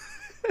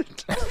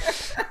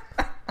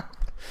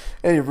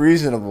 Any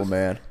reasonable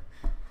man.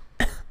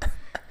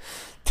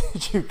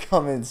 Did you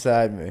come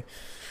inside me?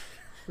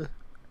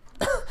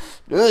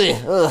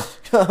 All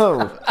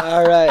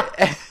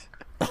right.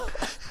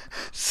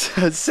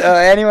 So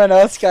anyone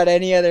else got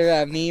any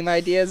other meme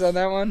ideas on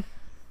that one?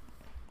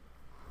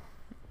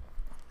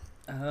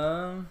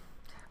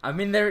 I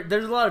mean,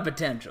 there's a lot of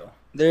potential.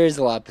 There is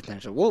a lot of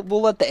potential.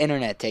 We'll let the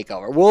internet take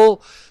over. We'll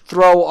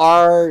throw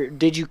our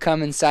 "Did you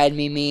come inside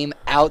me" meme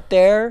out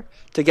there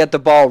to get the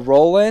ball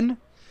rolling,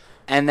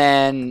 and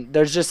then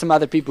there's just some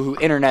other people who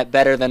internet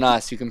better than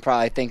us who can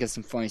probably think of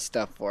some funny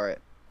stuff for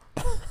it.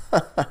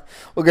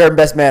 We'll get our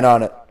best man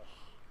on it.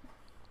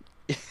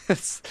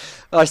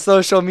 Our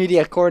social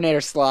media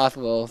coordinator Sloth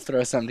will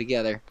throw something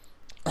together.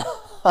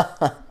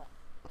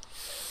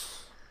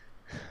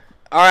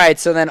 All right,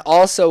 so then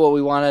also what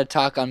we wanted to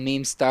talk on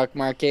Meme Stock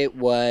Market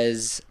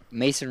was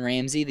Mason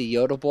Ramsey, the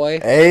Yodel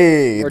boy.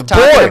 Hey, we're the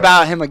talking boy,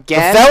 about him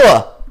again. the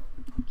fella.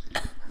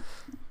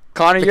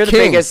 Connor, you're the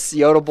king. biggest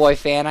Yodel boy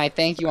fan, I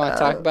think. You want to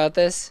talk about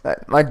this?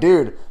 My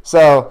dude.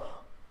 So,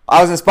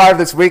 I was inspired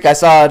this week. I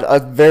saw a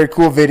very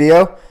cool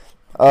video.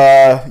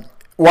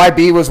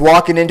 YB was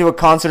walking into a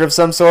concert of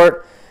some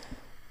sort,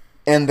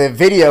 and the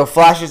video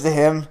flashes to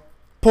him,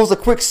 pulls a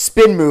quick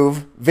spin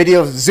move,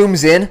 video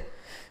zooms in,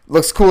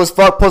 looks cool as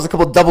fuck, pulls a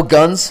couple double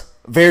guns,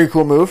 very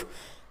cool move,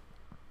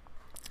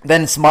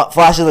 then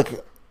flashes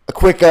a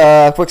quick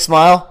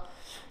smile,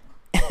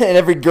 and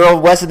every girl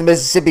west of the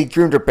Mississippi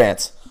creamed her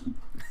pants.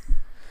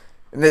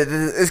 And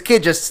this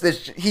kid just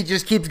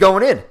keeps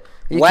going in.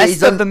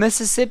 West of the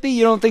Mississippi?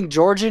 You don't think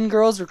Georgian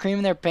girls were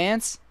creaming their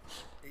pants?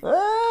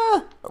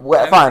 Fine.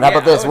 How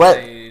about this? What?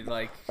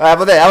 How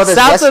about this?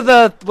 South of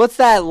the what's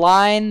that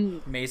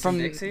line?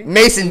 Mason-Dixie?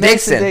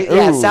 Mason-Dixon.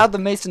 Yeah, south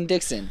of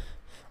Mason-Dixon.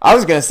 I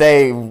was gonna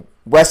say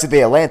west of the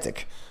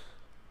Atlantic.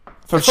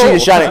 From sea to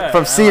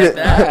shining, sea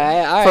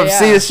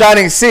to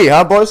shining sea,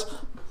 huh, boys?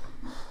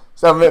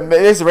 So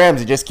Mason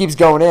Ramsey just keeps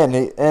going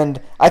in, and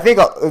I think,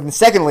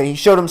 secondly, he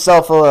showed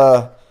himself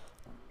a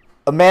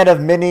man of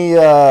many.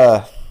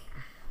 What's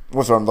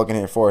what I'm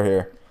looking for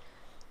here?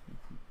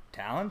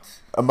 Talent?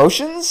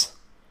 Emotions?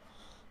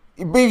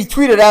 He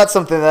tweeted out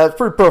something that's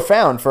pretty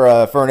profound for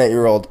an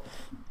 8-year-old.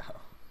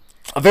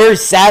 A very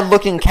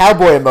sad-looking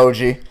cowboy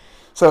emoji.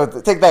 So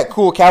take that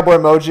cool cowboy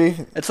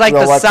emoji. It's like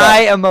the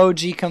sigh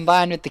emoji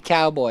combined with the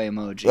cowboy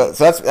emoji.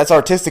 So that's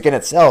artistic in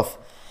itself.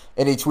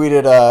 And he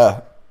tweeted,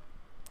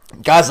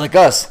 guys like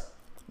us,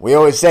 we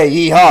always say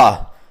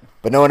yee-haw,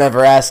 but no one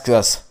ever asks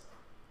us,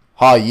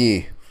 ha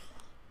yee.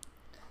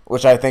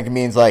 Which I think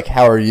means like,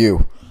 how are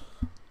you?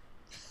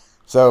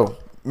 So,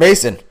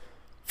 Mason,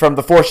 from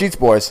the Four Sheets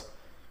Boys,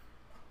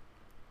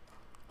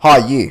 ha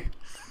yee.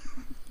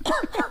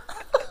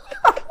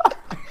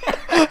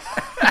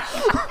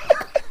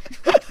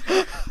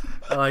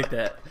 I like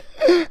that.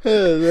 That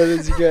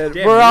is good.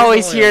 Damn, we're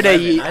always here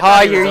to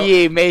ha your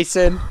yee,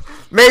 Mason.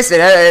 Mason,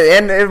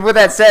 and with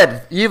that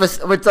said, you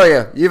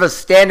have a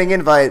standing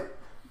invite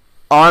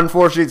on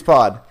Four Sheets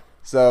Pod.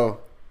 So,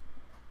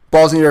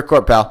 balls in your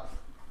court, pal.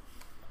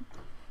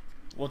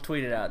 We'll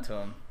tweet it out to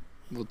him.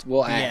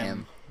 We'll at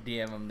him.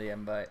 DM him the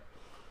invite.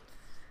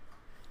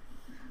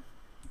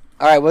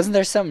 All right, wasn't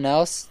there something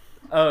else?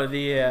 Oh,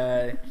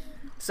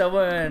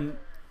 someone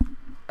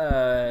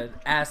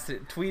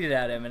tweeted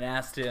at him and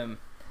asked him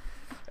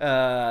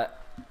how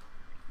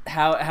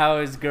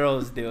his girl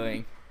is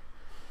doing,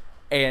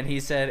 and he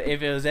said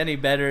if it was any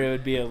better, it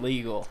would be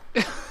illegal.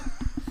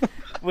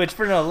 Which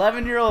for an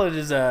 11-year-old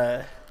is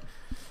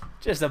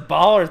just a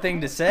baller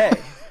thing to say.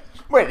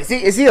 Wait,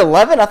 is he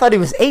 11? I thought he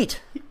was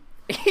 8.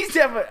 He's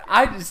definitely.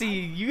 I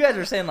see. You guys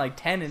are saying like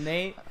 10 and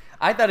 8.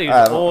 I thought he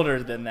was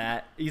older than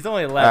that. He's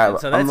only 11,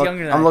 so that's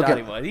younger than I thought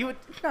he was.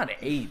 He's not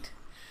 8.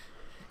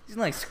 He's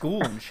in like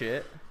school and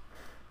shit.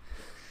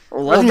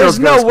 Well, there's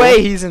no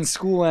way he's in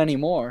school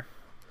anymore.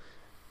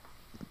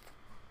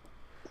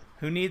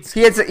 Who needs?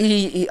 He had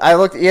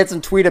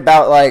some tweet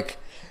about like,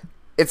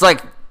 it's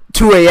like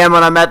 2 a.m.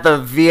 when I'm at the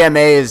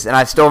VMAs and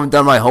I still haven't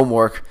done my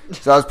homework.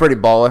 So that was pretty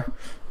baller.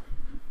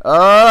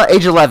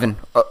 Age 11.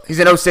 He's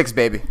an 06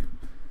 baby.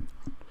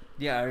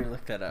 Yeah, I already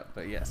looked that up,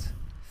 but yes.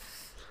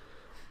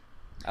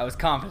 I was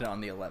confident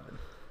on the 11.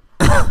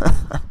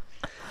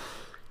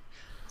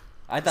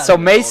 I thought so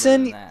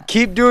Mason,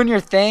 keep doing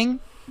your thing.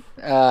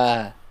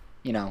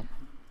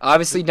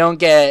 Obviously don't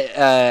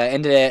get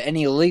into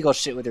any illegal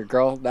shit with your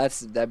girl.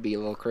 That'd be a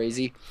little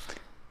crazy.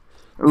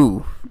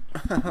 Ooh.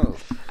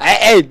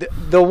 Hey,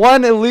 the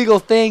one illegal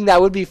thing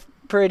that would be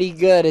pretty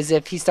good is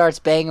if he starts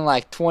banging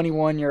like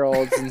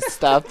 21-year-olds and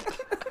stuff.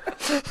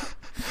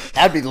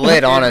 That'd be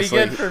lit, honestly.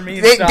 It'd be good for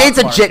me.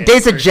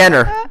 Dates a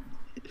Jenner.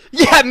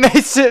 Yeah,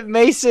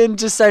 Mason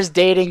just starts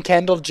dating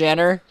Kendall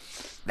Jenner.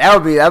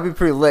 That'd be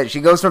pretty lit.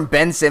 She goes from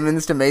Ben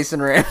Simmons to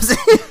Mason Ramsey.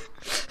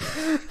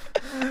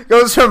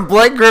 goes from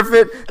Blake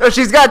Griffin. No,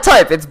 she's got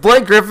type. It's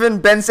Blake Griffin,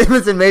 Ben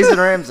Simmons, and Mason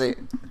Ramsey.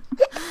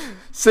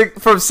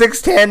 From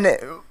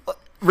 6'10",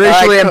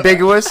 racially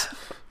ambiguous,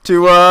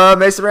 to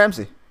Mason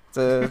Ramsey.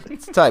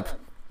 It's a type.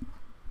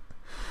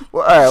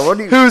 Well, all right, what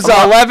do you? Who's an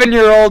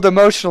 11-year-old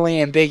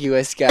emotionally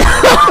ambiguous guy?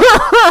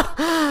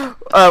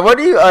 What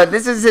do you?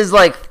 This is his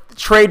like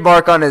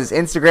trademark on his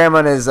Instagram,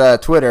 on his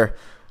Twitter.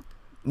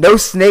 No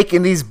snake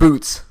in these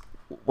boots.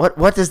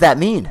 What does that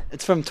mean?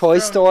 It's from Toy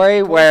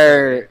Story,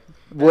 where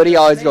Woody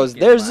always goes,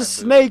 "There's a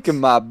snake in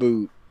my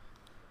boot."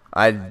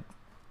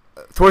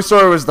 Toy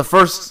Story was the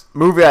first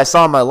movie I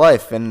saw in my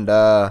life, and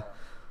I'm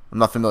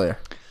not familiar.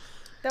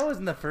 That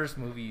wasn't the first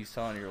movie you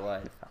saw in your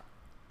life.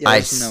 Yeah,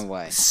 there's no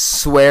way.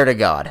 Swear to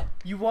God.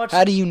 You watched.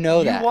 How do you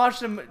know that? You watched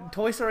them.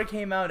 Toy Story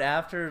came out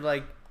after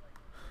like.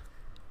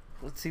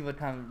 Let's see what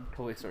time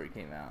Toy Story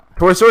came out.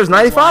 Toy Story's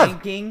 95. Lion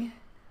King.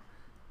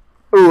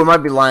 Ooh, it might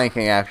be Lion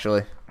King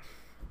actually.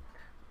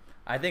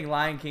 I think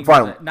Lion King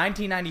Fine. was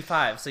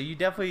 1995. So you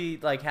definitely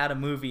like had a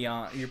movie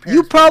on. Your parents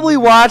You put a probably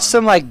movie watched on.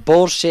 some like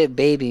bullshit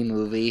baby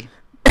movie.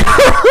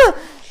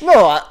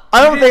 No,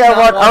 I don't did think I not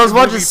watched. watch I was a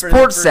watching movie for the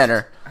Sports first-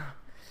 Center.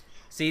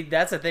 See,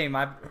 that's the thing.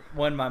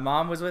 When my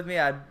mom was with me,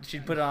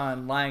 she'd put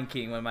on Lion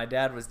King. When my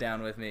dad was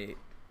down with me,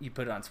 he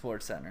put on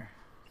Sports Center.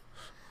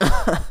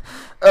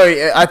 Oh,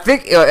 yeah, I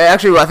think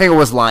it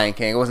was Lion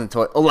King. It wasn't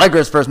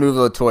Allegra's first movie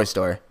was Toy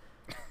Story.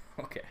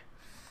 Okay.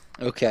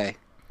 Okay.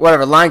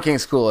 Whatever. Lion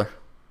King's cooler.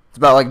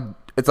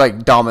 It's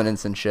like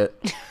dominance and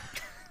shit.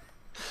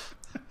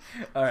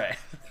 All right.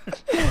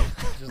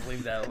 Just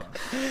leave that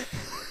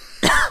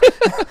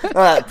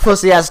alone.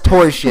 Pussy ass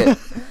toy shit.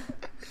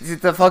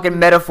 It's a fucking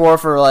metaphor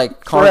for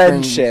like conquering.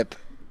 Friendship.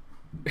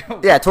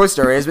 Yeah, Toy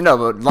Story is, but no,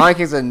 but Lion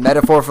King's a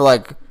metaphor for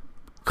like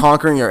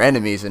conquering your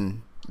enemies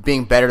and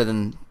being better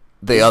than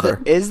the other.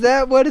 Is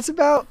that what it's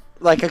about?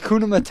 Like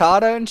Hakuna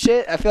Matata and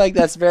shit? I feel like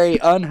that's very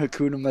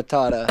un-Hakuna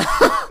Matata.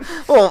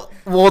 Well,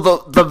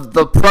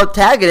 the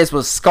protagonist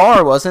was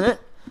Scar, wasn't it?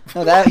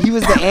 No, he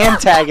was the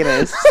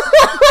antagonist.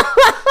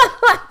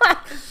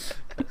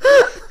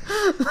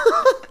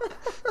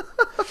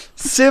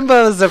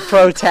 Simba was the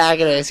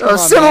protagonist. Come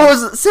on,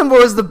 man. Simba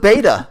was the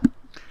beta.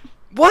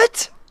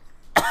 What?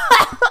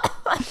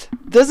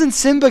 Doesn't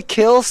Simba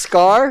kill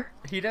Scar?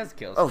 He does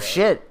kill. Oh Scar.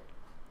 shit.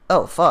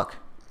 Oh fuck.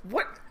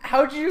 What?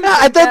 How'd you?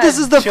 I think thought this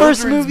that is the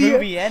first children's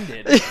movie.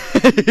 ended.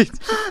 How did you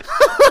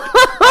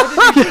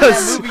think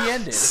that movie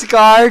ended?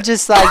 Scar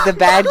just like the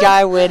bad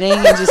guy winning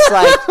and just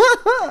like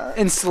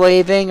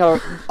enslaving all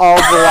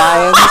the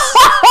lions.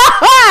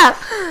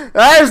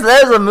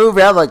 There's a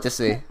movie I'd like to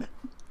see.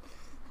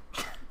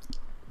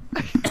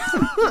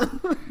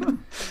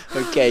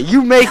 Okay,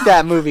 you make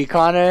that movie,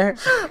 Connor.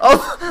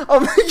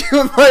 I'll make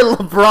you my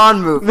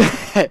LeBron movie.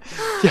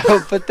 Yo,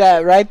 put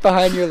that right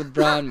behind your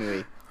LeBron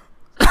movie.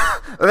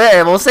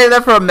 Okay, we'll save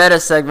that for a meta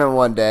segment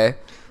one day.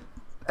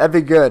 That'd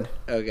be good.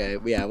 Okay,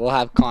 yeah, we'll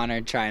have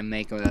Connor try and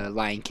make a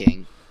Lion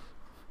King.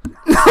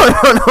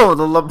 No,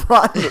 the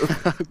LeBron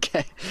movie.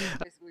 Okay.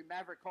 Basically,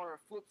 Maverick Carter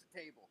flips the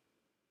table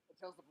and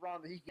tells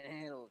LeBron that he can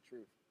handle the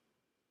truth.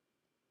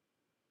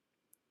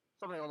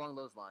 Something along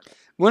those lines.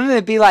 Wouldn't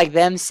it be like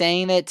them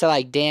saying it to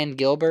like Dan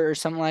Gilbert or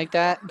something like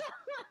that?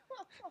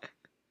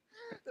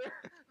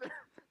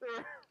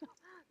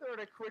 they're in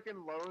a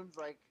Quicken Loans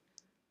like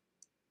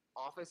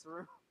office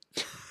room.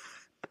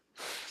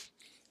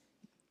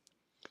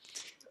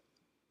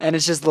 And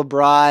it's just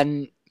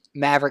LeBron,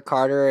 Maverick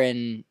Carter,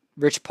 and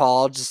Rich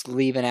Paul just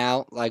leaving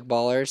out like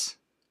ballers.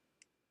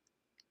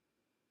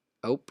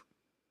 Oh.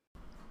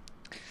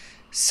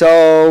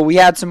 So we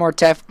had some more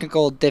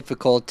technical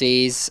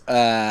difficulties.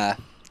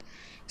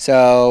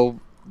 So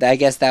I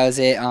guess that was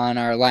it on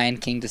our Lion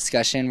King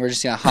discussion. We're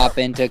just going to hop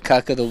into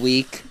Cuck of the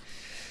Week.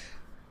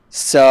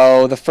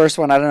 So the first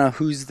one, I don't know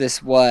whose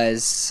this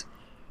was.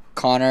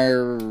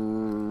 Connor,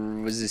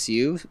 was this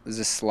you? Was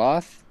this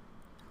Sloth?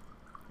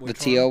 Which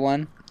the T.O.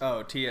 one?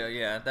 Oh, T.O.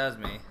 Yeah, that was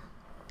me.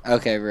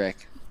 Okay,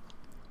 Rick.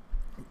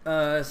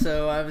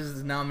 So I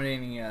was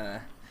nominating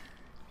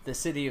the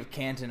city of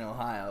Canton,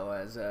 Ohio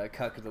as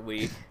Cuck of the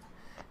Week.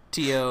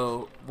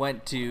 T.O.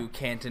 went to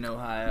Canton,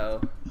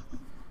 Ohio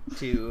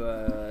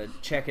to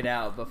check it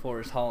out before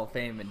his Hall of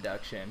Fame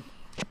induction,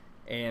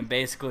 and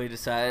basically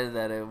decided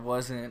that it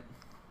wasn't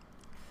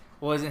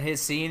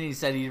his scene. He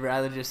said he'd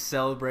rather just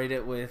celebrate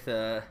it with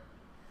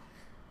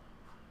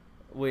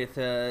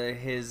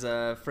his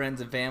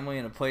friends and family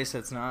in a place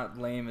that's not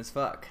lame as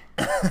fuck.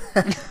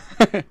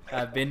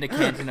 I've been to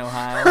Canton,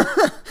 Ohio.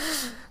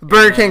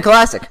 Burger King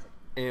Classic.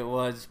 It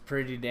was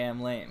pretty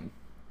damn lame.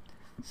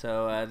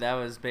 So that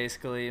was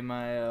basically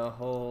my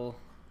whole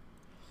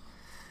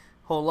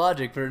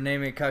logic for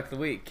naming Cuck the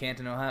Week.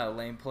 Canton, Ohio,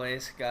 lame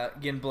place,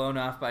 getting blown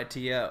off by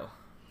T.O.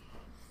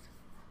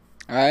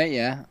 Alright,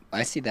 yeah.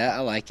 I see that. I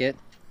like it.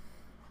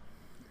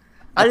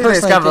 I think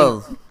it's kind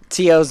of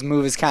T.O.'s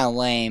move is kind of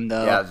lame,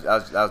 though. yeah.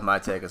 That was my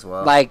take as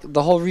well. Like,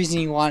 the whole reason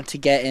you want to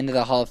get into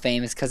the Hall of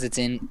Fame is because it's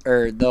in...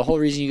 Or the whole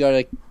reason you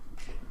go to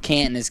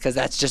Canton is because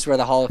that's just where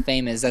the Hall of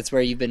Fame is. That's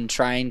where you've been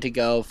trying to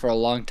go for a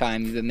long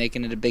time. You've been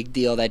making it a big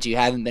deal that you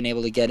haven't been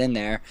able to get in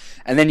there.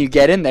 And then you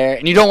get in there,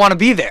 and you don't want to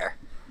be there.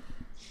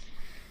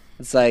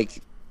 It's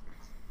like,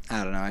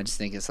 I don't know. I just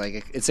think it's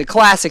like it's a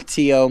classic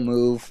T.O.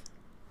 move.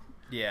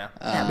 Yeah.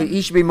 But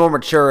he should be more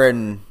mature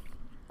and,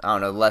 I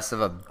don't know, less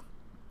of a,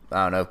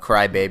 I don't know,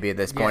 crybaby at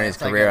this point in his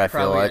career, I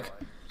feel like.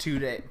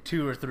 2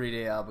 or 3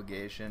 day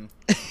obligation.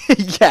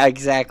 Yeah,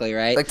 exactly,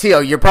 right? Like, T.O.,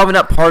 you're probably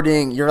not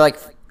partying. You're like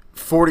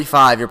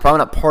 45. You're probably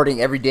not partying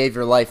every day of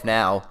your life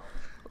now.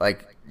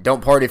 Like,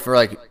 don't party for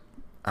like,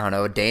 I don't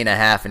know, a day and a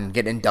half and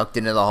get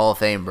inducted into the Hall of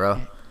Fame,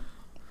 bro.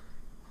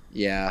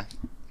 Yeah.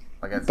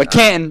 Like, but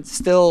Canton,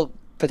 still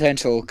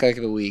potential Cuck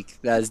of the week.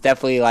 That is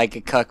definitely like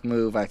a Cuck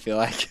move, I feel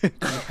like.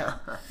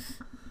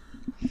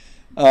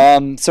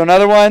 So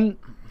another one,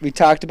 we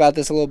talked about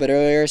this a little bit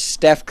earlier.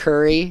 Steph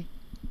Curry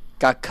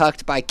got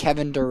cucked by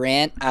Kevin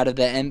Durant out of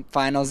the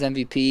Finals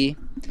MVP.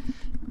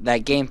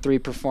 That Game 3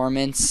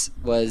 performance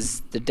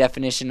was the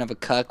definition of a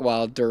cuck,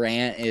 while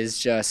Durant is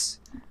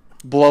just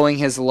blowing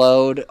his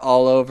load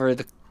all over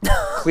the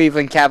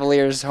Cleveland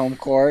Cavaliers home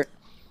court.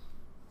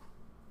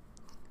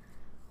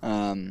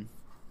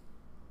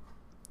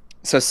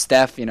 So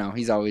Steph,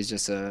 he's always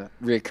just a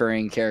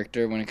recurring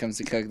character when it comes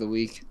to Cuck of the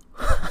Week.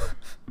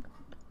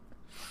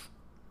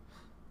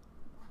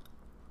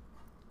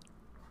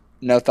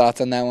 No thoughts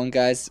on that one,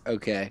 guys?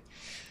 Okay.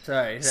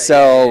 Sorry.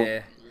 So,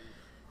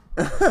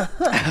 yeah.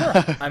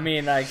 I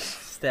mean, like,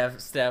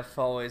 Steph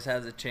always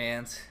has a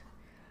chance.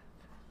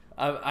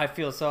 I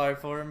feel sorry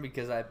for him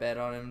because I bet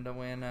on him to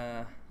win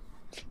MVP.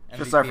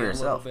 Feel sorry for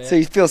yourself. So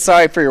you feel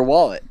sorry for your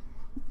wallet?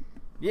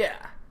 Yeah.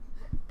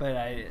 But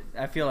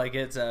I feel like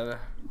it's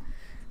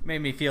made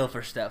me feel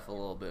for Steph a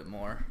little bit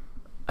more.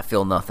 I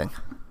feel nothing.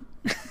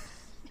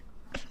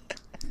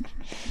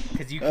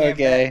 Because you can't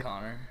bet,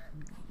 Connor.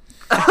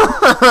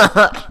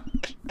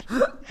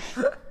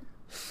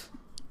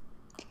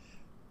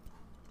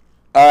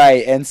 All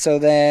right, and so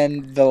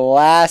then the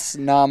last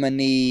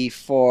nominee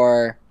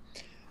for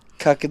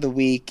Cuck of the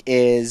Week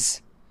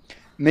is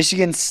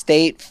Michigan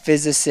State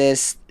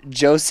physicist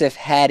Joseph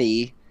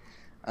Hattie.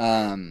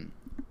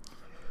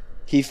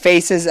 He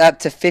faces up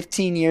to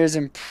 15 years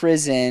in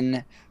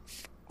prison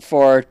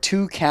for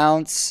 2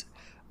 counts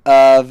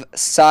of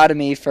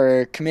sodomy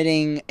for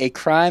committing a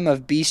crime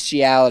of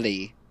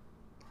bestiality.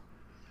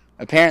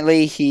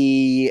 Apparently,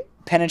 he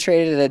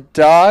penetrated a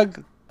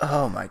dog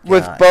Oh my god.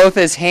 with both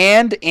his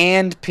hand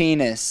and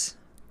penis.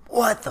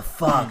 What the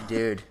fuck,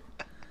 dude?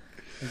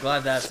 I'm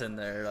glad that's in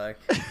there. Like,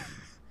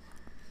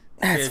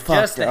 That's it's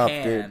fucked just the up,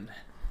 hand,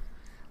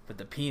 but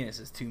the penis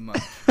is too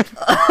much.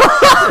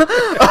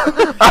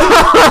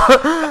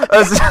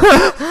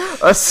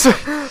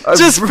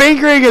 Just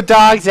fingering a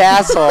dog's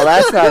asshole.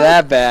 That's not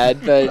that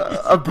bad,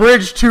 but a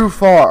bridge too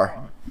far.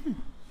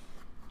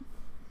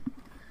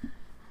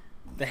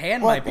 The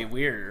hand might be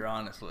weirder,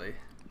 honestly.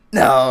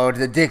 No,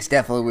 the dick's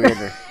definitely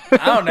weirder.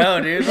 I don't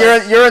know, dude.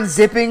 You're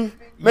unzipping.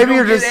 Maybe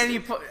you're just.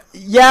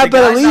 yeah, the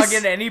but at guy's least not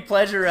getting any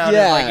pleasure out of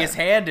like his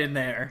hand in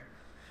there.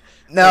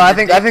 No, I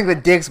think the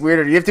dick's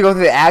weirder. You have to go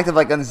through the act of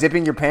like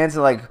unzipping your pants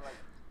and like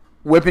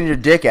whipping your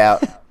dick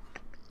out,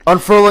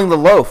 unfurling the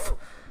loaf.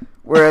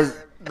 Whereas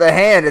the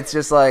hand, it's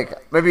just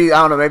like maybe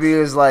I don't know. Maybe it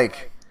was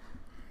like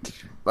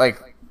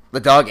the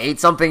dog ate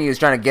something. He was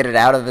trying to get it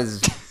out of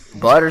his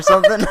butt or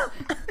something.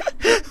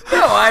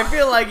 No, I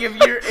feel like if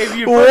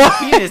you put the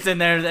penis in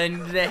there,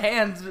 then the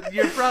hands,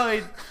 you're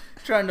probably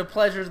trying to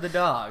pleasure the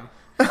dog.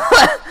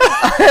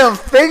 I don't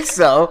think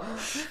so.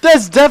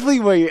 that's definitely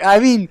what you. I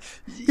mean,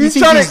 He's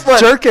think trying he's to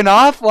jerking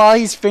off while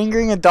he's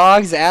fingering a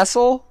dog's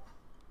asshole.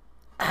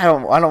 I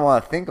don't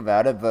want to think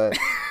about it, but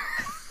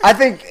I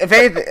think if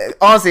anything,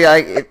 honestly,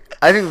 I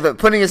think that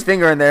putting his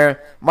finger in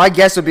there, my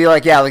guess would be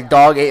like, yeah, like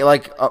dog ate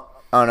like I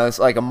don't know, it's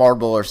like a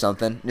marble or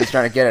something. He's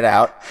trying to get it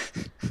out,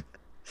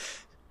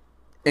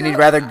 and he'd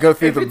rather go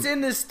through If the. it's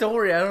in this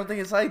story, I don't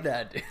think it's like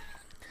that, dude.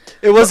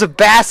 It was a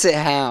basset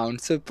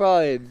hound, so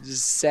probably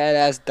just sad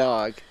ass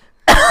dog.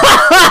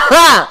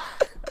 I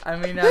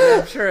mean,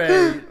 I'm sure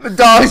The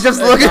dog's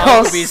just looking dog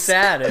all. would be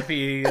sad if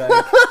he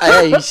like,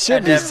 Hey, he should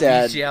had to be have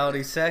sad.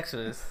 bestiality sex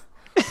with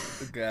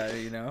the guy,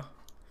 you know.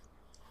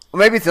 Well,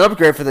 maybe it's an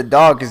upgrade for the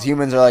dog because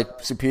humans are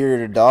like superior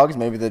to dogs.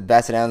 Maybe the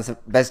basset hound's the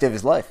best day of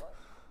his life.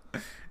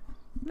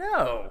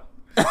 No.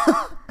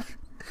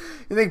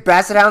 You think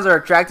basset hounds are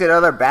attracted to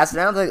other basset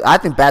hounds? I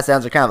think basset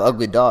hounds are kind of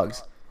ugly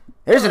dogs.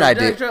 Here's an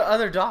idea.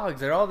 Other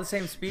dogs, they're all the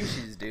same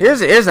species, dude.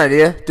 Here's an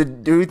idea.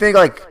 Do we think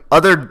like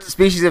other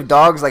species of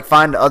dogs like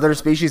find other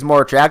species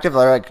more attractive,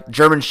 like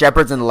German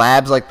shepherds and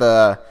labs, like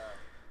the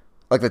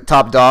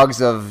top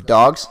dogs of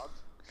dogs?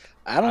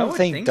 I don't would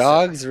think think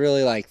dogs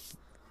really like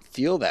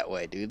feel that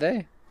way, do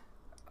they?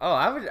 Oh,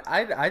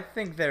 I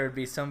think there would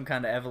be some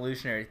kind of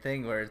evolutionary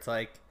thing where it's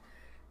like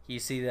you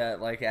see that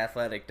like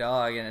athletic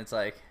dog and it's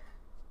like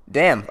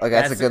Damn, like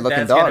that's a good looking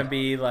that's dog. gonna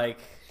be like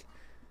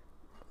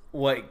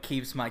what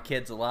keeps my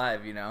kids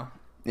alive, you know?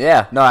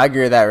 Yeah, no, I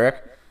agree with that,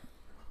 Rick.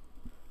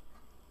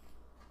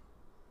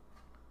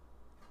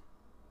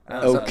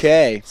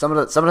 Okay.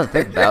 Something to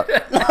think about.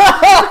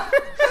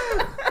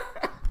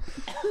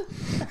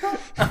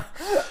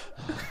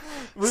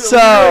 We So,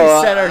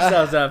 really set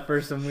ourselves up for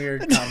some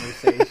weird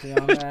conversation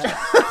on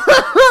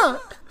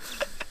that.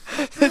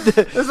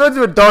 This went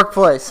to a dark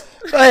place.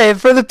 Hey,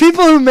 for the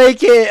people who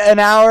make it an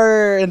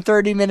hour and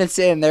 30 minutes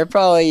in, they're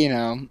probably,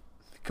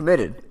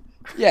 Committed.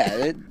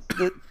 yeah,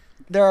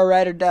 they're our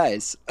ride or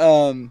dies.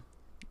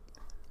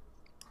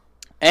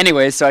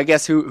 Anyway, so I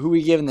guess who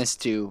we giving this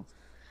to?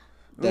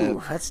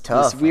 Ooh, that's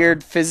tough. This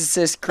weird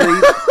physicist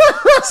creep,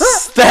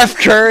 Steph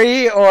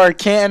Curry or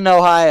Canton,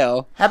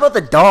 Ohio? How about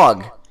the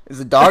dog? Is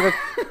the dog a...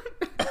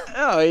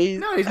 No, he's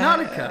not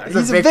a cuck.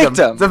 He's a victim.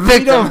 It's a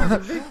victim.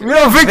 We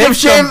don't victim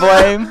shame.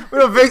 blame. We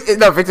don't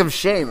victim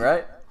shame,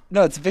 right?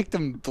 No, it's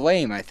victim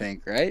blame, I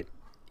think, right?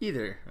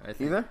 Either. I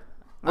think. Either?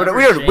 We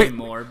don't shame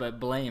more, but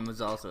blame was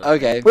also.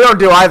 Okay. We don't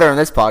do either in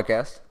this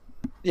podcast.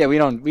 Yeah, we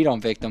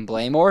don't victim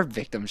blame or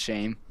victim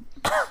shame.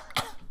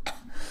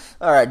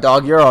 All right,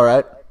 dog, you're all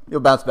right.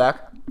 You'll bounce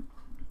back.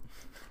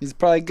 He's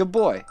probably a good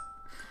boy.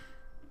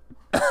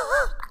 All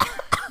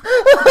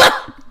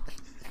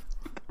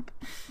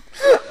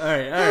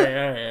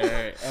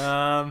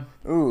right.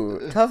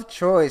 Ooh, tough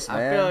choice, man.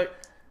 I feel like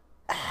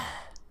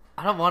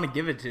I don't want to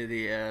give it to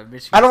the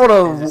Michigan. I don't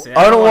want to.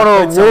 I don't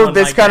want to rule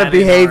this kind of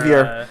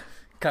behavior.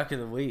 Cuck of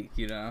the week,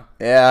 Yeah,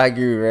 I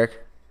agree,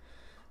 Rick.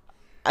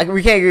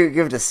 We can't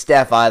give it to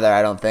Steph either.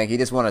 I don't think he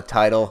just won a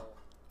title.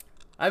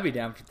 I'd be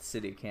down for the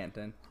city of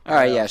Canton. All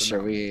right, yeah,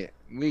 sure. We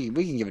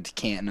can give it to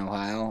Canton,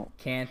 Ohio.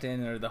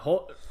 Canton or the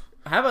whole.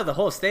 How about the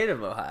whole state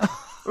of Ohio?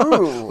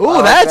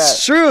 Ooh,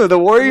 that's true. The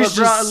Warriors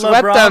just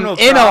swept them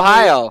in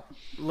Ohio.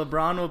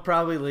 LeBron will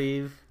probably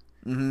leave.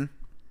 Mm-hmm.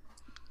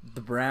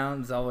 The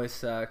Browns always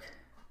suck.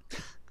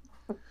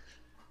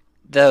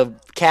 The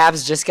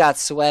Cavs just got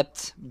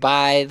swept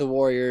by the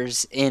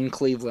Warriors in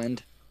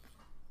Cleveland.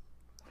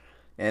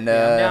 And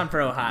I'm down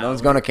for Ohio. No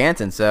one's going to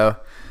Canton, so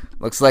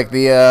looks like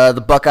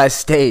the Buckeye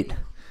State.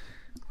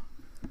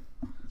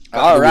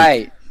 All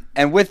right,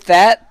 and with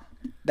that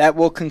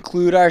will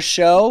conclude our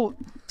show.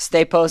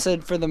 Stay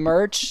posted for the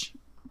merch.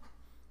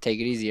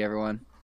 Take it easy, everyone.